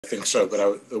I think so,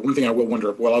 but the one thing I will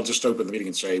wonder, well, I'll just open the meeting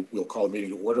and say we'll call the meeting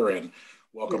to order and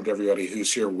welcome to everybody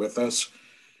who's here with us.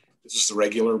 This is the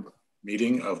regular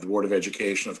meeting of the Board of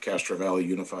Education of Castro Valley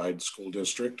Unified School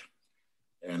District,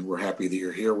 and we're happy that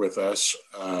you're here with us.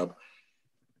 Our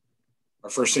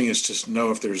first thing is to know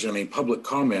if there's any public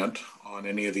comment on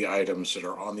any of the items that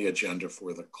are on the agenda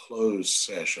for the closed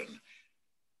session.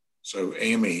 So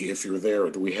Amy, if you're there,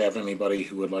 do we have anybody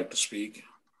who would like to speak?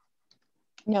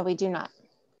 No, we do not.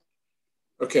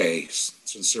 Okay,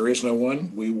 since there is no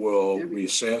one, we will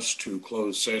recess to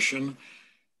closed session.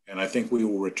 And I think we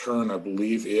will return, I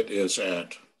believe it is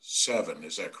at 7,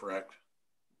 is that correct?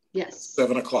 Yes.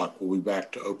 7 o'clock, we'll be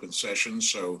back to open session.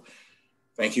 So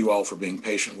thank you all for being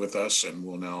patient with us, and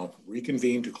we'll now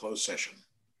reconvene to closed session.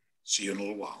 See you in a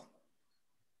little while.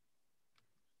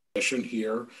 Session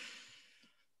here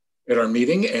at our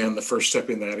meeting, and the first step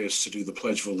in that is to do the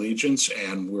Pledge of Allegiance,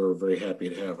 and we're very happy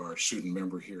to have our student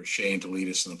member here, Shane, to lead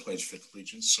us in the Pledge of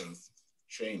Allegiance. So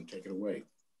Shane, take it away.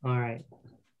 All right.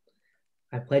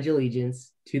 I pledge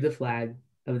allegiance to the flag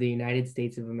of the United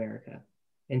States of America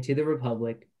and to the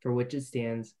republic for which it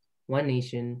stands, one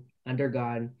nation, under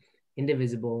God,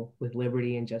 indivisible, with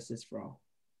liberty and justice for all.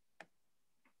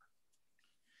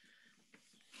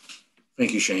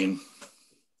 Thank you, Shane.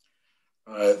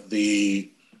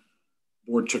 The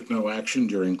board took no action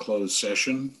during closed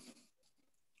session.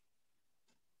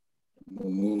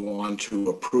 We'll move on to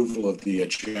approval of the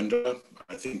agenda.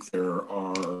 I think there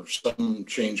are some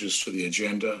changes to the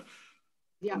agenda.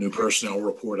 Yeah. New personnel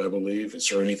report, I believe. Is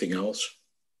there anything else?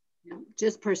 No,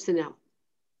 just personnel.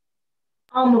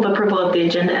 I'll move approval of the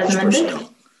agenda as amended.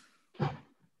 Personnel.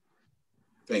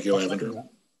 Thank you, Lavender.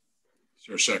 Is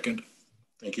there a second?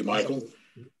 Thank you, Michael.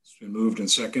 It's been moved and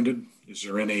seconded. Is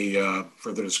there any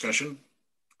further discussion?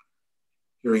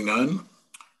 Hearing none.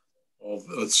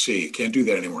 Let's see, can't do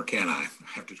that anymore, can I? I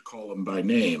have to call them by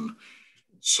name.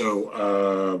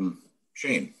 So,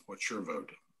 Shane, what's your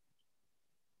vote?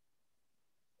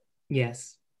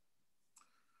 Yes.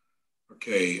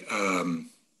 Okay,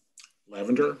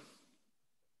 Lavender?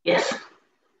 Yes.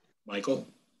 Michael?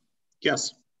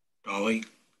 Yes. Dolly?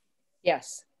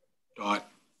 Yes. Dot?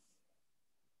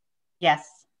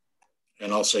 Yes.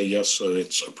 And I'll say yes, so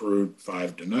it's approved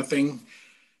 5-0.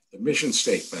 The mission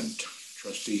statement,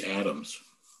 Trustee Adams.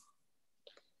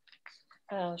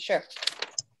 Sure.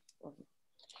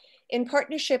 In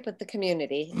partnership with the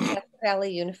community, Castro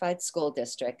Valley Unified School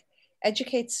District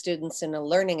educates students in a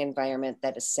learning environment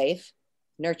that is safe,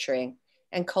 nurturing,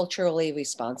 and culturally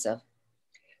responsive.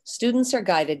 Students are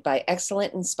guided by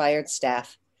excellent, inspired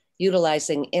staff,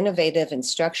 utilizing innovative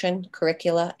instruction,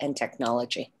 curricula, and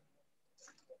technology.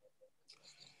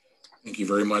 Thank you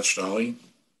very much, Dolly.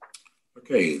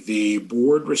 Okay, the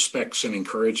board respects and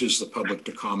encourages the public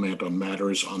to comment on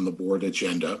matters on the board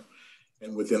agenda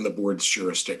and within the board's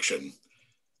jurisdiction.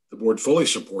 The board fully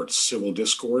supports civil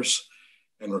discourse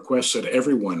and requests that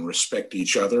everyone respect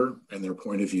each other and their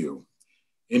point of view.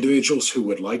 Individuals who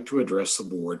would like to address the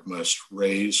board must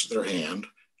raise their hand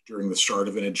during the start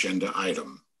of an agenda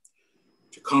item.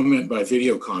 To comment by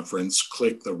video conference,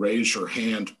 click the Raise Your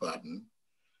Hand button,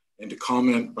 and to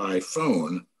comment by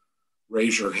phone,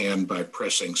 raise your hand by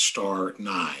pressing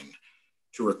 *9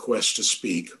 to request to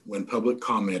speak when public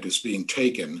comment is being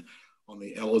taken on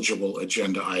the eligible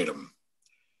agenda item.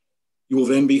 You will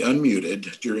then be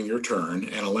unmuted during your turn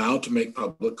and allowed to make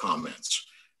public comments.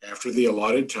 After the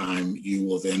allotted time, you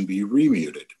will then be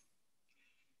remuted.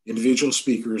 Individual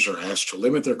speakers are asked to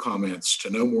limit their comments to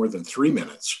no more than 3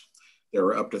 minutes. There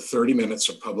are up to 30 minutes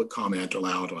of public comment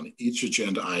allowed on each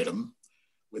agenda item.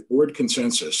 With board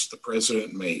consensus, the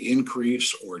president may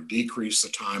increase or decrease the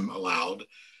time allowed.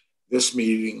 This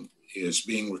meeting is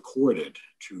being recorded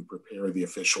to prepare the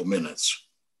official minutes.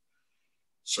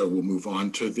 So we'll move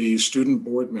on to the student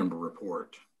board member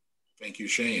report. Thank you,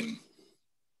 Shane.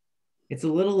 It's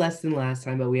a little less than last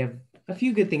time, but we have a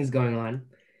few good things going on.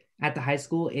 At the high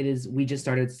school, we just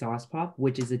started Sauce Pop,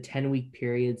 which is a 10-week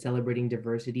period celebrating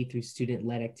diversity through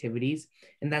student-led activities,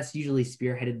 and that's usually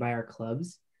spearheaded by our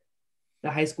clubs. The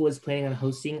high school is planning on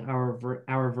hosting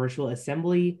our virtual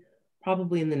assembly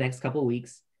probably in the next couple of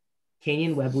weeks.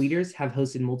 Canyon Web Leaders have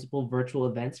hosted multiple virtual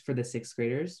events for the 6th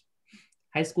graders.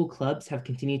 High school clubs have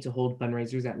continued to hold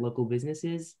fundraisers at local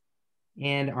businesses.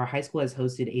 And our high school has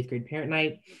hosted 8th grade parent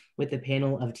night with a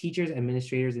panel of teachers,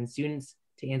 administrators, and students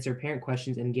to answer parent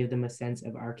questions and give them a sense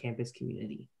of our campus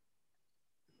community.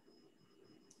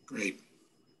 Great.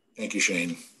 Thank you,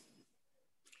 Shane.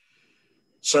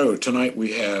 So tonight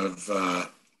we have,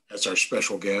 as our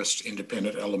special guest,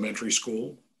 Independent Elementary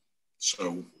School.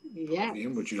 So, yeah.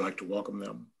 Ian, would you like to welcome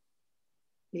them?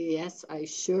 Yes, I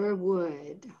sure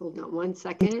would. Hold on one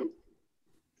second.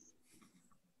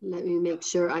 Let me make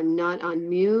sure I'm not on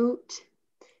mute.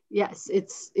 Yes,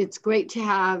 it's great to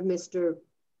have Mr.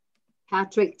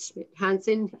 Patrick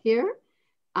Hansen here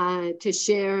to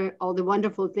share all the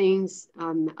wonderful things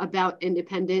about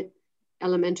independent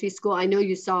elementary school. I know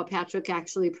you saw Patrick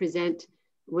actually present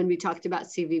when we talked about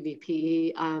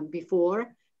CVVPE before,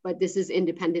 but this is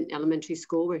independent elementary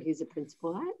school where he's a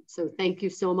principal at. So thank you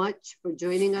so much for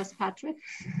joining us, Patrick.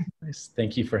 Nice.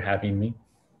 Thank you for having me.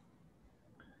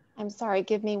 I'm sorry,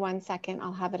 give me 1 second.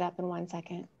 I'll have it up in 1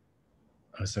 second.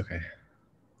 Oh, it's okay.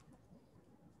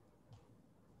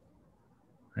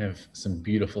 I have some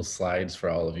beautiful slides for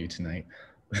all of you tonight.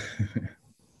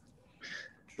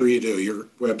 Sure you do. Your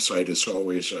website is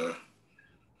always a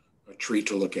treat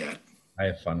to look at. I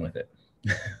have fun with it.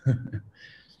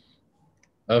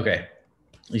 Okay,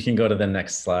 you can go to the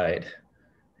next slide,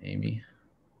 Amy.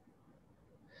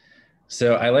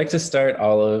 So I like to start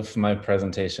all of my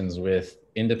presentations with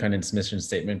Independence mission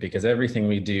statement because everything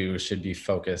we do should be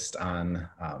focused on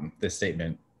this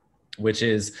statement, which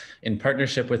is in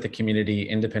partnership with the community,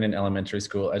 Independent Elementary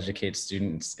School educates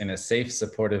students in a safe,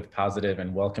 supportive, positive,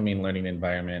 and welcoming learning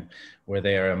environment where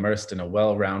they are immersed in a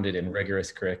well-rounded and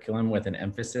rigorous curriculum with an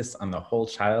emphasis on the whole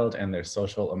child and their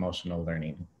social emotional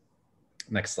learning.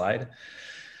 Next slide.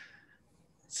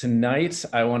 Tonight,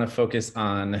 I want to focus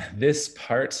on this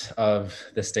part of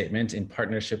the statement in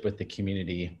partnership with the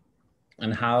community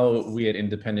and how we at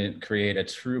Independent create a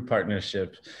true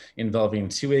partnership involving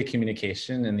two-way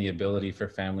communication and the ability for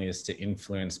families to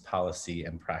influence policy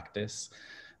and practice.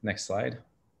 Next slide.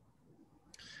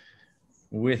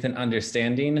 With an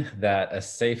understanding that a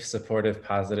safe, supportive,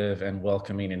 positive, and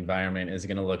welcoming environment is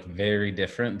going to look very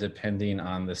different depending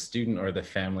on the student or the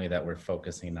family that we're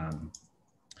focusing on.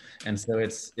 And so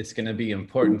it's going to be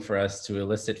important for us to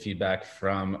elicit feedback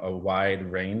from a wide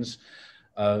range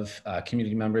of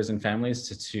community members and families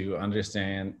to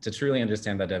truly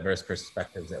understand the diverse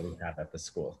perspectives that we have at the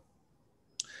school.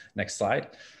 Next slide.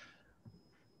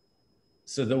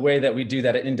 So the way that we do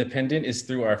that at Independent is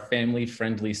through our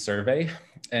family-friendly survey.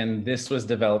 And this was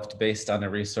developed based on a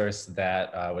resource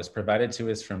that was provided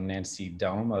to us from Nancy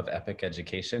Dome of Epic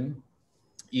Education.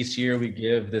 Each year we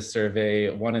give this survey,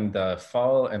 one in the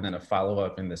fall and then a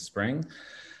follow-up in the spring.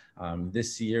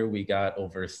 This year we got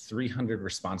over 300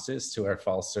 responses to our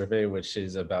fall survey, which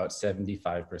is about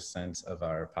 75% of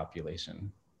our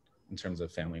population in terms of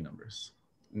family numbers.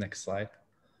 Next slide.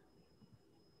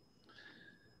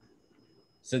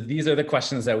 So these are the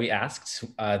questions that we asked.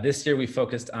 This year we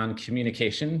focused on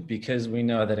communication because we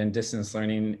know that in distance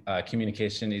learning,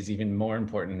 communication is even more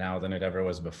important now than it ever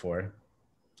was before.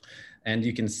 And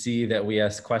you can see that we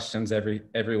ask questions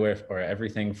everywhere, or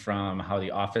everything from how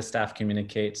the office staff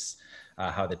communicates,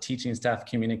 how the teaching staff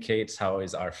communicates, how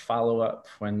is our follow-up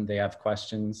when they have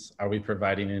questions, are we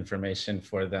providing information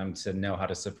for them to know how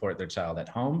to support their child at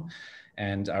home,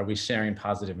 and are we sharing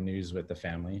positive news with the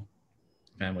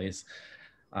families.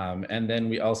 And then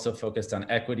we also focused on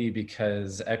equity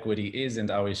because equity is and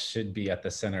always should be at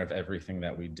the center of everything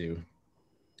that we do.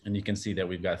 And you can see that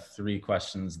we've got 3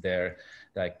 questions there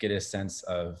that get a sense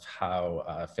of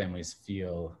how families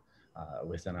feel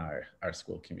within our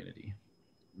school community.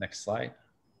 Next slide.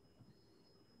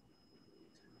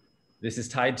 This is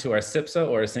tied to our SIPSA,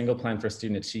 or a single plan for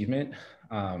student achievement.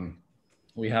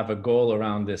 We have a goal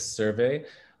around this survey.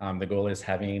 The goal is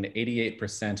having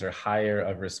 88% or higher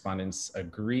of respondents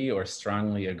agree or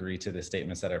strongly agree to the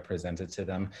statements that are presented to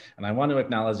them. And I want to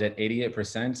acknowledge that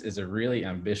 88% is a really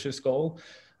ambitious goal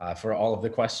for all of the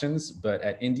questions, but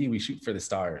at Indy, we shoot for the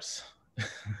stars.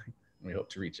 We hope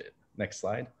to reach it. Next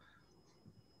slide.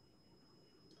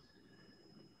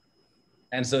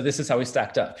 And so this is how we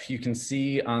stacked up. You can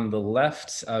see on the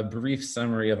left a brief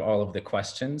summary of all of the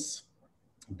questions.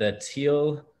 The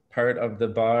teal part of the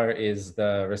bar is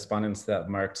the respondents that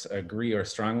marked agree or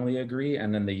strongly agree,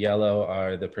 and then the yellow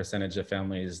are the percentage of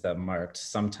families that marked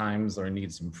sometimes or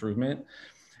needs improvement.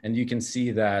 And you can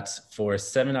see that for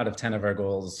 7 out of 10 of our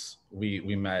goals,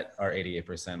 we met our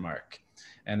 88% mark.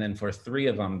 And then for 3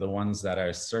 of them, the ones that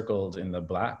are circled in the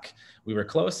black, we were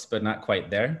close, but not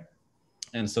quite there.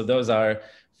 And so those are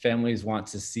families want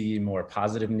to see more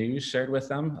positive news shared with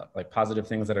them, like positive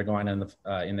things that are going on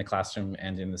in the classroom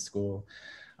and in the school.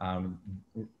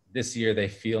 This year, they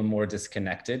feel more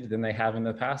disconnected than they have in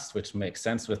the past, which makes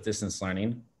sense with distance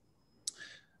learning.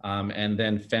 And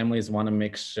then families want to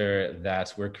make sure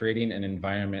that we're creating an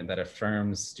environment that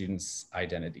affirms students'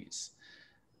 identities.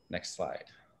 Next slide.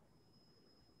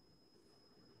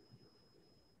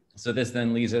 So this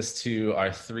then leads us to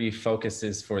our 3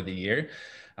 focuses for the year.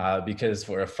 because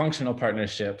for a functional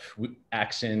partnership,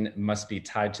 action must be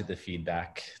tied to the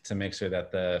feedback to make sure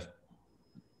that the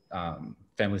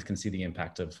families can see the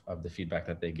impact of the feedback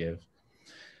that they give.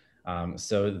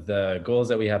 So the goals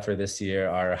that we have for this year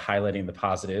are highlighting the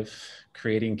positive,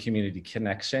 creating community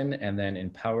connection, and then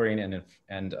empowering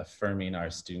and affirming our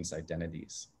students'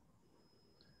 identities.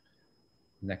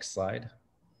 Next slide.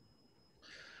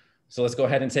 So let's go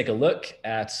ahead and take a look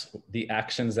at the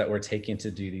actions that we're taking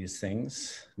to do these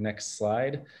things. Next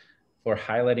slide. For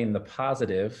highlighting the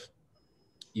positive,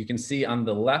 you can see on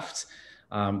the left,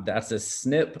 that's a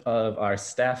snip of our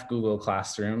staff Google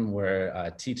Classroom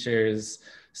where teachers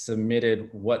submitted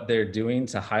what they're doing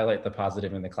to highlight the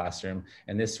positive in the classroom.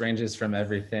 And this ranges from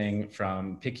everything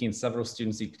from picking several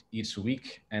students each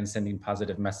week and sending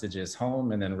positive messages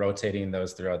home and then rotating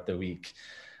those throughout the week,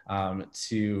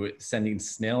 to sending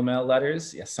snail mail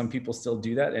letters. Yes, some people still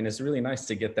do that, and it's really nice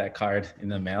to get that card in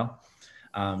the mail.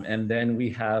 And then we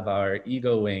have our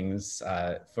Ego Wings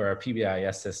for our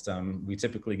PBIS system. We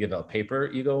typically give out paper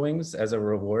Ego Wings as a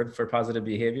reward for positive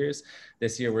behaviors.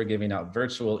 This year, we're giving out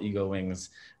virtual Ego Wings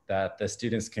that the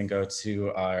students can go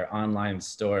to our online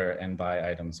store and buy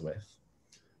items with.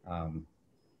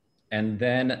 And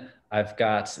then I've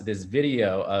got this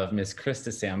video of Miss Krista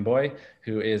Samboy,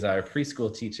 who is our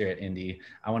preschool teacher at Indy.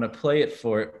 I want to play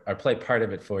part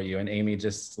of it for you. And Amy,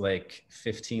 just like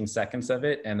 15 seconds of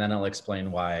it, and then I'll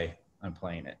explain why I'm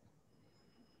playing it.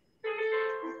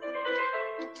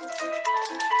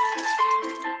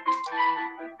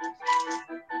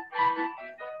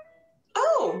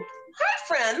 Oh, hi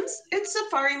friends. It's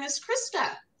Safari Miss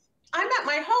Krista. I'm at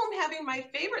my home having my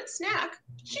favorite snack,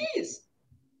 cheese.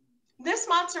 This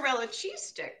mozzarella cheese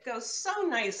stick goes so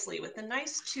nicely with a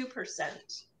nice 2%.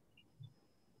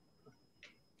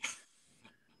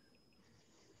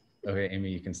 Okay, Amy,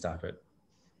 you can stop it.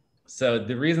 So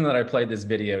the reason that I played this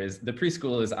video is the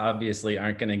preschoolers obviously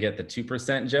aren't going to get the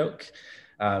 2% joke.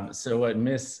 So what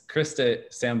Miss Krista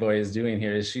Samboy is doing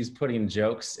here is she's putting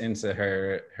jokes into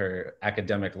her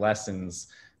academic lessons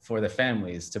for the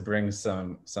families to bring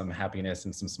some happiness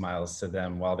and some smiles to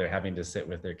them while they're having to sit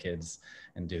with their kids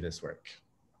and do this work.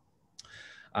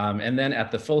 And then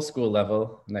at the full school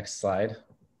level, next slide.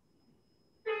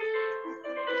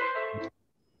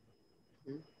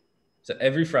 So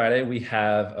every Friday we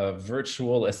have a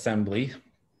virtual assembly,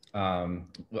 a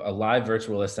live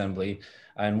virtual assembly.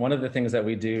 And one of the things that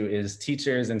we do is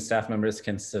teachers and staff members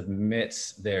can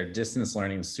submit their distance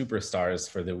learning superstars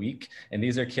for the week. And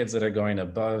these are kids that are going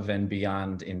above and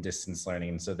beyond in distance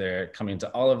learning. So they're coming to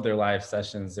all of their live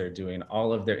sessions. They're doing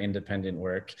all of their independent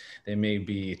work. They may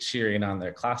be cheering on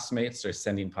their classmates or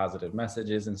sending positive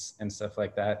messages and stuff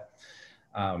like that.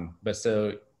 But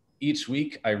so each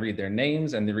week I read their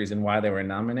names and the reason why they were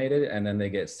nominated, and then they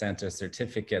get sent a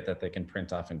certificate that they can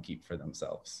print off and keep for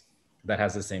themselves that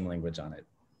has the same language on it.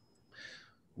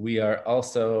 We are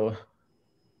also,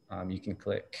 you can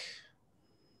click,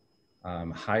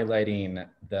 highlighting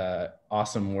the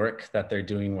awesome work that they're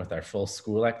doing with our full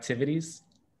school activities.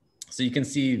 So you can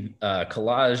see a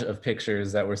collage of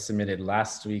pictures that were submitted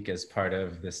last week as part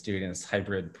of the students'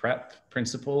 hybrid prep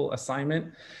principal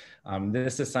assignment.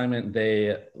 This assignment,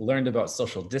 they learned about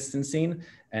social distancing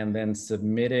and then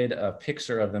submitted a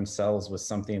picture of themselves with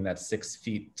something that's 6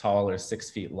 feet tall or 6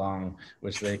 feet long,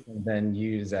 which they can then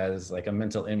use as like a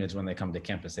mental image when they come to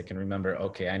campus. They can remember,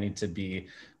 okay, I need to be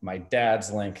my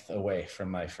dad's length away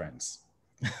from my friends.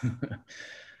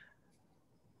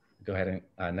 Go ahead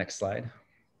and next slide.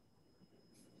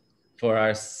 For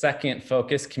our second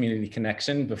focus, community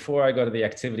connection, before I go to the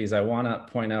activities, I want to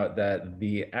point out that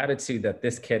the attitude that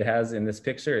this kid has in this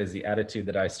picture is the attitude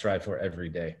that I strive for every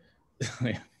day.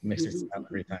 It makes me smile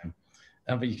every time.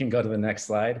 But you can go to the next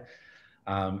slide.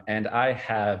 And I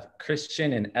have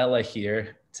Christian and Ella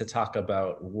here to talk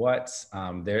about what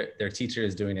their teacher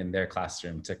is doing in their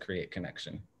classroom to create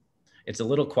connection. It's a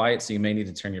little quiet, so you may need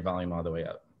to turn your volume all the way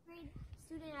up. Grade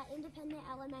student at Independent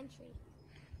Elementary.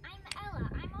 I'm Ella.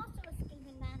 I'm also a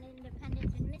student at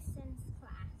Independent in Miss Sims'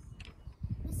 class.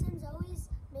 Miss Sims always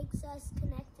makes us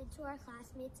connected to our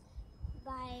classmates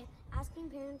by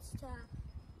asking parents to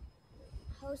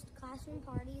host classroom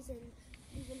parties and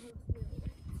even host movie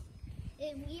nights.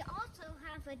 And we also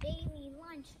have a daily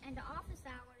lunch and office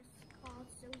hours called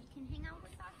so we can hang out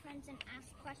with our friends and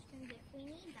ask questions if we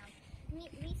need them.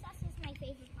 Recess is my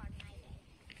favorite part of my day.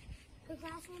 The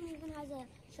classroom even has a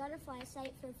Shutterfly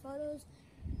site for photos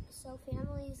so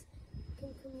families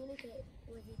can communicate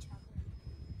with each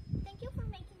other. Thank you for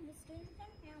making the students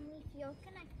and family feel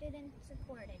connected and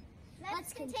supported.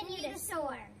 Let's continue to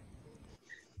soar.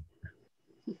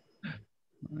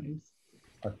 Nice.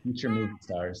 Our future movie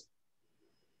stars.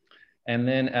 And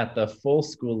then at the full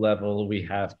school level, we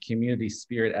have community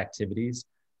spirit activities.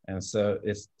 And so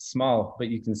it's small, but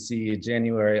you can see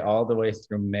January all the way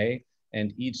through May.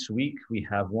 And each week we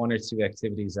have 1 or 2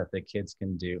 activities that the kids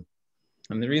can do.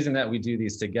 And the reason that we do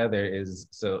these together is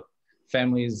so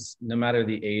families, no matter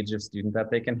the age of student that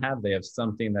they can have, they have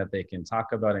something that they can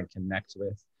talk about and connect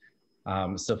with.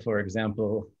 So for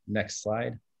example, next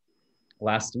slide.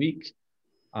 Last week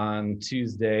on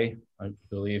Tuesday, I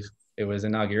believe it was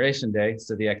Inauguration Day.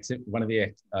 So one of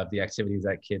the activities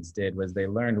that kids did was they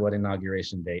learned what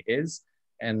Inauguration Day is,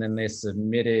 and then they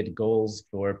submitted goals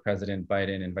for President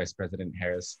Biden and Vice President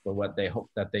Harris for what they hope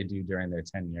that they do during their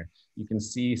tenure. You can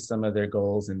see some of their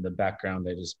goals in the background.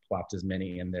 I just plopped as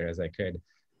many in there as I could.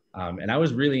 And I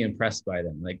was really impressed by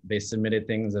them. Like, they submitted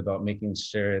things about making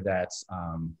sure that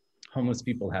homeless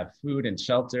people have food and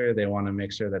shelter. They want to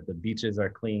make sure that the beaches are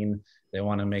clean. They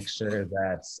want to make sure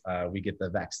that we get the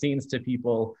vaccines to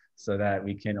people so that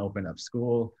we can open up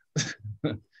school.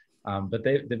 But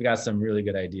they've got some really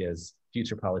good ideas,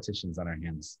 future politicians on our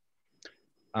hands.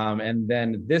 And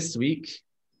then this week,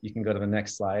 you can go to the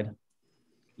next slide.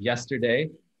 Yesterday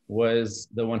was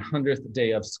the 100th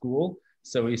day of school.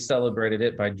 So we celebrated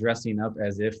it by dressing up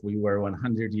as if we were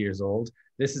 100 years old.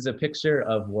 This is a picture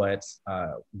of what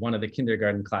one of the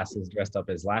kindergarten classes dressed up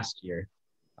as last year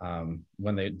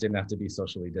when they didn't have to be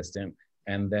socially distant.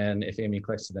 And then if Amy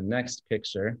clicks to the next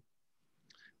picture,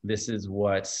 this is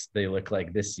what they look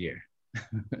like this year.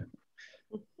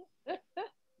 A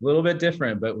little bit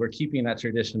different, but we're keeping that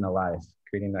tradition alive,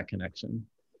 creating that connection.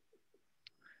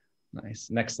 Nice,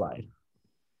 next slide.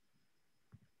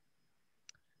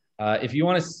 If you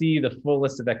want to see the full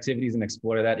list of activities and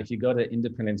explore that, if you go to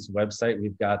Independence website,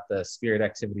 we've got the Spirit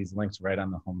activities linked right on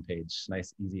the homepage.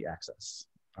 Nice, easy access.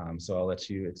 So I'll let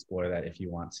you explore that if you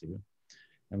want to.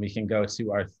 And we can go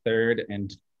to our third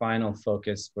and final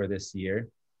focus for this year.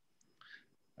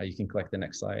 You can click the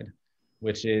next slide,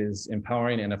 which is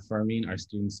empowering and affirming our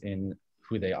students in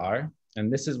who they are.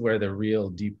 And this is where the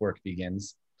real deep work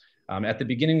begins. At the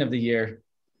beginning of the year,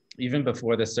 even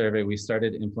before the survey, we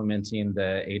started implementing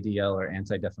the ADL, or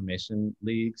Anti-Defamation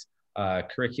League's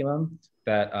curriculum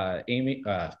that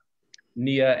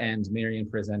Nia and Marion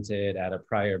presented at a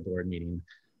prior board meeting.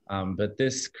 But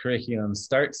this curriculum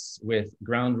starts with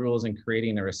ground rules and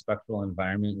creating a respectful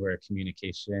environment where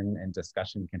communication and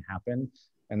discussion can happen.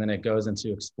 And then it goes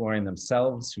into exploring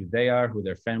themselves, who they are, who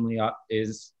their family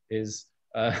is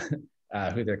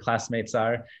who their classmates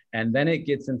are. And then it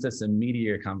gets into some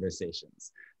meatier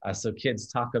conversations. So kids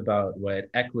talk about what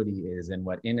equity is and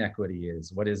what inequity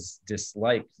is, what is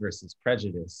dislike versus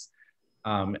prejudice.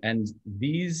 And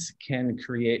these can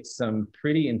create some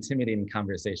pretty intimidating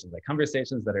conversations, like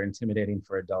conversations that are intimidating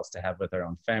for adults to have with their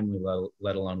own family,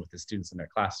 let alone with the students in their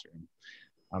classroom.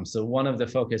 So one of the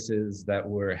focuses that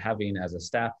we're having as a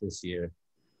staff this year,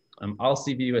 all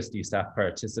CVUSD staff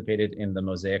participated in the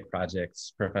Mosaic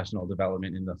Project's professional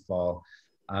development in the fall.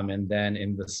 And then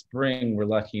in the spring, we're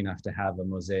lucky enough to have a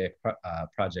Mosaic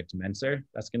project mentor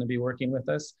that's going to be working with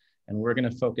us. And we're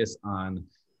going to focus on,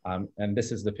 and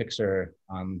this is the picture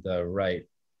on the right,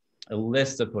 a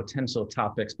list of potential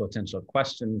topics, potential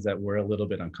questions that we're a little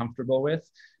bit uncomfortable with,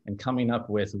 and coming up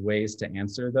with ways to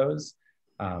answer those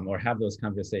or have those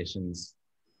conversations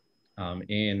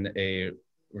in a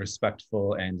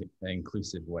respectful and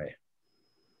inclusive way.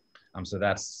 So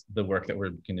that's the work that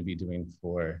we're going to be doing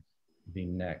for the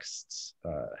next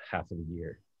half of the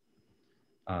year.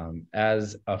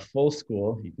 As a full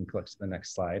school, you can click to the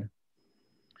next slide.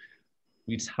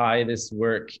 We tie this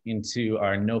work into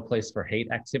our No Place for Hate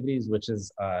activities, which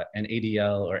is an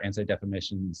ADL, or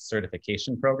Anti-Defamation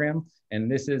Certification Program.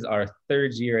 And this is our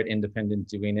third year at Independent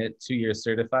doing it, 2 years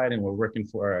certified, and we're working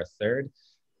for our third.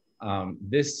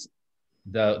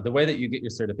 The way that you get your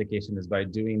certification is by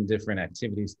doing different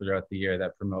activities throughout the year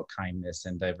that promote kindness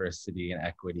and diversity and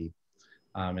equity.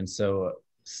 And so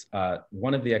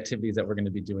one of the activities that we're going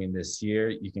to be doing this year,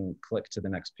 you can click to the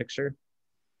next picture,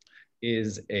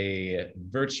 is a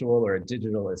virtual or a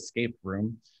digital escape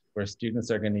room where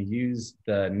students are going to use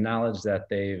the knowledge that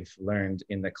they've learned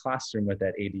in the classroom with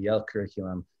that ADL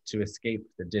curriculum to escape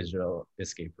the digital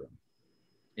escape room.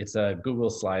 It's a Google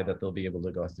slide that they'll be able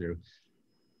to go through.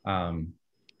 And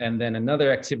then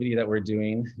another activity that we're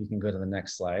doing, you can go to the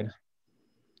next slide,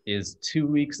 is 2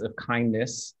 weeks of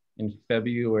kindness. In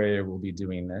February, we'll be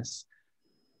doing this.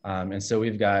 And so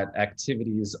we've got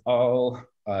activities all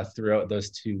throughout those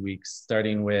 2 weeks,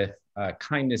 starting with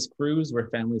kindness cruise, where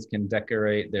families can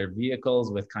decorate their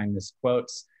vehicles with kindness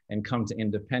quotes and come to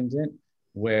Independent,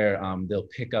 where they'll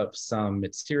pick up some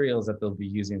materials that they'll be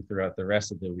using throughout the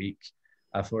rest of the week.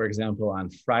 For example, on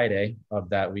Friday of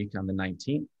that week, on the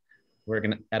 19th,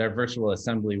 at our virtual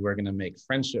assembly, we're gonna make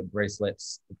friendship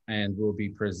bracelets, and we'll be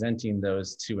presenting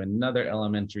those to another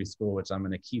elementary school, which I'm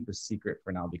gonna keep a secret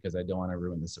for now because I don't wanna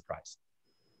ruin the surprise.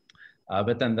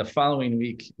 But then the following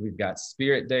week, we've got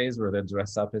Spirit Days where they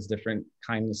dress up as different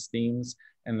kindness themes,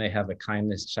 and they have a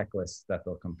kindness checklist that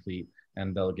they'll complete,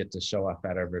 and they'll get to show up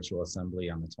at our virtual assembly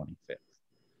on the 25th.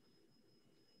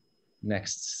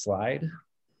 Next slide.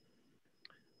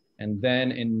 And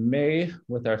then in May,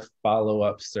 with our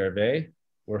follow-up survey,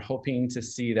 we're hoping to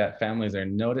see that families are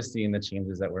noticing the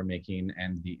changes that we're making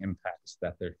and the impacts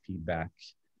that their feedback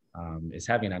is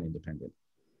having on independent.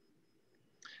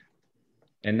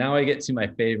 And now I get to my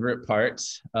favorite part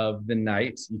of the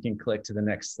night. You can click to the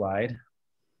next slide.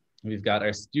 We've got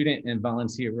our student and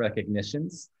volunteer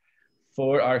recognitions.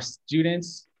 For our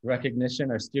students recognition,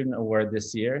 our student award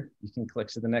this year, you can click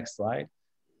to the next slide.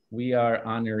 We are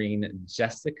honoring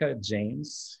Jessica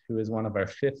James, who is one of our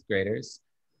 5th graders.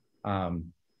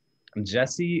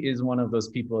 Jessie is one of those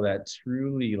people that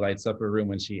truly lights up a room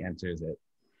when she enters it.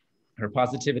 Her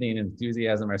positivity and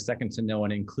enthusiasm are second to no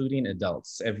one, including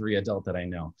adults, every adult that I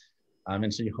know.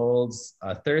 And she holds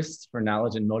a thirst for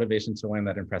knowledge and motivation to learn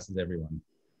that impresses everyone.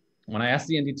 When I asked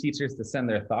the Indy teachers to send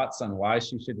their thoughts on why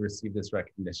she should receive this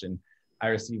recognition, I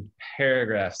received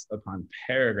paragraphs upon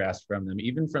paragraphs from them,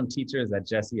 even from teachers that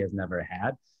Jessie has never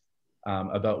had,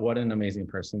 about what an amazing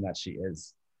person that she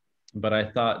is. But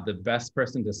I thought the best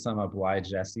person to sum up why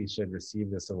Jessie should receive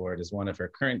this award is one of her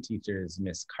current teachers,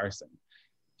 Miss Carson.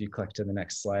 If you click to the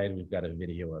next slide, we've got a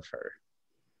video of her.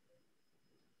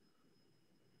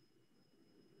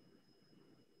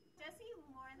 Jessie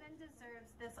more than deserves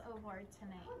this award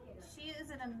tonight. She is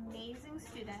an amazing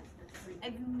student.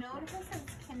 I've known her since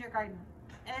kindergarten.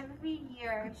 Every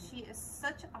year, she is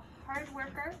such a hard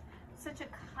worker, such a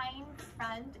kind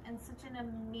friend, and such an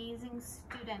amazing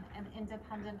student at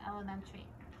Independent Elementary.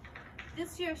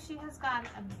 This year, she has gone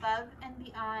above and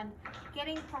beyond,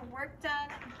 getting her work done,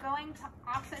 going to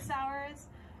office hours,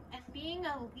 and being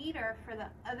a leader for the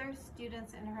other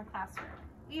students in her classroom.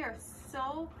 We are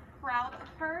so proud of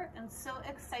her and so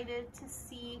excited to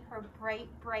see her bright,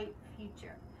 bright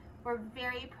future. We're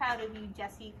very proud of you,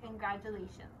 Jessie. Congratulations.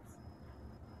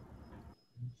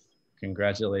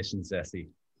 Congratulations, Jessie.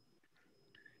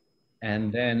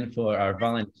 And then for our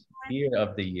volunteer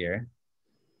of the year,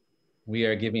 we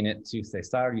are giving it to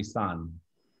Cesar-san.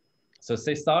 So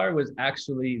Cesar was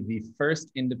actually the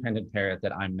first independent parent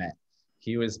that I met.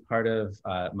 He was part of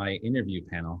my interview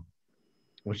panel,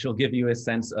 which will give you a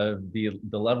sense of the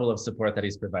level of support that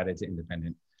he's provided to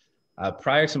independent.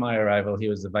 Prior to my arrival, he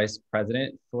was the vice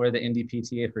president for the Indy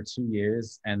PTA for 2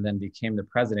 years and then became the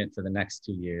president for the next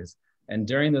 2 years. And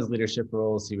during those leadership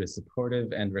roles, he was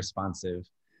supportive and responsive.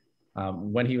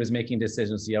 When he was making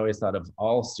decisions, he always thought of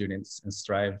all students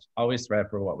and always strived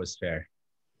for what was fair.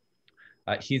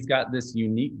 He's got this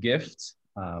unique gift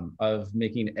of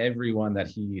making everyone that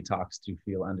he talks to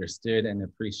feel understood and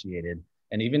appreciated.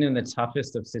 And even in the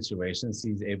toughest of situations,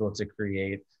 he's able to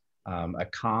create a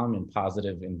calm and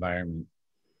positive environment.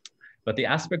 But the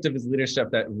aspect of his leadership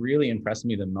that really impressed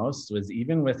me the most was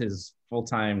even with his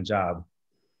full-time job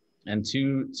and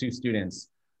two students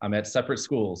at separate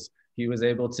schools, he was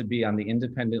able to be on the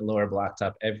independent lower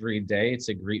blacktop every day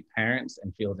to greet parents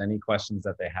and field any questions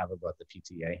that they have about the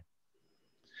PTA.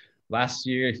 Last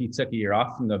year, he took a year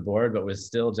off from the board, but was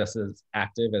still just as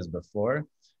active as before.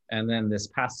 And then this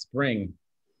past spring,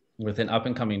 with an up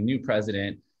and coming new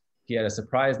president, he had a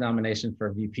surprise nomination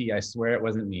for VP. I swear it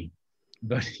wasn't me,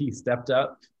 but he stepped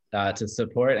up to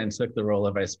support and took the role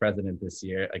of vice president this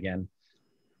year again.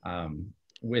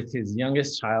 With his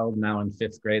youngest child now in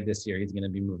 5th grade this year, he's gonna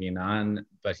be moving on,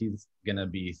 but he's gonna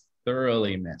be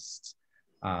thoroughly missed.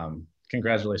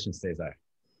 Congratulations, Cesar.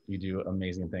 You do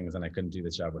amazing things and I couldn't do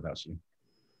this job without you.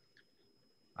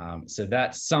 So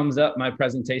that sums up my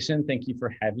presentation. Thank you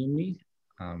for having me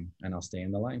and I'll stay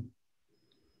in the line.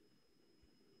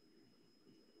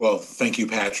 Well, thank you,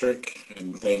 Patrick,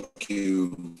 and thank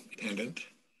you, Independent.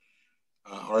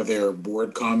 Are there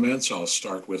board comments? I'll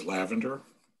start with Lavender.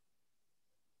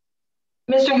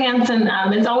 Mr. Hansen,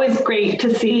 it's always great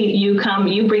to see you come.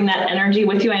 You bring that energy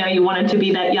with you. I know you wanted to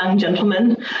be that young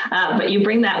gentleman, but you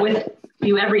bring that with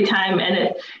you every time,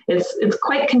 and it's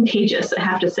quite contagious, I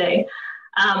have to say.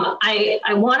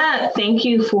 I want to thank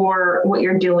you for what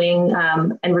you're doing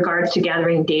in regards to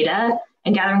gathering data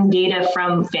and gathering data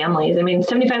from families. I mean,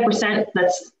 75%,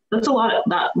 that's a lot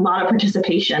of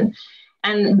participation,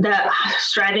 and the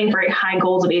striving for high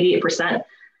goals of 88%.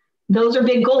 Those are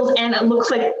big goals, and it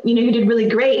looks like you did really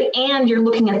great, and you're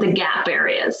looking at the gap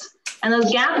areas. And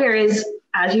those gap areas,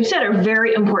 as you said, are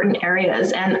very important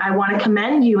areas. And I want to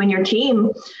commend you and your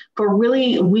team for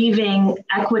really weaving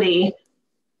equity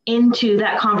into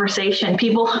that conversation.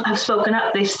 People have spoken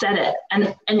up, they've said it.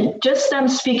 And just them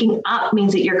speaking up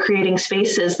means that you're creating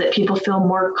spaces that people feel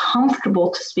more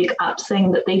comfortable to speak up,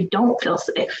 saying that they don't feel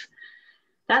safe.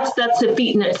 That's a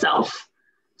feat in itself.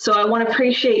 So I want to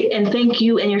appreciate and thank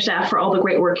you and your staff for all the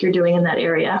great work you're doing in that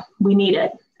area. We need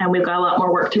it, and we've got a lot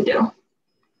more work to do.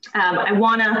 I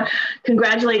want to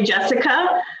congratulate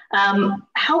Jessica,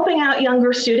 helping out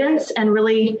younger students and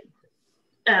really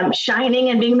shining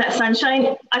and being that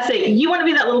sunshine. I say, you want to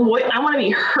be that little boy? I want to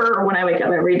be her when I wake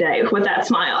up every day with that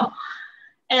smile.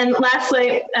 And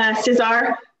lastly,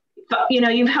 Cesar,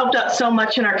 you've helped out so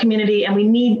much in our community, and we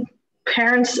need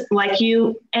parents like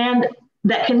you and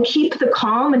that can keep the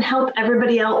calm and help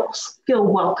everybody else feel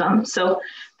welcome. So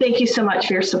thank you so much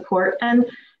for your support. And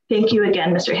thank you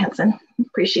again, Mr. Hansen.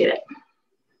 Appreciate it.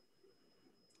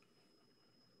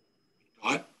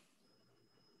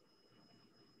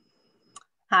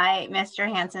 Hi,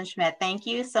 Mr. Hansen-Schmidt. Thank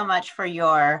you so much for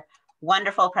your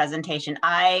wonderful presentation.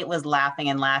 I was laughing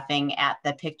and laughing at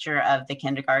the picture of the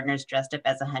kindergartners dressed up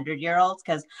as 100-year-olds,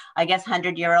 because I guess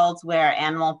 100-year-olds wear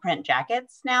animal print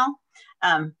jackets now.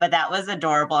 But that was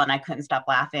adorable and I couldn't stop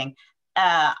laughing.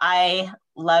 I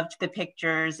loved the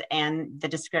pictures and the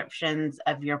descriptions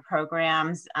of your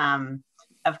programs.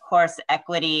 Of course,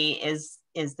 equity is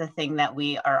the thing that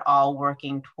we are all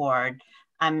working toward.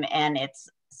 And it's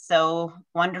so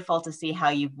wonderful to see how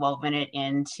you've woven it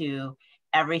into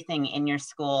everything in your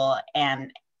school,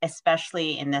 and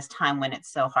especially in this time when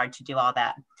it's so hard to do all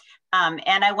that.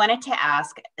 And I wanted to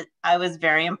ask, I was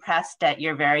very impressed at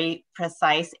your very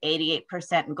precise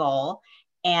 88% goal,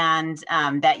 and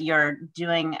that you're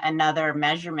doing another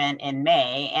measurement in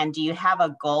May. And do you have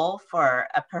a goal for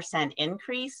a %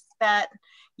 increase that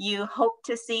you hope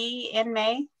to see in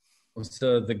May?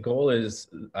 So the goal is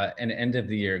an end of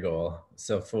the year goal.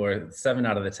 So for 7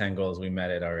 out of the 10 goals, we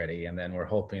met it already. And then we're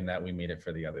hoping that we meet it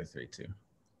for the other 3 too.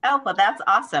 Oh, well, that's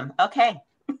awesome. Okay.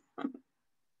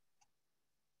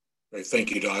 Great.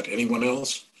 Thank you, Dot. Anyone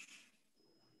else?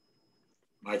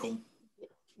 Michael?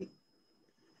 I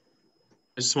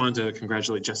just wanted to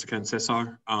congratulate Jessica and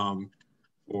Cesar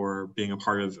for being a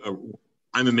part of,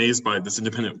 I'm amazed by this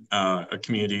independent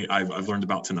community I've learned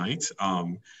about tonight.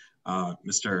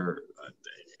 Mr.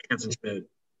 Hansen-Schmidt,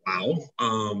 wow.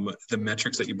 The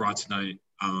metrics that you brought tonight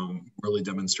really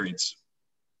demonstrates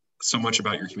so much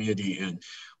about your community and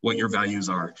what your values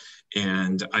are.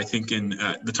 And I think in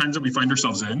the times that we find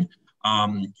ourselves in,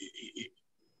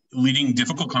 leading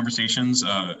difficult conversations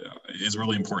is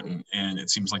really important. And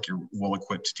it seems like you're well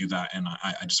equipped to do that. And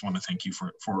I just want to thank you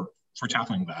for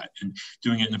tackling that and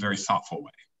doing it in a very thoughtful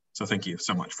way. So thank you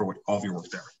so much for all of your work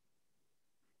there.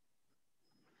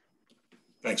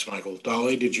 Thanks, Michael.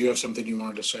 Dolly, did you have something you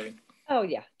wanted to say? Oh,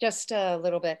 yeah, just a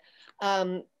little bit.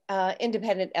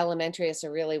 Independent Elementary is a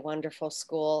really wonderful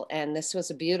school, and this was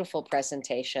a beautiful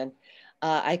presentation.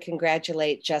 I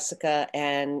congratulate Jessica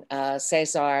and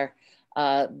Cesar.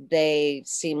 They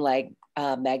seem like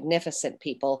magnificent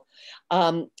people.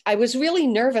 I was really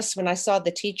nervous when I saw the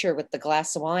teacher with the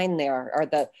glass of wine there, or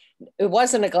it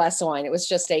wasn't a glass of wine, it was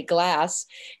just a glass.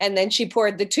 And then she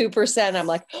poured the 2%. I'm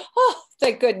like, oh,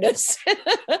 thank goodness.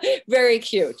 Very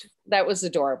cute. That was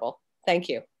adorable. Thank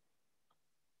you.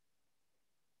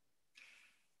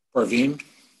 Parveen?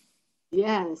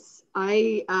 Yes,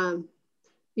 I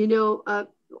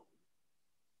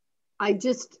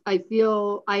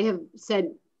feel, I have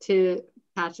said to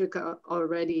Patrick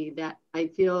already that I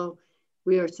feel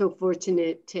we are so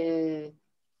fortunate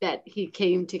that he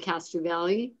came to Castro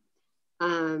Valley,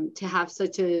 to have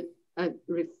such a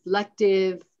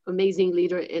reflective, amazing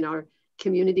leader in our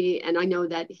community. And I know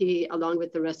that he, along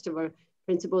with the rest of our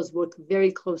principals, work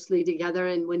very closely together.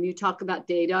 And when you talk about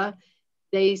data,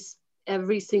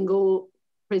 every single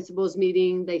principals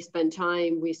meeting, we spend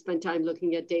time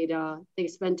looking at data. They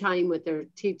spend time with their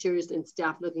teachers and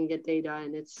staff looking at data,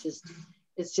 and it's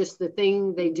just the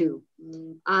thing they do.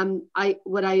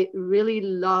 What I really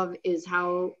love is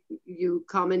how you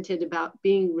commented about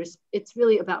it's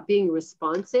really about being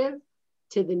responsive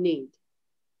to the need,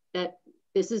 that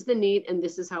this is the need and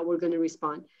this is how we're going to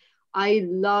respond. I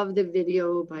love the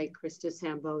video by Krista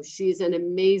Sambo. She's an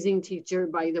amazing teacher,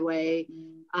 by the way.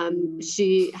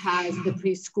 She has the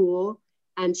preschool,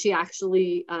 and she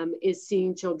actually is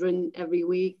seeing children every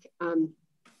week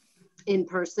in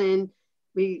person.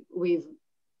 We've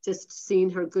just seen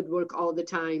her good work all the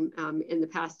time in the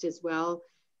past as well.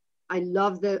 I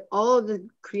love all the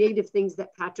creative things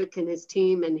that Patrick and his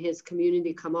team and his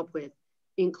community come up with,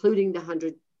 including the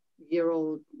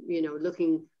 100-year-old,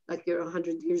 looking like you're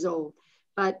 100 years old.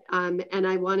 But, and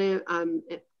I want to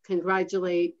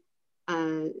congratulate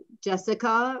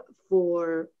Jessica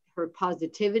for her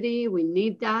positivity. We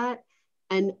need that.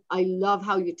 And I love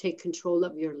how you take control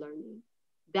of your learning.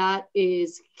 That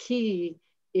is key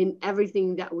in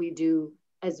everything that we do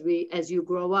as you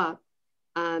grow up.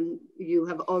 You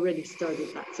have already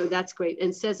started that. So that's great.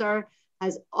 And Cesar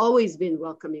has always been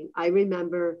welcoming. I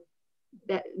remember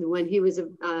that when he was a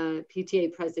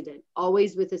PTA president,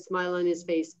 always with a smile on his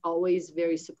face, always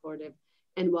very supportive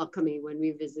and welcoming when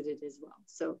we visited as well.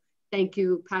 So thank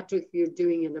you, Patrick. You're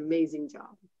doing an amazing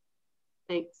job.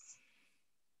 Thanks.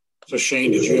 So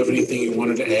Shane, did you have anything you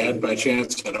wanted to add by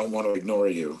chance? I don't want to ignore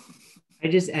you. I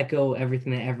just echo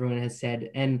everything that everyone has said.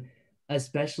 And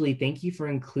especially thank you for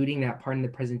including that part in the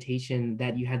presentation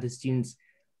that you had the students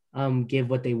give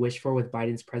what they wish for with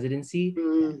Biden's presidency.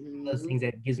 Those things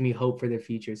that gives me hope for their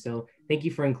future. So thank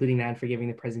you for including that and for giving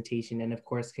the presentation. And of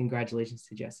course, congratulations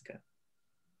to Jessica.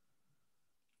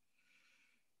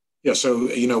 Yeah, so,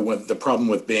 you know, what the problem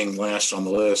with being last on the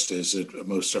list is that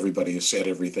most everybody has said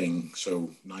everything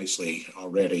so nicely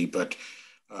already, but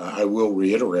I will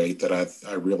reiterate that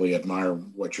I really admire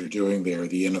what you're doing there.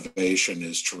 The innovation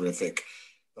is terrific.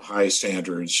 The high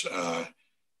standards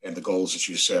and the goals that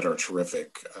you set are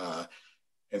terrific.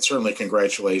 And certainly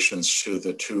congratulations to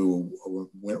the two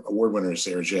award winners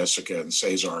there, Jessica and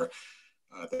Cesar.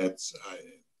 They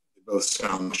both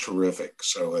sound terrific,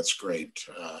 so that's great.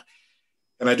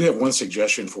 And I do have one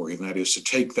suggestion for you, and that is to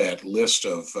take that list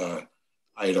of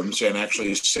items and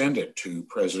actually send it to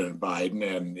President Biden,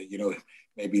 and you know,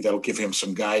 maybe that'll give him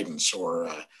some guidance, or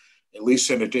at least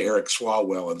send it to Eric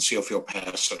Swalwell and see if he'll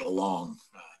pass it along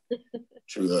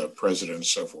to the president and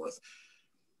so forth.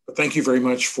 But thank you very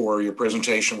much for your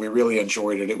presentation. We really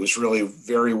enjoyed it. It was really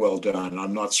very well done.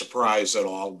 I'm not surprised at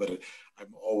all, but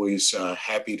I'm always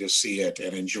happy to see it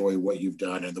and enjoy what you've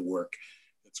done and the work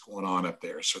that's going on up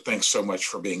there. So thanks so much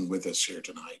for being with us here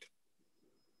tonight.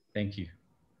 Thank you.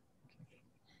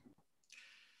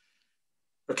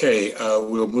 Okay,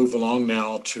 we'll move along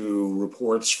now to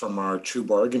reports from our two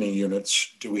bargaining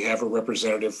units. Do we have a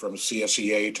representative from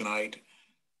CSEA tonight?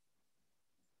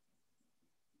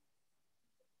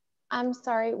 I'm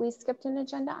sorry, we skipped an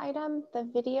agenda item, the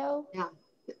video. Yeah.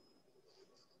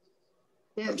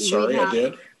 I'm sorry, I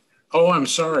did. Oh, I'm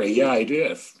sorry. Yeah, I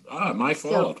did. My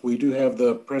fault. We do have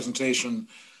the presentation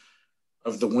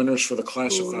of the winners for the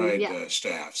classified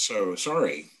staff. So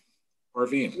sorry,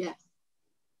 Parveen. Yes.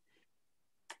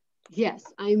 Yes,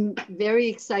 I'm very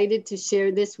excited to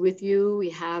share this with you. We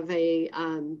have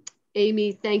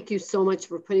Amy, thank you so much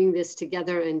for putting this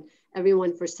together and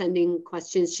everyone for sending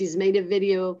questions. She's made a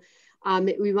video.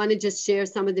 We want to just share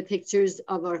some of the pictures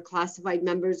of our classified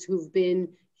members who've been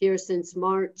here since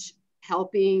March,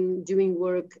 helping, doing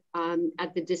work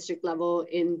at the district level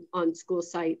on school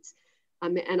sites.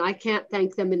 And I can't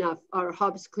thank them enough. Our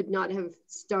hubs could not have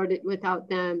started without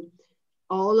them.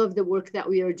 All of the work that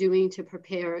we are doing to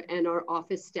prepare, and our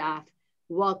office staff,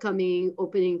 welcoming,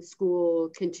 opening school,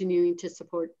 continuing to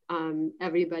support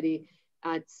everybody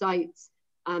at sites,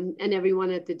 and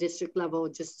everyone at the district level,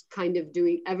 just kind of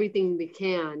doing everything they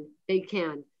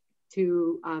can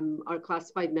to our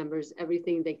classified members,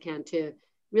 everything they can to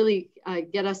really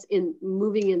get us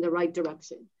moving in the right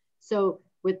direction. So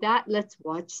with that, let's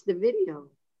watch the video.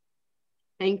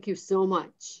 Thank you so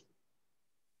much.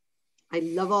 I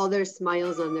love all their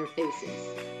smiles on their faces.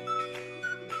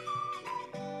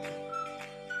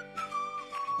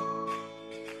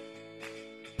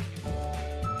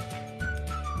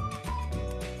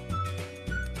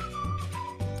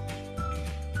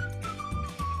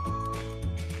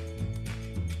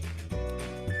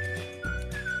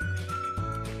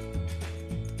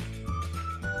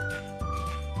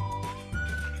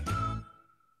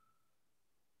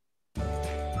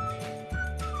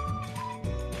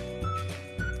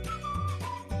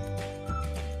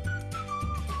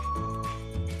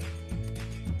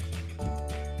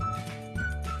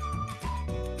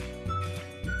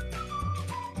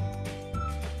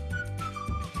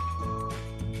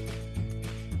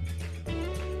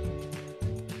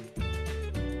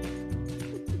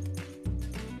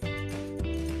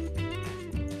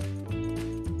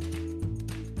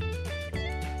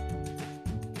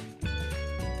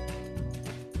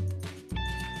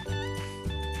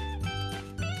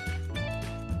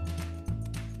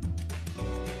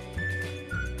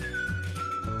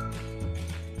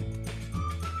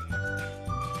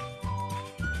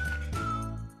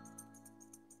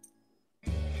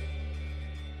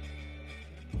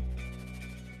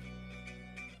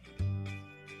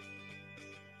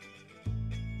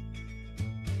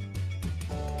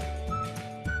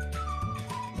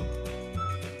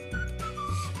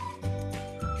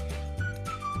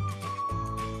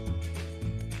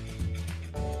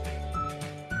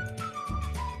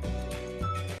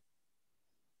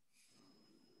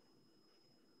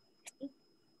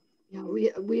 Yeah,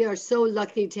 we are so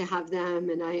lucky to have them.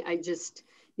 And I just,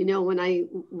 you know, when I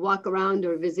walk around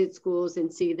or visit schools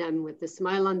and see them with a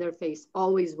smile on their face,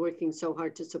 always working so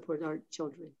hard to support our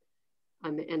children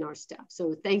and our staff.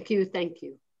 So thank you, thank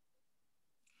you.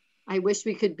 I wish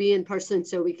we could be in person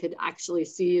so we could actually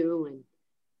see you. And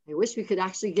I wish we could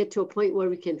actually get to a point where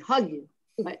we can hug you,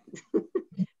 but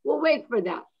we'll wait for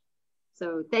that.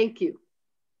 So thank you.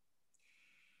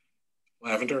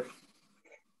 Lavender?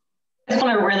 I just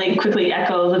want to really quickly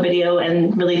echo the video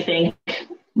and really thank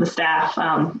the staff.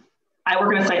 I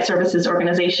work in a site services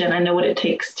organization. I know what it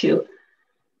takes to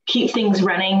keep things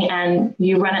running, and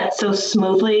you run it so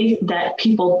smoothly that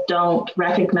people don't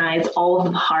recognize all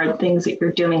of the hard things that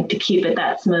you're doing to keep it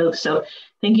that smooth. So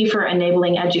thank you for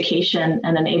enabling education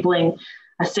and enabling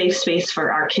a safe space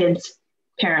for our kids,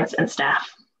 parents, and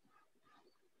staff.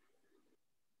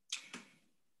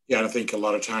 Yeah, I think a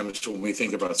lot of times when we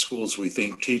think about schools, we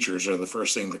think teachers are the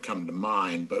first thing that come to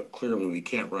mind, but clearly we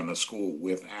can't run a school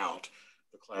without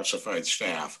the classified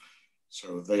staff.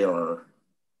 So they are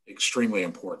extremely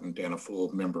important and a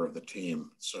full member of the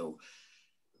team. So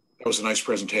that was a nice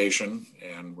presentation,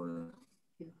 and we're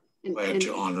glad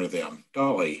to honor them.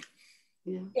 Dolly.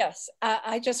 Yeah. Yes,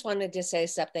 I just wanted to say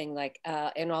something like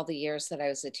in all the years that I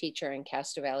was a teacher in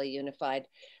Castro Valley Unified,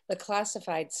 the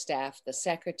classified staff, the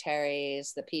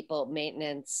secretaries, the people,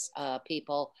 maintenance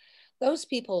people, those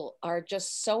people are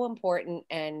just so important,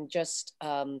 and just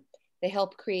they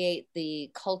help create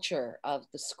the culture of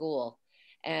the school.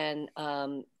 And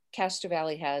Castro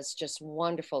Valley has just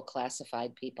wonderful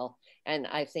classified people, and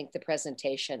I think the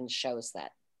presentation shows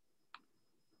that.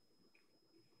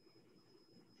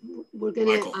 We're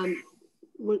gonna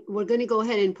go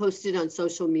ahead and post it on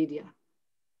social media.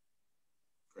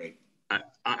 Great.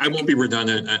 I won't be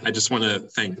redundant. I just want to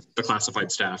thank the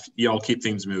classified staff. Y'all keep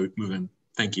things moving.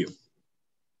 Thank you.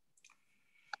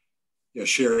 Yeah,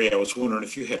 Sherry, I was wondering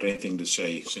if you had anything to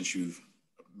say since you've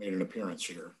made an appearance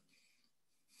here.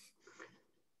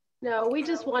 No, we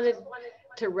just wanted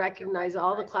to recognize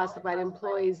all the classified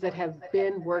employees that have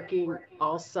been working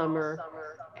all summer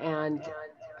and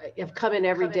have come in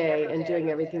every day and doing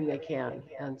everything they can.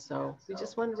 And so we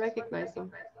just want to recognize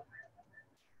them.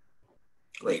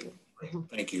 Great.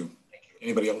 Thank you.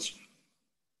 Anybody else?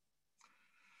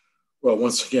 Well,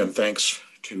 once again, thanks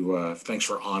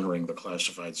for honoring the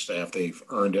classified staff. They've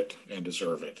earned it and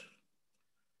deserve it.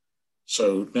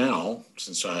 So now,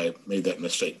 since I made that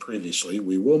mistake previously,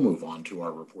 we will move on to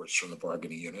our reports from the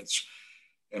bargaining units.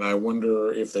 And I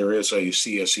wonder if there is a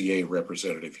CSEA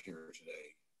representative here today.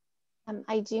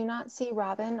 I do not see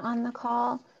Robin on the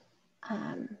call.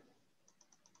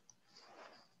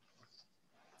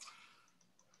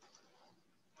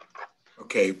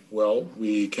 Okay, well,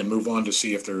 we can move on to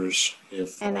see if there's,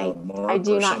 I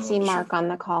do not see Mark on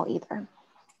the call either.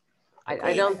 Okay.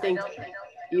 I don't think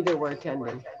either were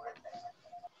attending.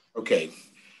 Okay,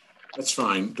 that's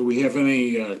fine. Do we have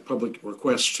any public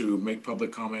requests to make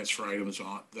public comments for items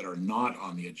that are not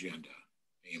on the agenda,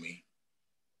 Amy?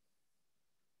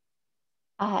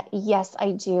 Yes,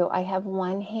 I do. I have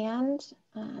one hand.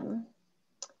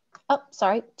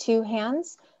 Two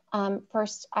hands.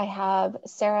 First, I have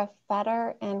Sarah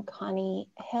Fetter and Connie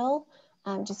Hill.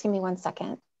 Just give me 1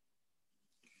 second.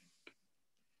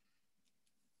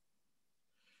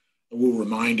 We'll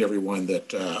remind everyone that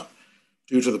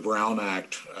due to the Brown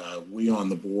Act, we on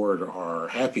the board are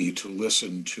happy to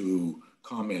listen to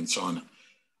comments on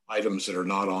items that are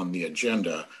not on the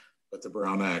agenda, but the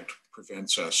Brown Act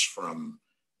prevents us from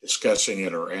discussing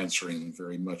it or answering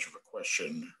very much of a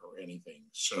question or anything.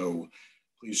 So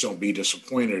please don't be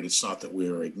disappointed. It's not that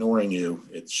we're ignoring you.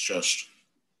 It's just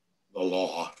the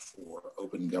law for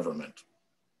open government.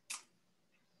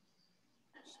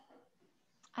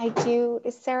 I do.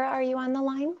 Sarah, are you on the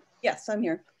line? Yes, I'm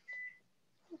here.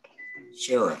 Okay.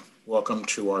 Sarah, welcome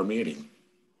to our meeting.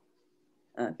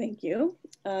 Thank you.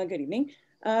 Good evening.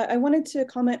 I wanted to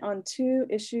comment on 2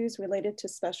 issues related to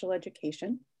special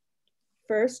education.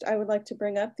 First, I would like to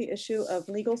bring up the issue of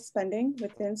legal spending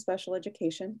within special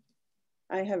education.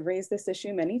 I have raised this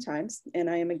issue many times, and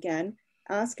I am again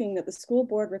asking that the school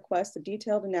board request a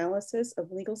detailed analysis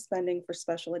of legal spending for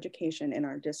special education in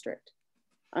our district.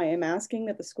 I am asking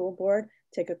that the school board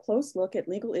take a close look at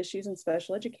legal issues in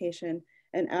special education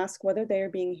and ask whether they are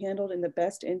being handled in the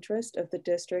best interest of the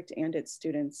district and its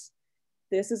students.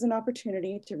 This is an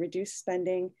opportunity to reduce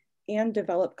spending and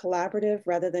develop collaborative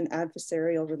rather than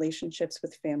adversarial relationships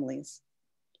with families.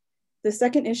 The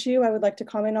second issue I would like to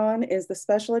comment on is the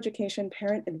Special Education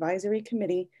Parent Advisory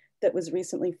Committee that was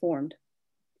recently formed.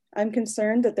 I'm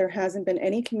concerned that there hasn't been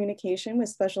any communication with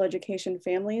special education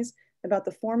families about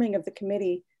the forming of the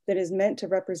committee that is meant to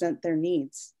represent their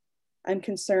needs. I'm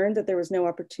concerned that there was no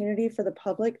opportunity for the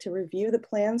public to review the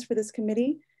plans for this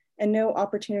committee and no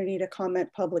opportunity to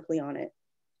comment publicly on it.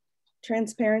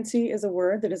 Transparency is a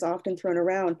word that is often thrown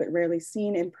around but rarely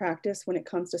seen in practice when it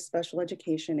comes to special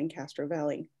education in Castro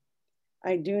Valley.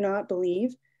 I do not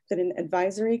believe that an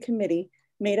advisory committee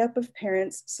made up of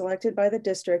parents selected by the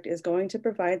district is going to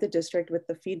provide the district with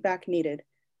the feedback needed,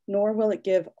 nor will it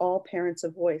give all parents a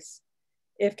voice.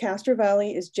 If Castro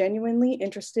Valley is genuinely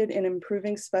interested in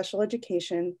improving special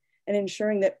education and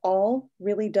ensuring that all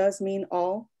really does mean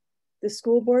all, the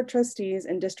school board trustees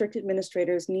and district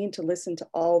administrators need to listen to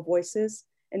all voices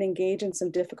and engage in some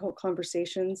difficult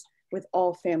conversations with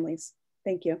all families.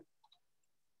 Thank you.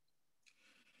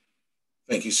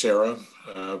 Thank you, Sarah.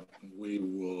 We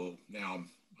will now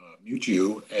mute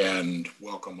you and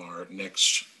welcome our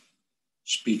next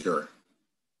speaker.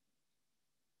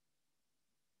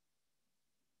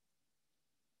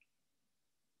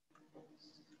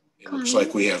 It looks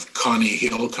like we have Connie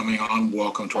Hill coming on.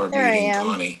 Welcome to our meeting,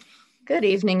 Connie. Good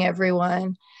evening,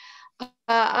 everyone.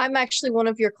 I'm actually one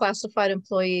of your classified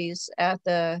employees at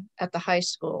the high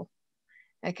school,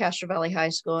 at Castro Valley High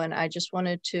School, and I just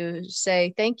wanted to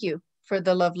say thank you for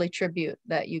the lovely tribute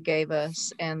that you gave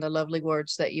us and the lovely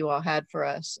words that you all had for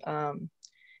us.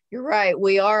 You're right,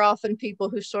 we are often people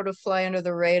who sort of fly under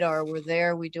the radar. We're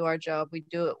there, we do our job, we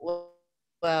do it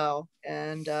well,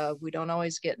 and we don't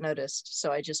always get noticed.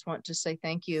 So I just want to say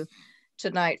thank you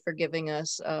tonight for giving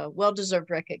us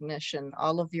well-deserved recognition.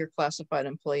 All of your classified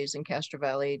employees in Castro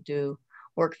Valley do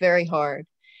work very hard,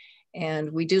 and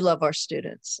we do love our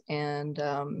students. And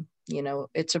you know,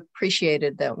 it's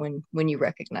appreciated that when you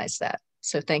recognize that.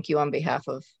 So thank you on behalf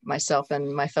of myself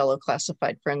and my fellow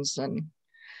classified friends and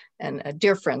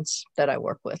dear friends that I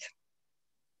work with.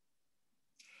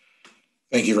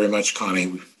 Thank you very much,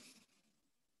 Connie.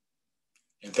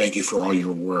 And thank you for all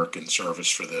your work and service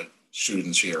for the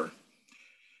students here.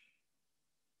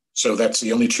 So that's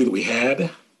the only two that we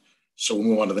had. So we'll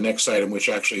move on to the next item, which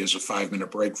actually is a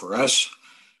 5-minute break for us.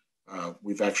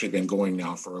 We've actually been going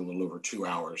now for a little over 2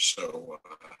 hours, so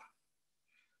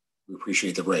we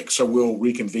appreciate the break. So we'll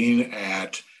reconvene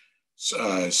at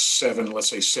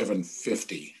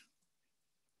 7:50.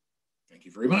 Thank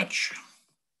you very much.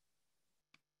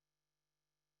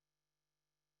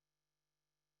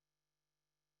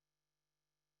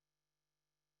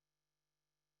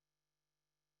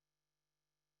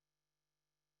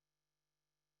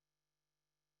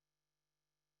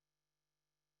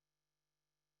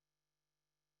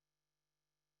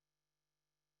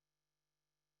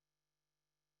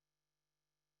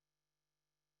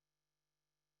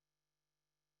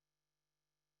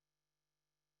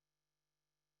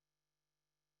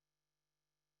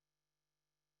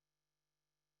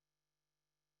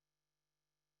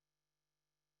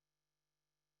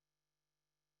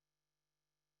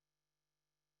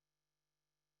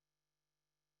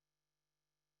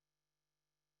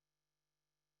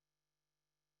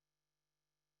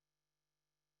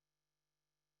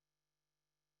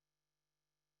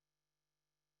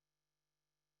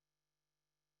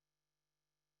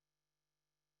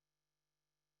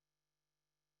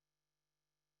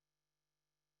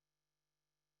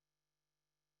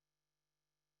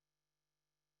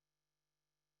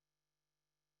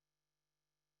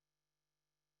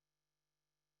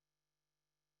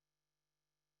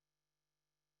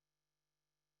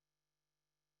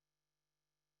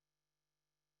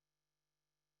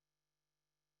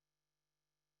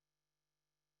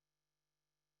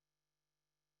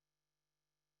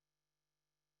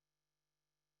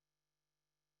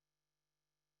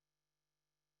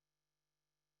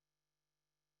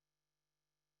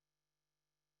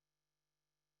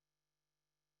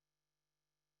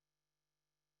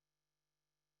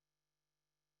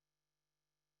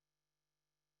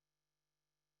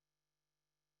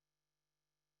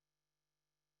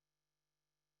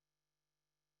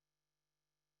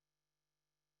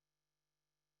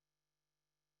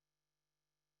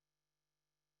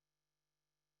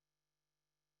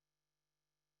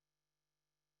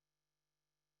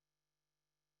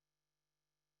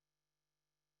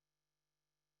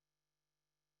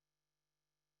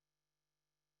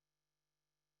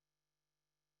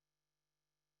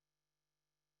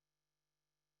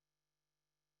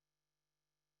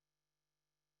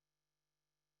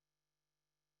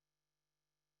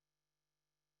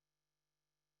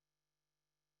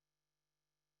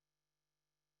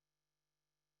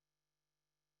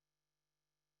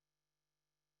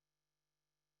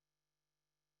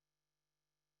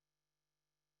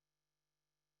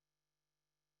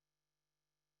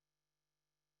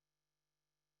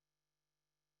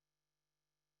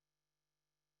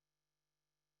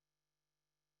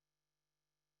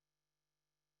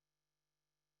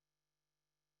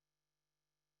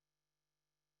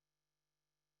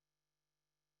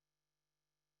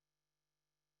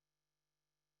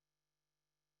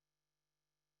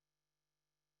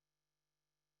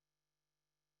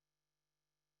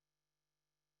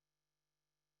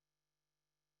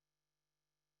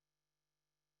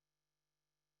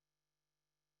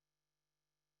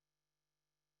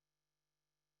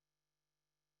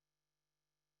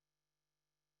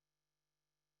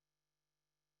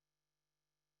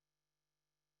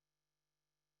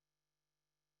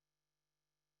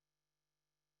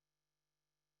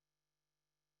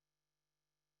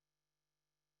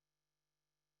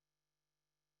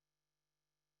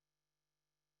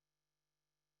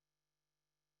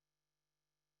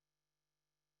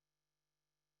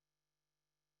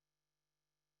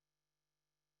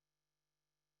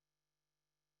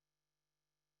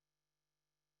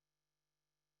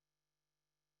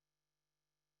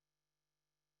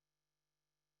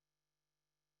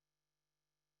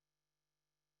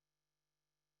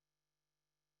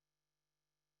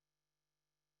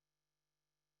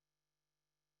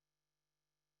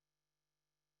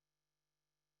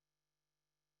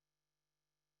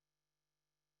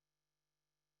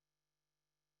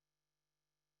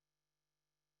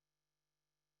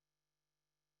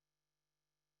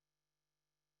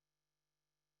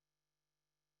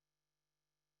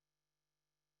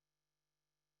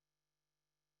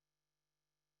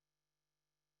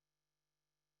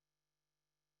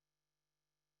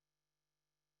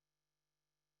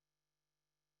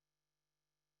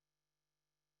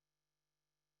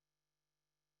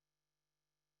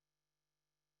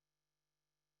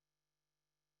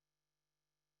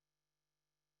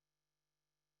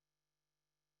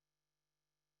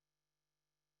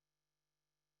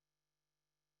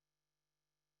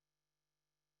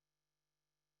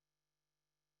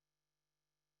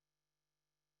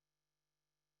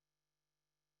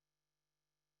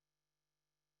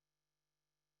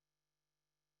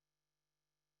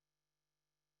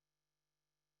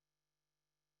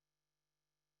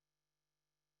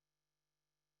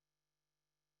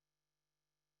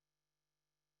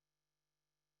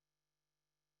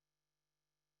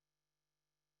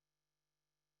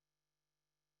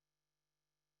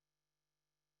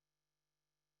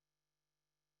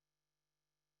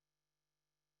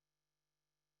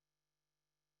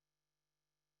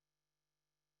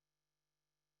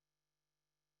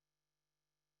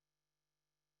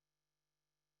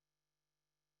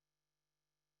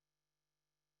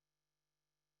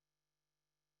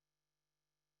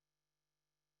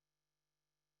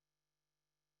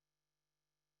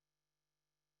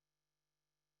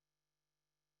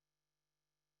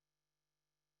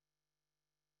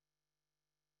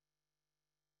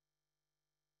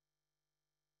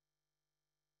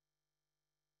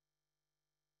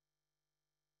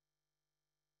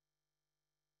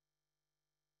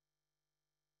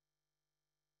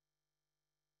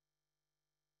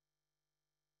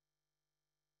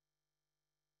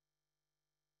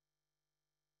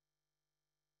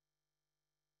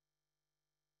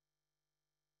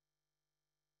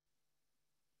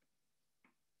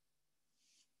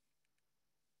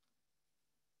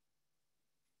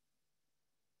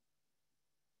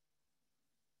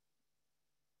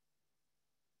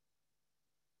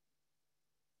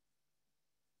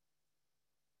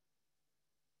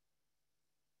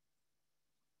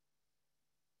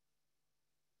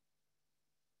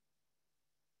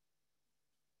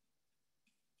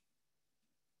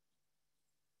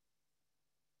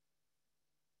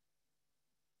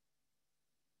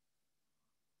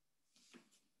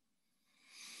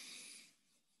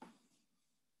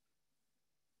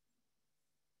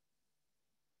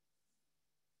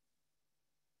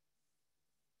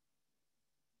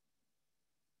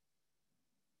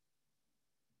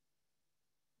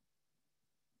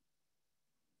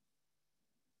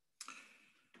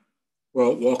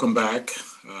 Well, welcome back.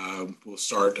 We'll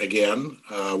start again.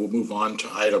 We'll move on to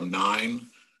item 9.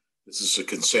 This is a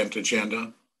consent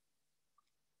agenda.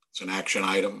 It's an action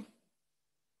item.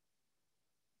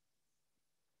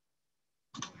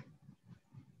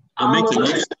 I'll make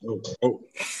the motion.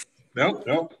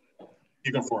 No,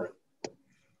 you go for it.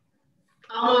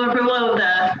 I'll move approval of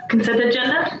the consent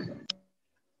agenda.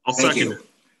 I'll second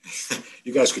it.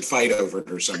 You guys could fight over it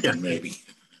or something, maybe.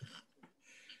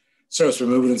 So it's been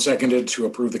moved and seconded to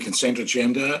approve the consent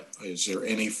agenda. Is there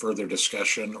any further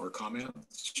discussion or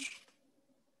comments?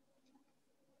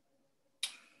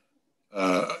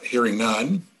 Hearing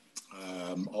none.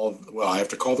 Well, I have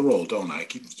to call the roll, don't I? I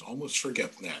keep almost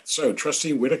forgetting that. So,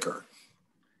 Trustee Whitaker.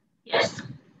 Yes.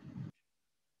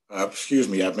 Excuse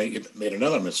me, I've made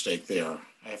another mistake there.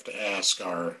 I have to ask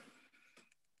our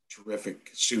terrific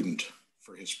student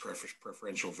for his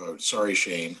preferential vote. Sorry,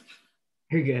 Shane.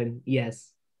 You're good.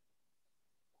 Yes.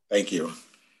 Thank you.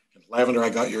 And Lavender, I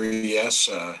got your yes.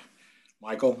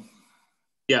 Michael?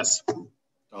 Yes.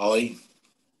 Dolly?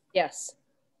 Yes.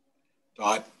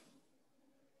 Dot?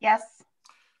 Yes.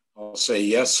 I'll say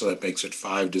yes, so that makes it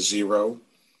 5-0.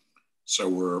 So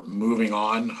we're moving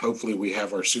on. Hopefully we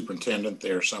have our superintendent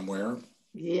there somewhere.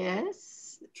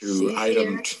 Yes. To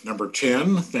item number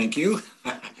 10. Thank you.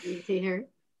 She's here.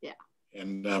 Yeah.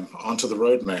 And onto the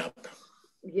roadmap.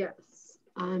 Yes.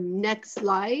 Next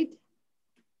slide.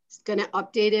 Just going to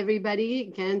update everybody.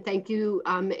 Again, thank you,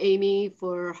 Amy,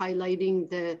 for highlighting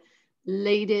the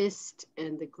latest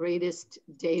and the greatest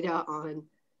data on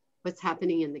what's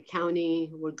happening in the county.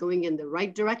 We're going in the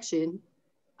right direction.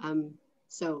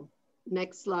 So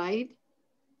next slide.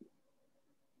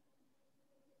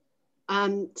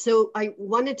 So I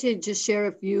wanted to just share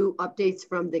a few updates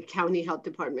from the county health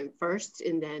department first,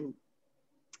 and then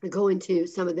go into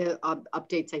some of the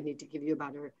updates I need to give you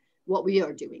about what we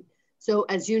are doing. So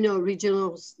as you know,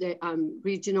 regional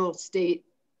state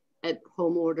at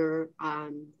home order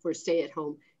for stay at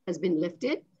home has been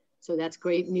lifted. So that's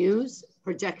great news.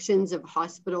 Projections of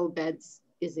hospital beds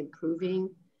is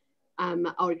improving.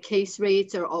 Our case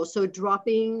rates are also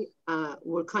dropping.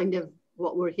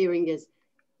 What we're hearing is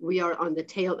we are on the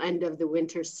tail end of the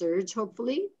winter surge,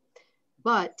 hopefully,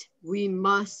 but we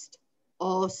must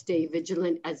all stay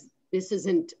vigilant as this is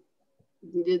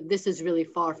really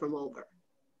far from over.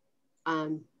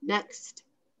 Next,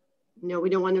 no, we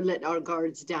don't want to let our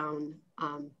guards down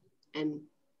and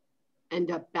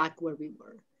end up back where we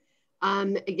were.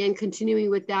 Again, continuing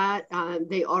with that,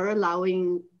 they are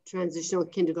allowing transitional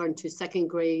kindergarten to 2nd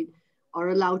grade, are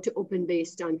allowed to open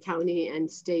based on county and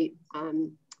state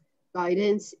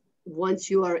guidance once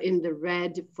you are in the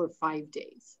red for 5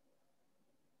 days.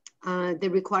 The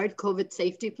required COVID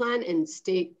safety plan and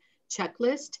state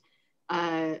checklist,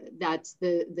 that's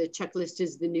the checklist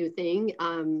is the new thing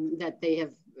that they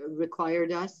have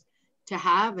required us to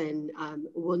have, and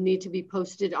will need to be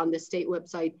posted on the state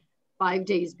website 5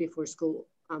 days before school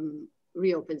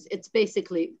reopens. It's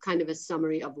basically kind of a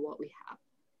summary of what we have.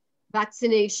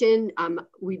 Vaccination,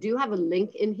 we do have a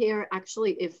link in here.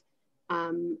 Actually, if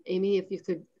Amy, if you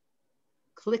could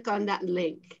click on that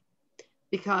link,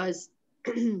 because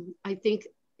I think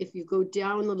if you go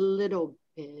down a little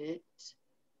bit,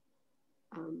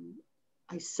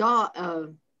 I saw,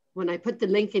 when I put the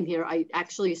link in here, I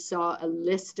actually saw a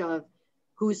list of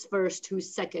who's first,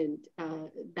 who's second,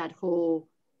 that whole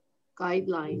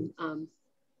guideline.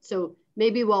 So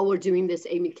maybe while we're doing this,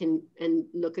 Amy can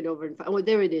look it over. Oh,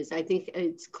 there it is. I think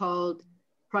it's called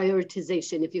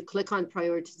prioritization. If you click on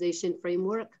prioritization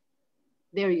framework,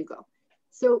 there you go.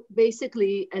 So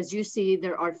basically, as you see,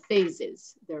 there are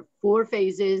phases. There are 4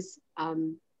 phases,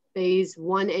 phase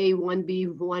 1A, 1B,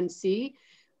 1C.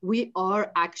 We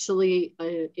are actually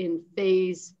in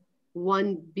phase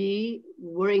 1B.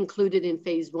 We're included in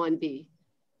phase 1B,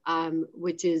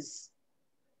 which is,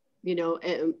 you know,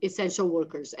 essential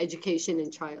workers, education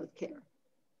and childcare.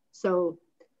 So,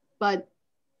 but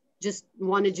just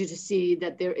wanted you to see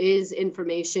that there is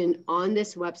information on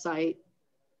this website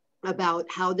about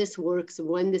how this works,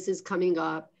 when this is coming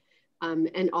up,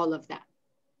 and all of that.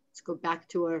 Let's go back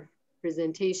to our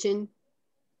presentation.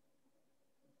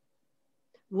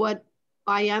 What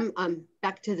I am,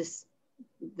 back to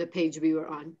the page we were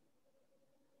on.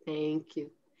 Thank you.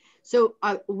 So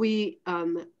we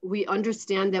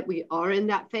understand that we are in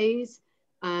that phase,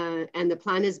 and the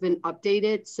plan has been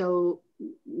updated. So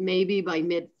maybe by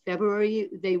mid-February,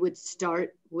 they would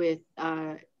start with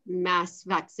mass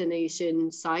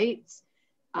vaccination sites.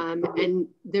 And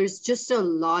there's just a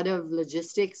lot of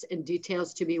logistics and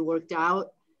details to be worked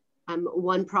out.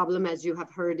 One problem, as you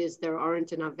have heard, is there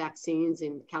aren't enough vaccines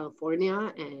in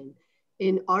California, and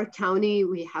In our county,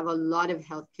 we have a lot of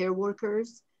healthcare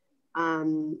workers,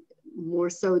 more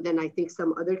so than I think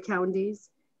some other counties.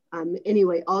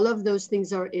 Anyway, all of those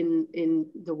things are in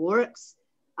the works.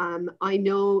 I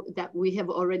know that we have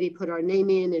already put our name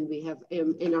in, and we have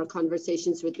in our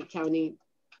conversations with the county,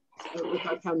 with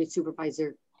our county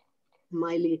supervisor,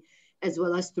 Miley, as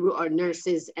well as through our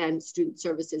nurses and student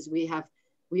services, we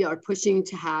are pushing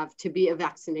to be a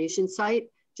vaccination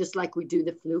site, just like we do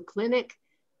the flu clinic,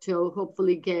 to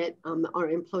hopefully get our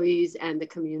employees and the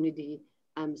community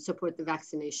support the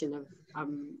vaccination of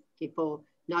people,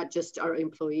 not just our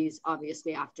employees,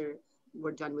 obviously after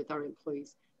we're done with our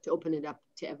employees, to open it up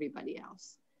to everybody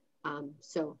else.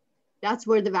 So that's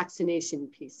where the vaccination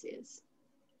piece is.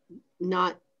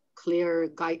 Not clear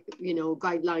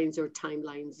guidelines or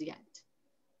timelines yet.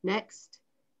 Next.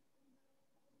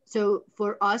 So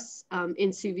for us in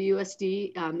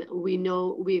CVUSD, we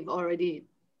know we've already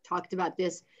talked about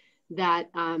this, that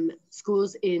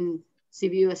schools in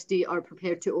CVUSD are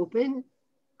prepared to open,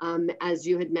 as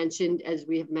you had mentioned, as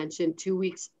we have mentioned, 2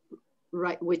 weeks,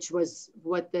 right, which was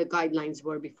what the guidelines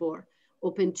were before.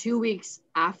 Open 2 weeks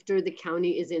after the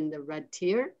county is in the red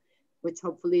tier, which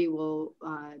hopefully will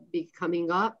be coming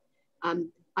up.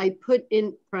 I put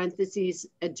in parentheses,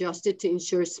 adjusted to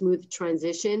ensure smooth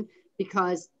transition,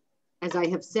 because as I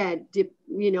have said, if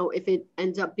it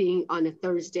ends up being on a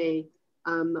Thursday,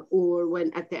 or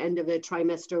when at the end of a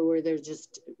trimester where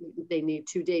they need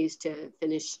 2 days to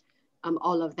finish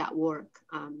all of that work,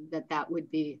 that would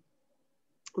be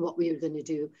what we are going to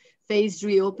do. Phased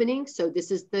reopening. So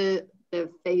this is the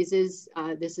phases.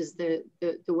 This is the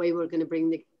way we're going to bring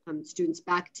the students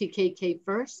back. TKK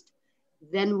first,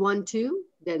 then 1-2,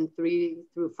 then 3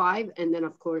 through 5, and then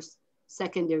of course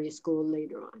secondary school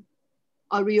later on.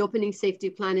 Our reopening safety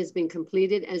plan has been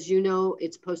completed. As you know,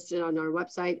 it's posted on our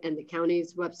website and the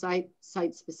county's website.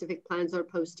 Site-specific plans are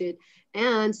posted,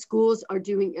 and schools are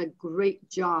doing a great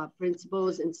job.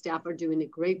 Principals and staff are doing a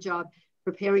great job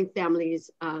preparing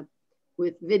families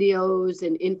with videos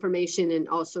and information and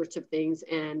all sorts of things,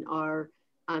 and our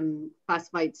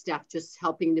classified staff just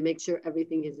helping to make sure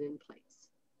everything is in place.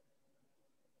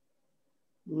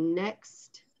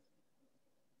 Next.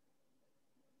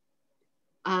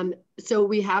 So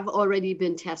we have already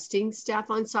been testing staff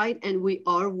on site, and we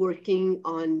are working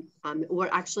on, we're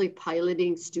actually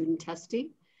piloting student testing.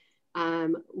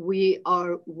 We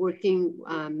are working,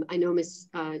 I know Ms.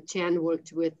 Chan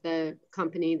worked with the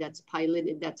company that's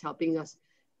helping us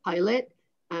pilot.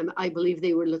 I believe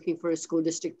they were looking for a school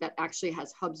district that actually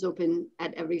has hubs open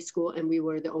at every school, and we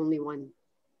were the only one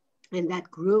in that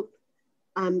group.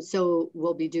 So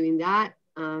we'll be doing that.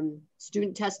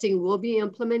 Student testing will be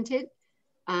implemented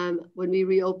when we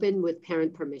reopen with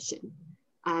parent permission.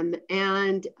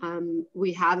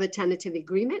 We have a tentative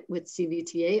agreement with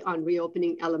CVTA on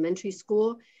reopening elementary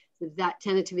school. That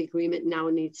tentative agreement now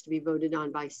needs to be voted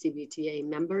on by CVTA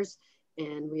members,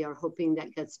 and we are hoping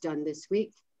that gets done this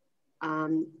week.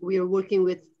 We are working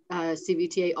with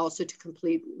CVTA also to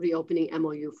complete reopening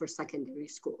MOU for secondary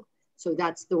school. So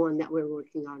that's the one that we're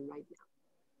working on right now.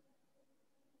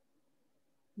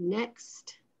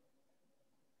 Next.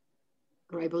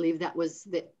 Or I believe that was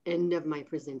the end of my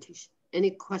presentation.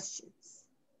 Any questions,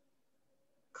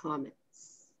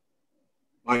 comments?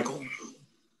 Michael?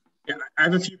 Yeah, I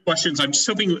have a few questions. I'm just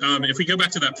hoping if we go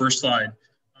back to that first slide,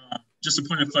 just a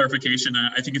point of clarification,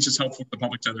 I think it's just helpful for the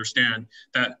public to understand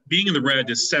that being in the red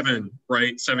is 7,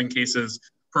 right? 7 cases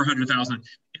per 100,000. Is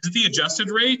it the adjusted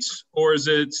rate or is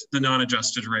it the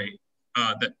non-adjusted rate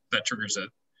that triggers it?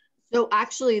 So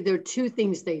actually there are 2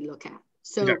 things they look at.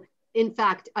 So. Okay. In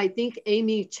fact, I think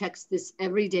Amy checks this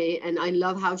every day, and I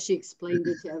love how she explained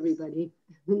it to everybody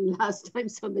last time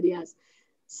somebody asked.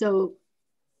 So,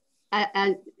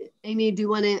 Amy, do you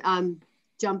want to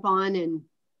jump on and?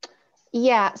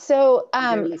 Yeah, so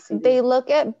they look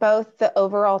at both the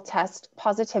overall test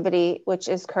positivity, which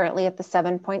is currently at the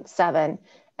 7.7,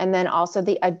 and then also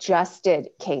the adjusted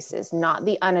cases, not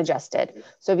the unadjusted.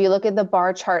 So if you look at the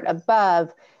bar chart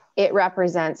above, it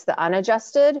represents the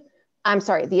unadjusted.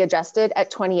 The adjusted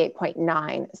at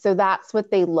 28.9. So that's what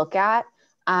they look at.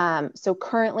 So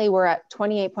currently we're at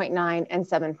 28.9 and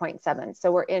 7.7.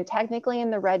 So we're technically in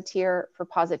the red tier for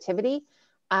positivity,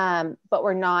 but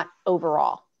we're not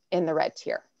overall in the red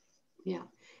tier. Yeah,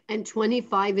 and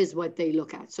 25 is what they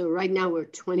look at. So right now we're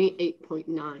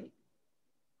 28.9.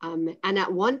 And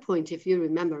at one point, if you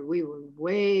remember, we were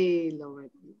way lower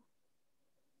than that.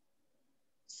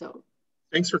 So.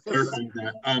 Thanks for clarifying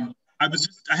that. I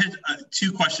had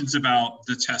 2 questions about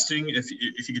the testing. If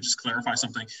you could just clarify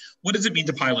something. What does it mean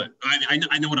to pilot? I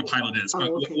know what a pilot is, but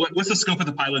okay. What's the scope of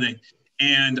the piloting?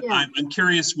 And I'm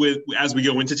curious as we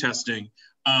go into testing,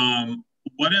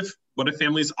 what if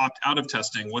families opt out of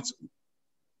testing?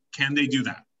 Can they do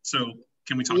that? So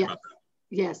can we talk about that?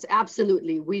 Yes,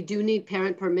 absolutely. We do need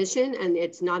parent permission, and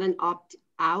it's not an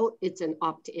opt-out, it's an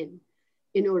opt-in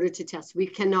in order to test. We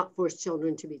cannot force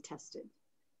children to be tested.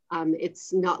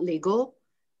 It's not legal.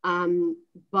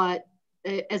 But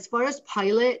as far as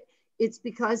pilot, it's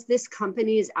because this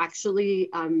company is actually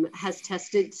has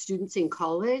tested students in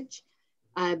college,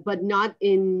 but not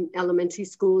in elementary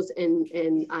schools and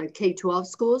K-12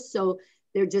 schools. So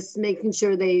they're just making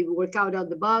sure they work out all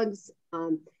the bugs.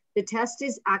 The test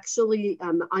is actually,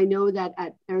 I know that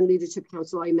at Parent Leadership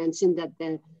Council, I mentioned that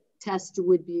the test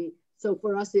would be, so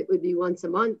for us, it would be once a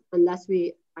month, unless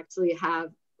we actually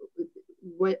have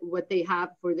what they have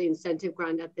for the incentive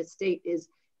grant at the state is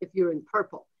if you're in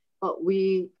purple, but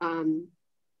we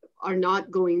are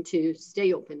not going to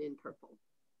stay open in purple.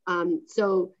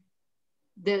 So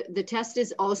the test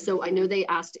is also, I know they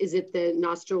asked, is it the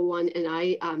nostril one? And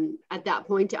I, at that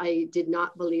point, I did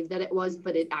not believe that it was,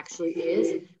 but it actually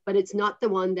is. But it's not the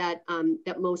one that,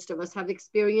 that most of us have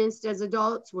experienced as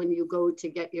adults when you go to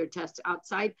get your test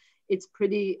outside. It's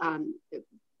pretty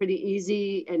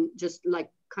easy and just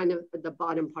like kind of the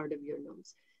bottom part of your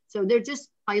nose. So they're just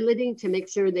piloting to make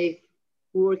sure they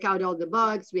work out all the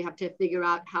bugs. We have to figure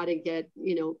out how to get,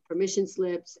 permission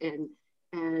slips and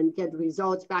get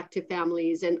results back to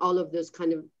families and all of those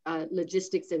kind of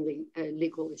logistics and the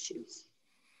legal issues.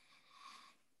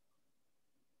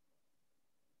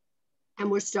 And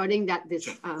we're starting that this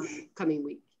coming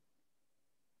week.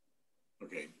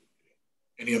 Okay.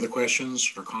 Any other questions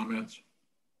or comments?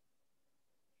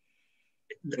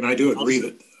 And I do agree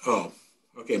that,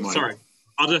 okay, Mike. Sorry,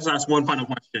 I'll just ask one final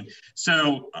question.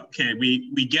 So, okay,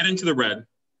 we get into the red.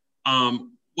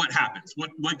 What happens?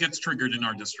 What gets triggered in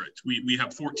our district? We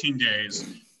have 14 days.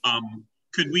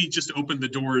 Could we just open the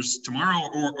doors tomorrow,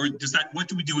 or does that? What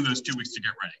do we do in those 2 weeks to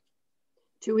get ready?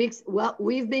 2 weeks. Well,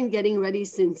 we've been getting ready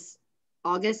since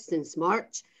August, since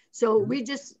March. So we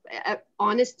just,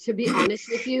 to be honest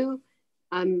with you,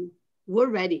 we're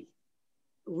ready.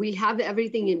 We have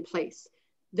everything in place.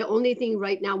 The only thing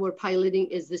right now we're piloting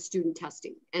is the student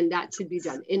testing, and that should be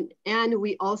done. And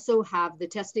we also have the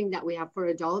testing that we have for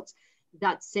adults.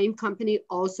 That same company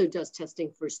also does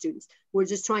testing for students. We're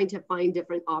just trying to find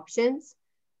different options.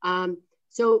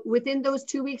 So within those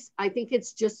 2 weeks, I think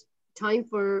it's just time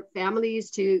for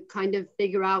families to kind of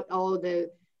figure out all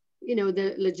the,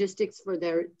 the logistics for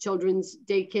their children's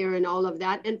daycare and all of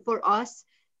that. And for us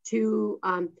to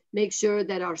make sure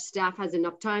that our staff has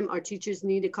enough time. Our teachers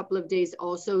need a couple of days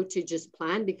also to just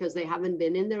plan because they haven't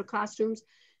been in their classrooms.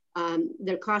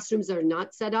 Their classrooms are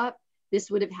not set up.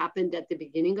 This would have happened at the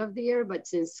beginning of the year, but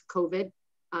since COVID,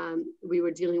 we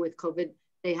were dealing with COVID,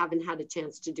 they haven't had a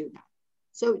chance to do that.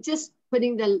 So just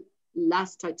putting the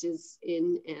last touches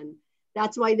in, and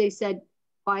that's why they said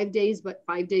 5 days, but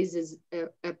 5 days is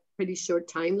a pretty short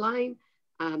timeline.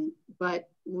 But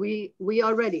we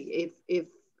are ready. If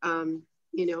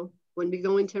when we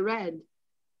go into red,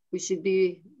 we should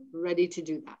be ready to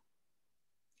do that.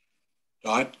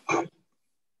 Dot?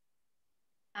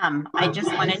 I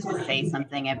just wanted to say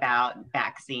something about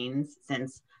vaccines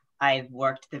since I've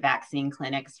worked the vaccine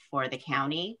clinics for the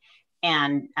county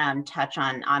and touch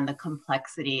on the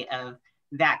complexity of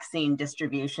vaccine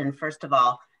distribution. First of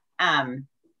all, I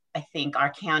think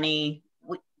our county,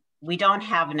 we don't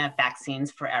have enough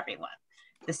vaccines for everyone.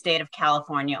 The state of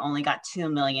California only got 2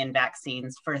 million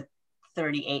vaccines for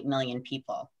 38 million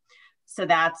people. So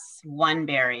that's one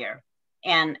barrier.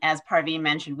 And as Parveen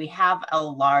mentioned, we have a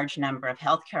large number of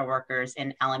healthcare workers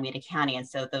in Alameda County. And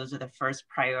so those are the first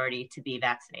priority to be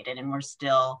vaccinated. And we're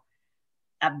still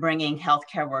bringing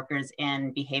healthcare workers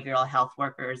in, behavioral health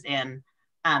workers in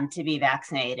to be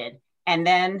vaccinated. And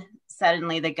then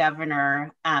suddenly the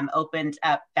governor opened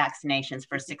up vaccinations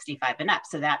for 65 and up.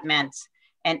 So that meant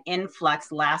an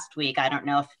influx last week. I don't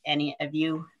know if any of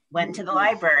you went to the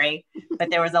library, but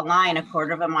there was a line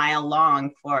 1/4 mile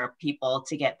long for people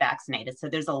to get vaccinated. So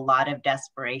there's a lot of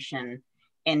desperation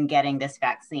in getting this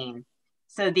vaccine.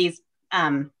 So these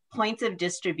points of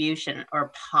distribution,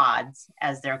 or pods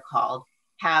as they're called,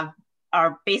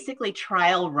 are basically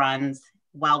trial runs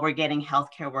while we're getting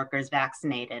healthcare workers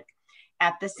vaccinated.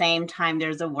 At the same time,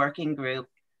 there's a working group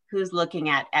who's looking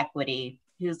at equity,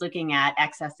 who's looking at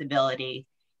accessibility,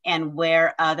 and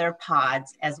where other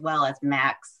pods as well as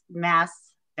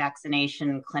mass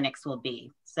vaccination clinics will be.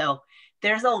 So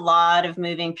there's a lot of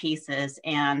moving pieces,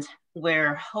 and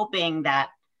we're hoping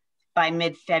that by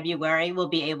mid-February, we'll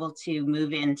be able to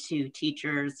move into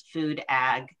teachers, food,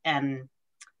 ag, and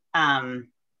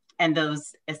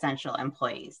those essential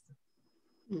employees.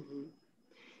 Mm-hmm.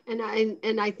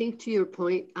 And I think to your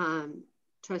point,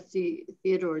 Trustee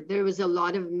Theodore, there was a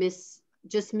lot of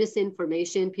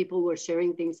misinformation. People were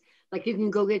sharing things like you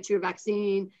can go get your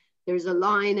vaccine. There's a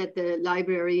line at the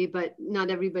library, but not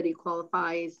everybody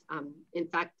qualifies. In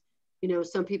fact, you know,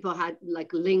 some people had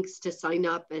like links to sign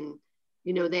up, and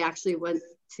you know, they actually went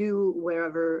to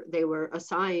wherever they were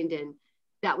assigned, and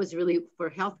that was really for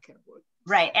healthcare work.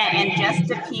 Right, and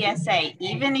just a PSA,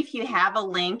 even if you have a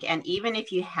link and even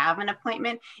if you have an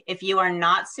appointment, if you are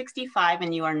not 65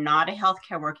 and you are not a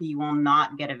healthcare worker, you will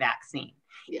not get a vaccine,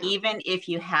 even if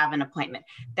you have an appointment.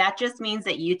 That just means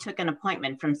that you took an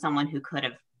appointment from someone who could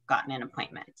have gotten an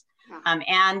appointment.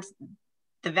 And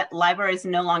the library is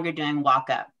no longer doing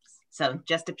walk-ups, so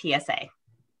just a PSA.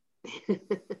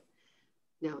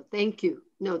 No, thank you.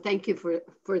 No, thank you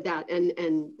for that.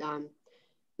 And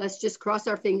let's just cross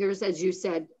our fingers. As you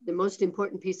said, the most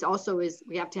important piece also is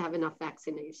we have to have enough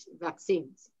vaccines.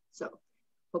 So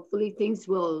hopefully things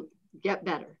will get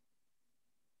better.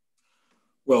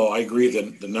 Well, I agree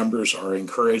that the numbers are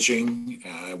encouraging.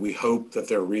 We hope that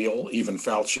they're real. Even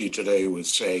Fauci today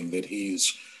was saying that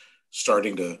he's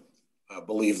starting to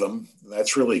believe them.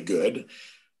 That's really good.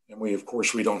 And we, of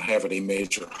course, we don't have any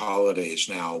major holidays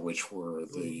now, which were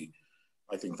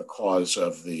I think the cause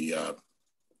of the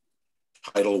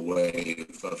tidal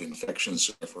wave of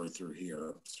infections that were through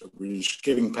here. So we're just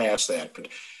getting past that. But,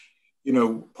 you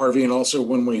know, Parveen, also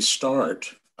when we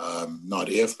start, not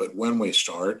if, but when we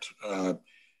start,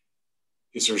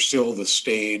 is there still the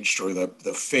staged or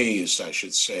the phased, I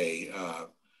should say,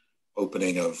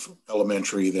 opening of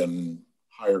elementary, then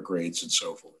higher grades and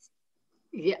so forth?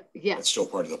 Yeah, yes. That's still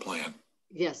part of the plan.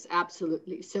 Yes,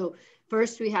 absolutely. So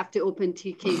first we have to open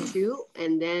TK2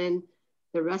 and then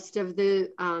the rest of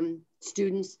the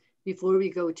students before we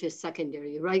go to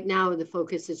secondary. Right now, the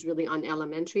focus is really on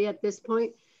elementary at this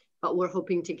point, but we're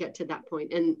hoping to get to that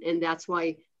point. And that's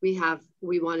why we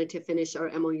wanted to finish our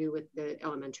MOU with the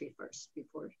elementary first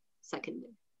before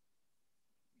secondary.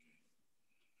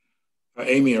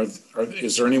 Amy,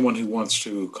 is there anyone who wants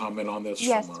to comment on this?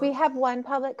 Yes, we have one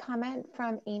public comment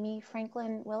from Amy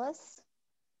Franklin Willis.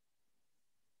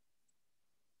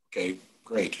 Okay,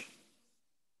 great.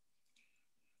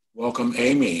 Welcome,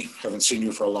 Amy. Haven't seen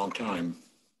you for a long time.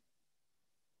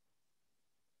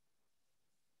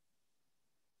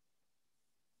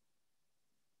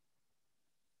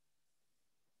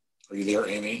 Are you there,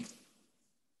 Amy?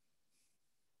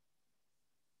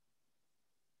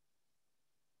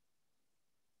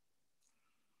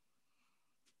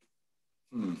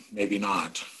 Maybe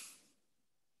not.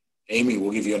 Amy,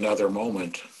 we'll give you another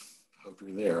moment. Hope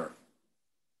you're there.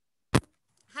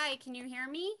 Hi, can you hear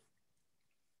me?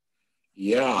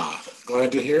 Yeah,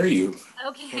 glad to hear you.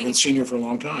 Okay. Haven't seen you for a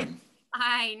long time.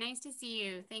 Hi, nice to see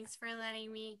you. Thanks for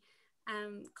letting me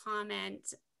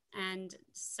comment, and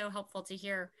so helpful to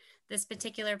hear this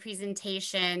particular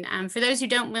presentation. For those who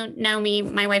don't know me,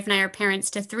 my wife and I are parents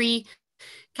to 3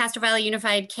 Castro Valley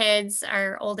Unified kids.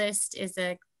 Our oldest is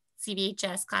a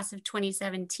CVHS class of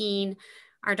 2017.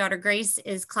 Our daughter Grace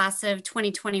is class of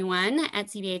 2021 at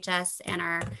CVHS, and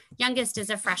our youngest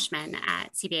is a freshman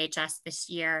at CVHS this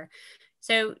year.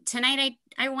 So tonight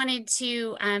I wanted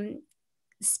to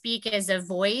speak as a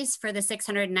voice for the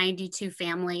 692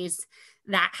 families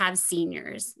that have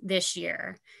seniors this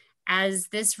year. As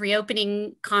this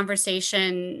reopening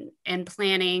conversation and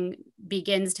planning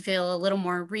begins to feel a little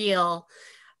more real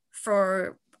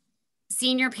for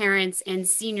senior parents and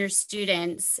senior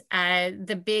students,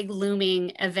 the big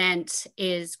looming event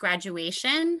is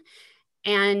graduation.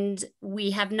 And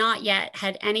we have not yet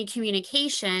had any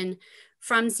communication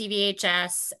from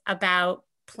CVHS about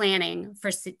planning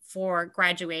for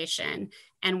graduation.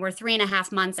 And we're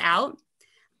 3.5 months out.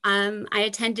 I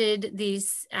attended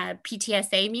this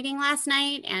PTSA meeting last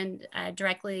night and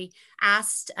directly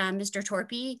asked Mr.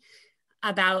 Torpy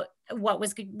about what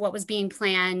was being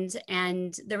planned,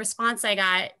 and the response I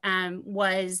got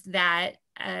was that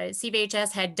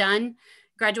CVHS had done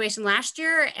graduation last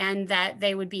year and that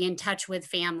they would be in touch with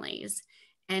families,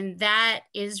 and that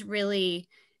is really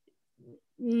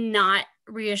not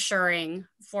reassuring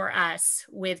for us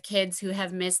with kids who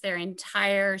have missed their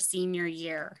entire senior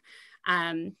year.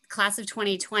 Class of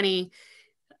 2020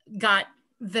 got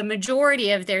the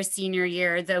majority of their senior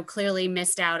year, though clearly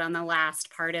missed out on the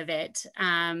last part of it.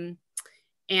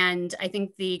 And I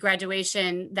think the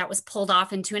graduation that was pulled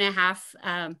off in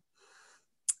 2.5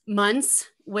 months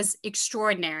was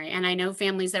extraordinary. And I know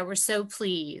families that were so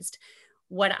pleased.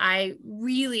 What I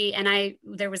really,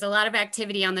 there was a lot of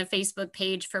activity on the Facebook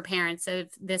page for parents of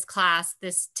this class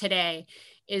today,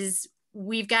 is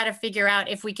we've got to figure out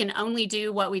if we can only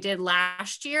do what we did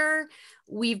last year,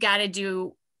 we've got to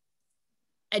do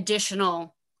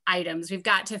additional items. We've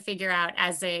got to figure out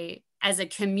as a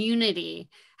community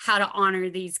how to honor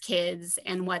these kids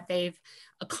and what they've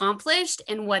accomplished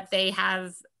and what they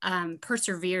have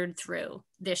persevered through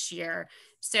this year.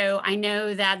 So I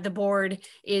know that the board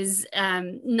is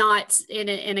not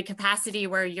in a capacity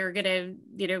where you're going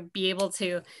to, be able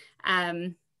to.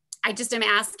 I just am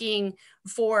asking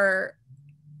for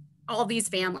all these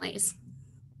families,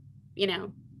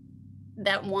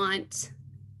 that want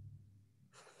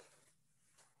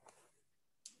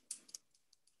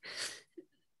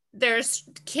their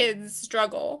kids'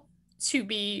 struggle to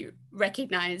be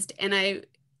recognized. And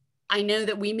I know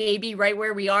that we may be right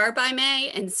where we are by May,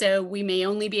 and so we may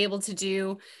only be able to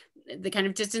do the kind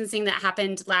of distancing that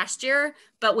happened last year,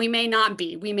 but we may not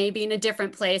be. We may be in a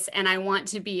different place, and I want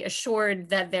to be assured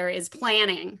that there is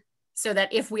planning so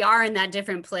that if we are in that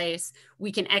different place,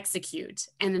 we can execute.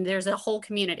 And then there's a whole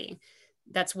community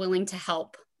that's willing to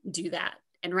help do that.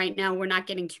 And right now, we're not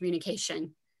getting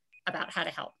communication about how to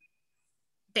help.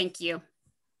 Thank you.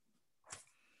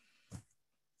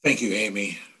 Thank you,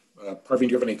 Amy. Parveen, do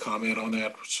you have any comment on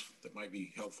that that might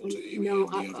be helpful to Amy? No,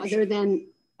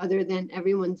 other than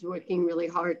everyone's working really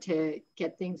hard to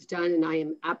get things done, and I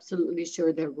am absolutely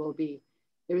sure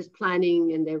there's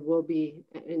planning and there will be,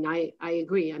 and I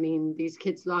agree. I mean, these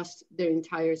kids lost their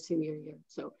entire senior year,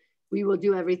 so we will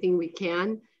do everything we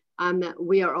can.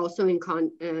 We are also in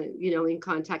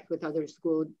contact with other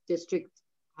school districts,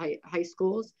 high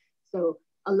schools. So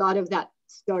a lot of that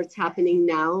starts happening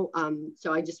now.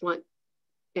 So I just want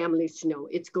families to know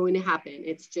it's going to happen.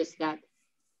 It's just that,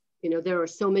 there are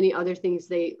so many other things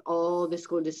all the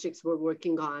school districts were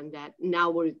working on that now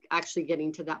we're actually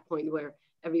getting to that point where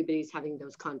everybody's having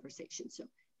those conversations. So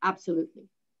absolutely.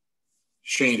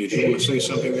 Shane, did you want to say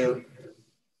something there?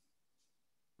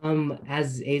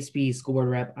 As ASB school board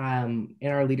rep, in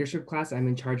our leadership class, I'm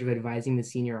in charge of advising the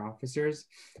senior officers.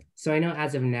 So I know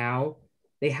as of now,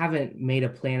 they haven't made a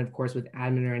plan, of course, with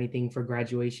admin or anything for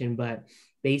graduation, but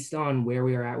based on where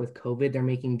we are at with COVID, they're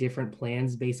making different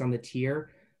plans based on the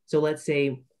tier. So let's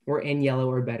say we're in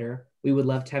yellow or better. We would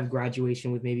love to have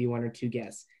graduation with maybe 1 or 2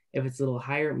 guests. If it's a little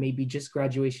higher, maybe just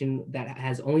graduation that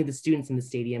has only the students in the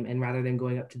stadium, and rather than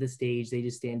going up to the stage, they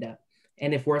just stand up.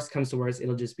 And if worse comes to worse,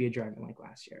 it'll just be a drive-in like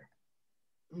last year.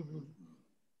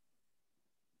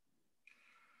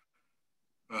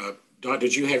 Dot,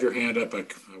 did you have your hand up? I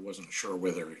wasn't sure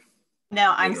whether.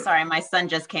 No, I'm sorry. My son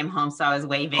just came home, so I was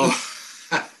waving.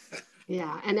 Oh.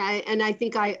 Yeah, and I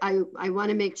think I want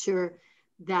to make sure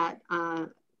that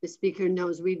the speaker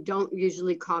knows we don't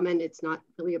usually comment. It's not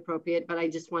really appropriate, but I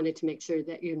just wanted to make sure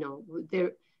that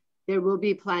there will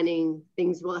be planning.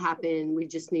 Things will happen. We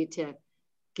just need to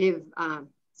give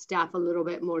staff a little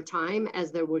bit more time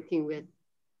as they're working with,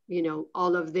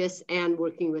 all of this and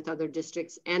working with other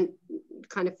districts and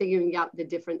kind of figuring out the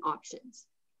different options.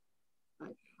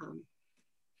 But,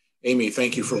 Amy,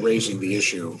 thank you for raising the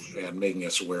issue and making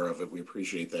us aware of it. We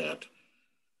appreciate that.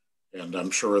 And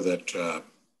I'm sure that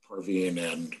Parveen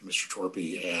and Mr.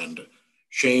 Torpy and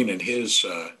Shane and his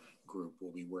group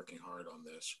will be working hard on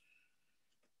this.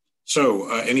 So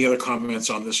any other comments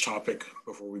on this topic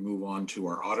before we move on to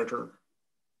our auditor?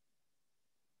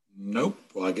 Nope.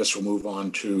 Well, I guess we'll move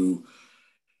on to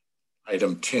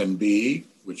item 10B,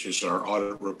 which is our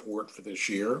audit report for this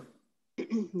year.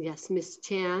 Yes, Ms.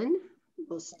 Chan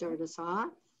will start us off.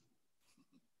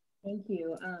 Thank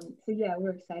you. So yeah,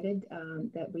 we're excited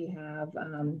that we have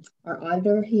our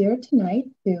auditor here tonight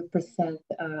to present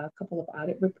a couple of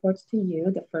audit reports to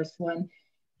you. The first one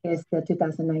is the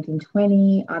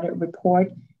 2019-20 audit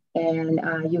report,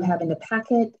 and you have in the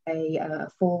packet a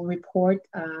full report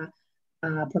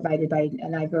provided by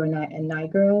NIGRO and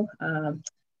NIGRO.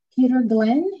 Peter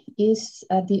Glenn is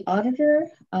the auditor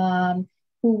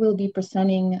who will be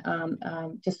presenting,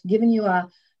 just giving you a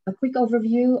quick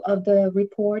overview of the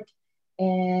report,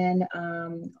 and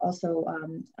also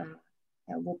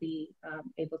we'll be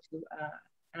able to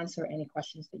answer any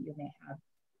questions that you may have.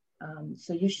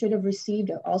 So you should have received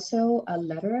also a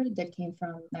letter that came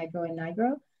from NIGRO and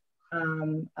NIGRO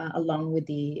along with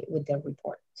the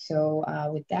report. So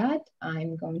with that,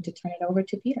 I'm going to turn it over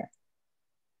to Peter.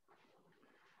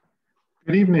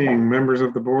 Good evening, members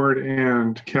of the board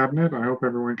and cabinet. I hope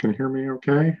everyone can hear me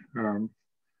okay.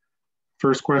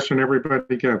 First question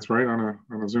everybody gets, right, on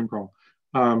a Zoom call.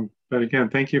 But again,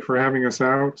 thank you for having us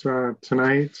out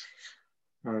tonight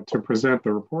to present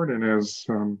the report. And as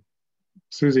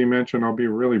Susie mentioned, I'll be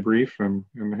really brief and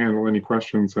handle any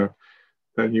questions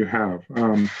that you have.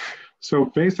 So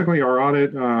basically our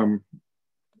audit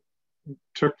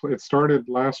it started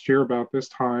last year about this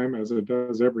time, as it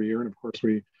does every year. And of course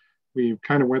we we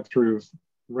kind of went through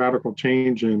radical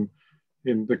change in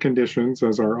the conditions,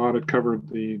 as our audit covered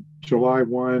the July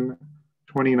 1,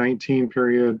 2019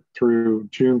 period through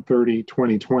June 30,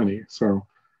 2020. So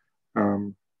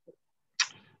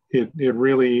it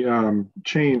really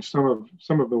changed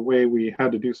some of the way we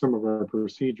had to do some of our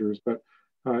procedures. But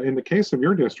in the case of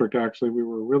your district, actually, we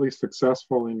were really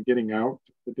successful in getting out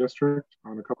the district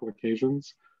on a couple of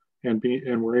occasions,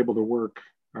 and were able to work,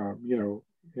 you know,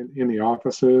 in the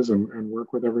offices and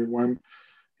work with everyone.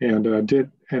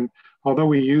 And although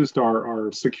we used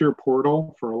our secure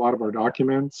portal for a lot of our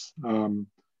documents, a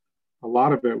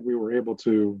lot of it we were able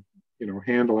to, you know,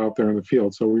 handle out there in the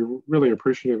field. So we were really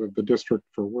appreciative of the district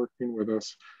for working with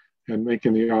us and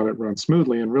making the audit run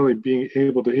smoothly, and really being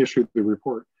able to issue the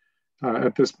report.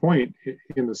 At this point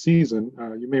in the season,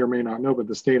 you may or may not know, but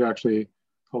the state actually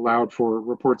allowed for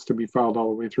reports to be filed all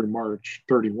the way through March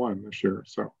 31 this year.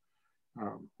 So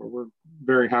but we're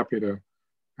very happy to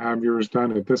have yours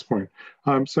done at this point.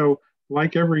 So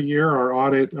like every year, our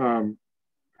audit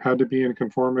had to be in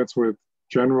conformance with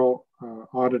general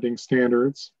auditing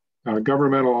standards,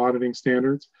 governmental auditing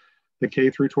standards, the K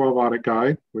through 12 audit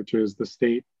guide, which is the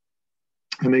state,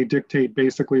 and they dictate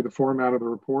basically the format of the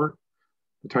report,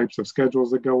 the types of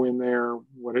schedules that go in there,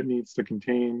 what it needs to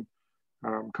contain,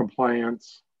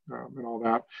 compliance, and all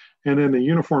that. And then the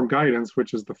uniform guidance,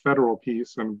 which is the federal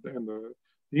piece, and the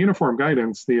uniform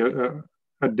guidance, the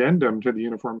addendum to the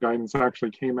uniform guidance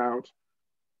actually came out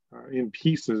in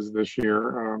pieces this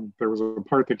year. There was a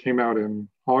part that came out in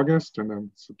August and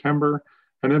then September.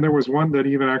 And then there was one that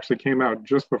even actually came out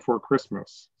just before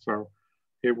Christmas. So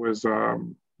it was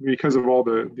because of all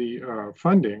the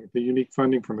funding, the unique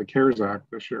funding from the CARES Act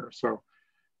this year. So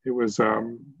it was,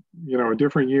 you know, a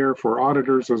different year for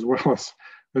auditors as well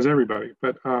as everybody.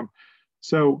 But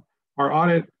so our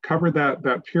audit covered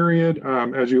that period.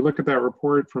 As you look at that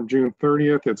report from June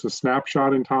 30th, it's a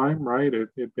snapshot in time, right?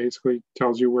 It basically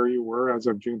tells you where you were as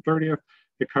of June 30th.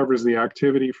 It covers the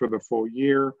activity for the full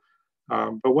year.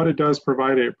 But what it does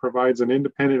provide, it provides an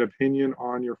independent opinion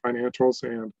on your financials.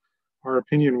 And our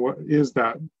opinion is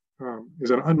that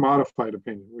is an unmodified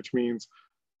opinion, which means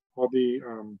all the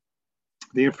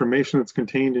information that's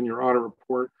contained in your audit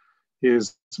report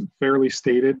is fairly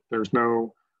stated. There's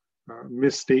no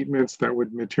misstatements that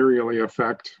would materially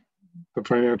affect the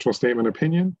financial statement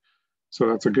opinion. So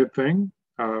that's a good thing.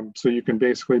 So you can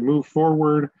basically move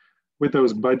forward with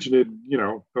those budgeted, you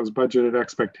know, those budgeted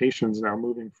expectations now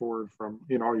moving forward from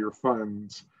in all your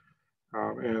funds,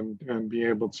 and be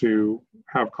able to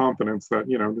have confidence that,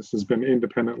 you know, this has been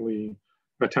independently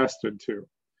attested to.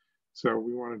 So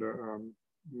we wanted to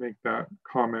make that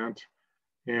comment.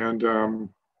 And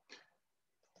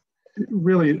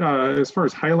really, as far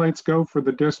as highlights go for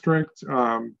the district,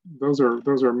 those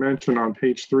are mentioned on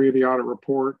page 3 of the audit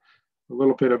report. A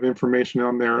little bit of information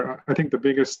on there. I think the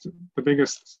biggest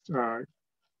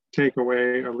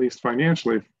takeaway, at least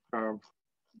financially,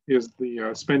 is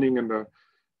the spending in the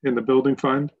building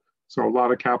fund. So a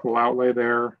lot of capital outlay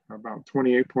there, about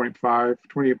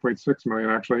 28.6 million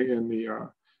actually in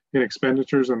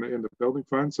expenditures in the building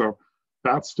fund. So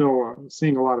that's still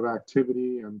seeing a lot of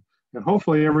activity, and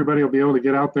hopefully everybody will be able to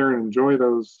get out there and enjoy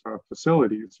those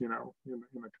facilities, you know, in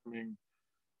the coming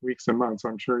weeks and months.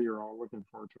 I'm sure you're all looking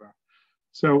forward to that.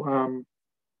 So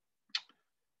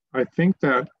I think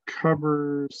that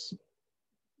covers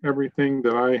everything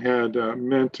that I had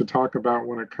meant to talk about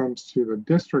when it comes to the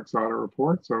district's audit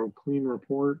report. So clean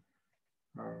report.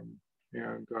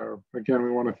 And again,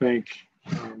 we want to thank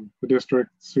the district,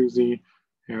 Susie,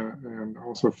 and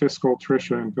also Fiscal,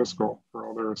 Tricia, and Fiscal for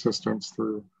all their assistance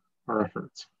through our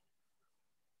efforts.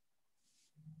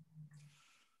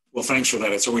 Well, thanks for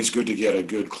that. It's always good to get a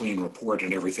good, clean report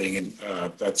and everything. And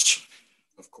that's,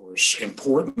 of course,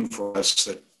 important for us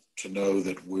to know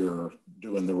that we're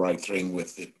doing the right thing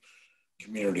with the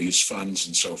community's funds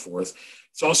and so forth.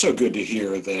 It's also good to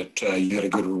hear that you had a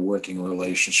good working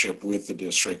relationship with the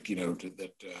district, you know,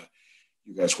 that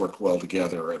you guys worked well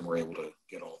together and were able to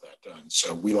get all that done.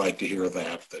 So we like to hear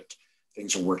that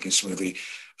things are working smoothly.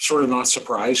 Sort of not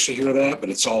surprised to hear that, but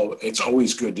it's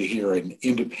always good to hear an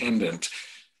independent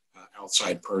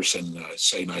outside person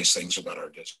say nice things about our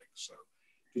district. So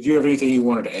did you have anything you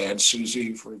wanted to add,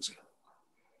 Susie, for example?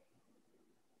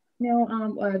 No,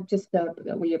 just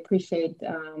we appreciate,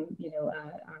 you know,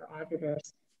 our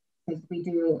auditors, because we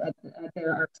do,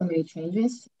 there are so many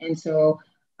changes. And so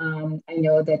I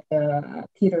know that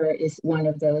Peter is one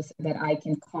of those that I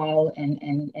can call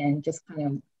and just kind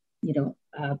of, you know,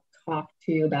 talk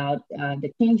to about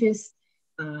the changes,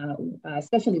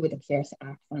 especially with the CARES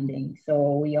Act funding.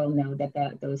 So we all know that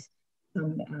those,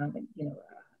 you know,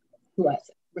 to us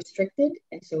restricted,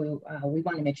 and so we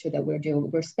want to make sure that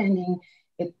we're spending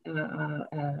it,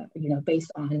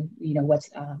 based on what's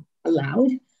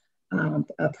allowed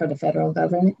per the federal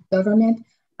government.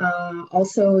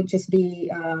 Also,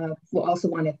 we'll also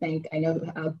want to thank. I know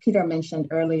Peter mentioned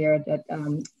earlier that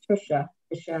Tricia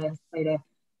has played a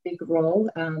big role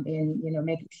in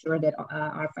making sure that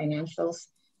our financials,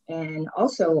 and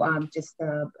also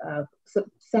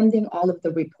sending all of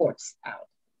the reports out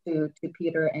to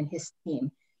Peter and his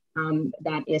team.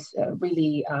 That is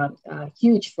really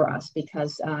huge for us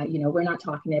because we're not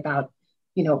talking about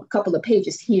a couple of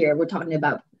pages here. We're talking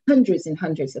about hundreds and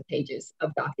hundreds of pages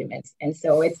of documents, and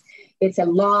so it's a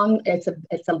long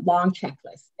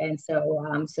checklist. And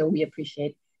so we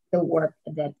appreciate the work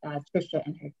that Tricia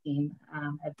and her team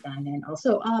have done, and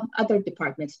also other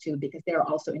departments too, because they're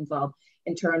also involved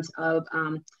in terms of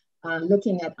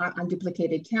looking at our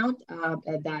unduplicated count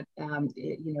that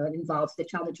it involves the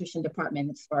child nutrition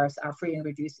department as far as our free and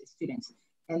reduced students,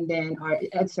 and then our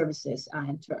ed services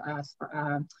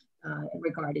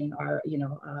regarding our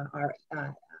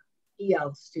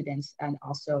EL students, and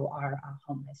also our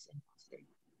homeless and foster.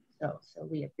 So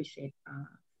we appreciate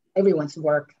everyone's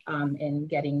work in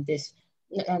getting this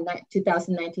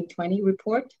 2019-20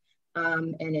 report.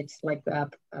 And it's like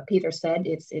Peter said,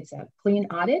 it's a clean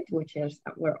audit, which is,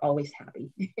 we're always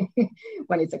happy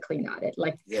when it's a clean audit,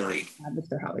 like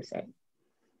Mr. Howard said.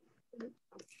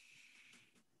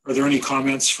 Are there any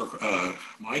comments for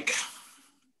Mike?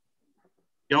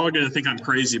 Y'all are going to think I'm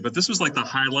crazy, but this was like the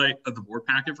highlight of the board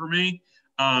packet for me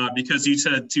because you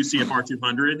said 2 CFR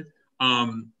 200.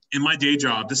 In my day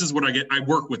job, this is what I get. I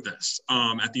work with this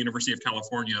at the University of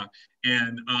California,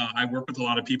 and I work with a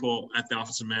lot of people at the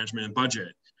Office of Management and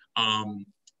Budget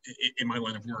in my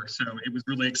line of work. So it was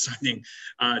really exciting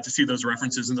to see those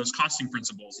references and those costing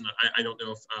principles. And I don't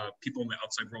know if people in the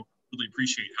outside world really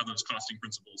appreciate how those costing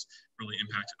principles really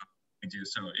impact what we do.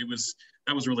 So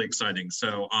that was really exciting.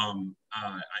 So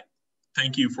I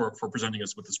thank you for presenting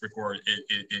us with this report.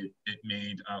 It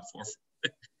made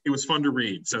it was fun to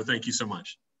read. So thank you so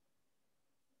much.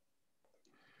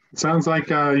 It sounds like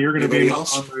you're going to be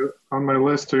on my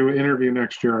list to interview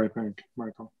next year, I think,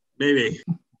 Michael. Maybe.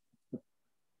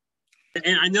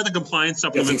 And I know the compliance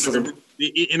supplements,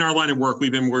 in our line of work,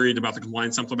 we've been worried about the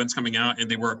compliance supplements coming out, and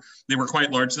they were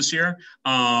quite large this year.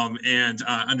 And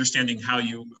understanding how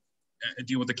you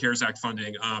deal with the CARES Act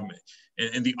funding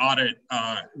and the audit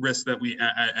risk that we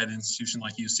at an institution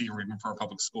like UC or even for a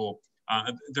public school,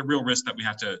 the real risk that we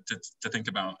have to think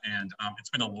about. And it's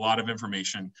been a lot of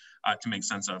information to make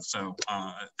sense of. So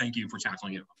thank you for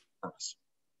tackling it for us.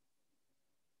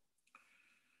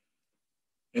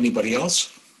 Anybody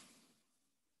else?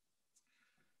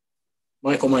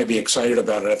 Michael might be excited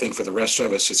about it. I think for the rest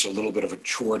of us, it's a little bit of a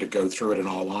chore to go through it in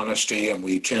all honesty. And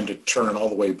we tend to turn all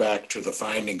the way back to the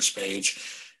findings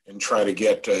page and try to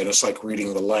get, and it's like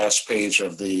reading the last page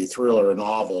of the thriller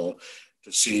novel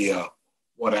to see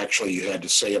what actually you had to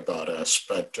say about us.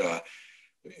 But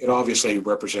it obviously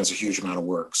represents a huge amount of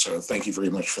work. So thank you very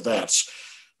much for that.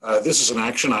 This is an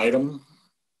action item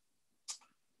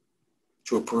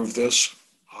to approve this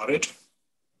audit.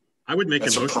 I would make a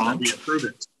motion that we approve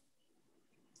it.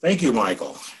 Thank you,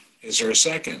 Michael. Is there a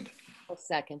second? I'll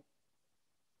second.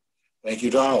 Thank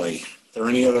you, Dolly. Are there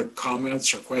any other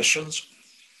comments or questions?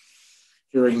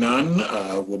 Hearing none,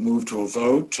 we'll move to a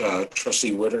vote.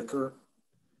 Trustee Whitaker.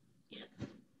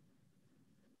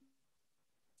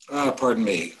 Pardon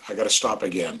me, I got to stop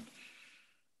again.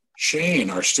 Shane,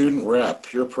 our student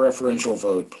rep, your preferential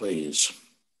vote, please.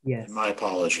 Yes. And my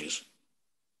apologies.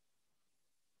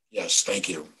 Yes, thank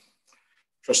you.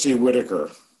 Trustee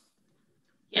Whitaker.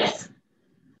 Yes.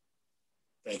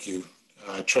 Thank you.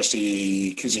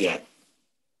 Trustee Kuziak.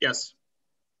 Yes.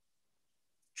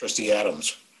 Trustee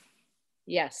Adams.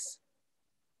 Yes.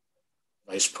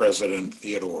 Vice President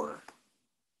Theodore.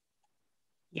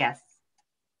 Yes.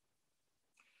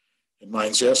 And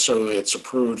mine's yes, so it's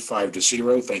approved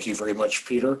 5-0. Thank you very much,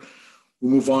 Peter.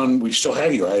 We'll move on. We still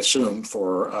have you, I assume,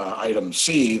 for item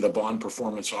C, the bond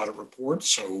performance audit report.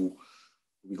 So we'll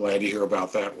be glad to hear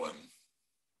about that one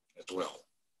as well.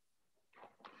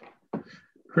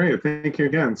 Great, thank you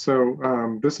again.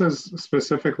 So this is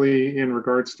specifically in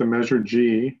regards to Measure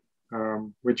G,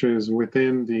 which is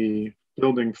within the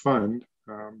building fund,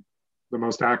 the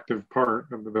most active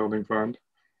part of the building fund.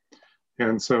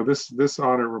 And so this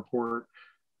audit report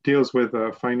deals with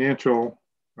a financial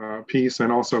piece and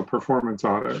also performance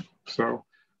audit. So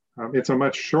it's a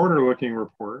much shorter looking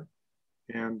report,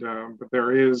 and but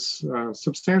there is a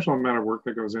substantial amount of work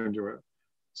that goes into it.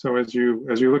 So as you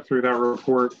look through that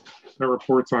report, that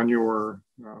report's on your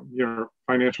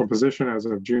financial position as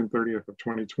of June 30th of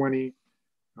 2020.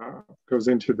 Goes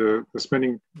into the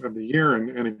spending of the year,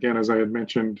 and again, as I had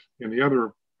mentioned in the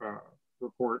other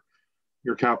report,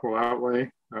 your capital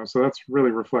outlay. So that's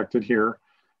really reflected here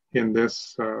in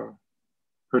this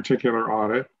particular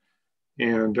audit.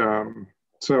 And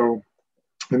so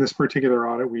in this particular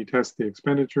audit, we test the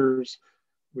expenditures.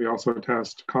 We also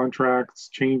test contracts,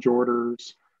 change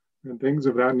orders, and things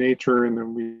of that nature. And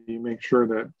then we make sure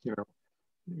that,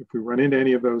 if we run into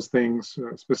any of those things,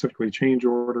 specifically change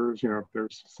orders, if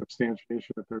there's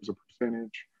substantiation, if there's a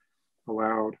percentage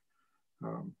allowed,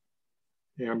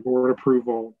 and board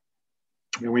approval,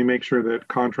 and we make sure that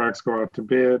contracts go out to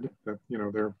bid, that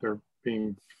they're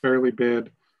being fairly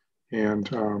bid. And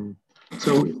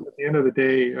so at the end of the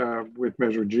day, with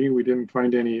Measure G, we didn't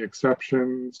find any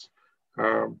exceptions.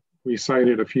 We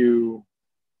cited a few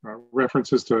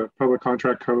references to public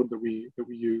contract code that we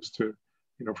use to,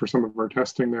 for some of our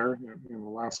testing there in the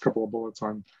last couple of bullets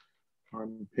on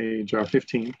page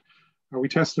 15. We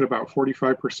tested about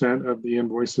 45% of the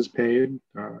invoices paid,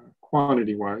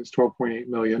 quantity-wise, 12.8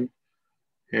 million.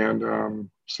 And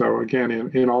so again,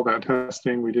 in all that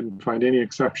testing, we didn't find any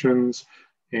exceptions.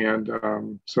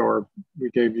 And so we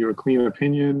gave you a clean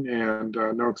opinion and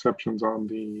no exceptions on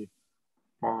the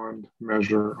bond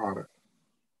measure audit.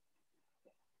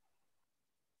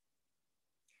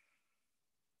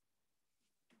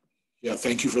 Yeah,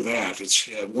 thank you for that. It's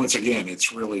once again,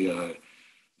 it's really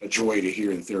a joy to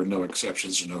hear that there are no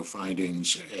exceptions and no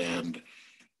findings. And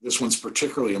this one's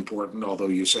particularly important, although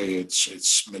you say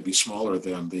it's maybe smaller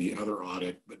than the other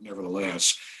audit, but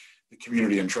nevertheless, the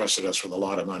community entrusted us with a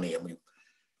lot of money, and we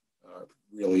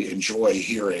really enjoy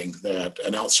hearing that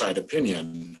an outside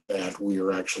opinion that we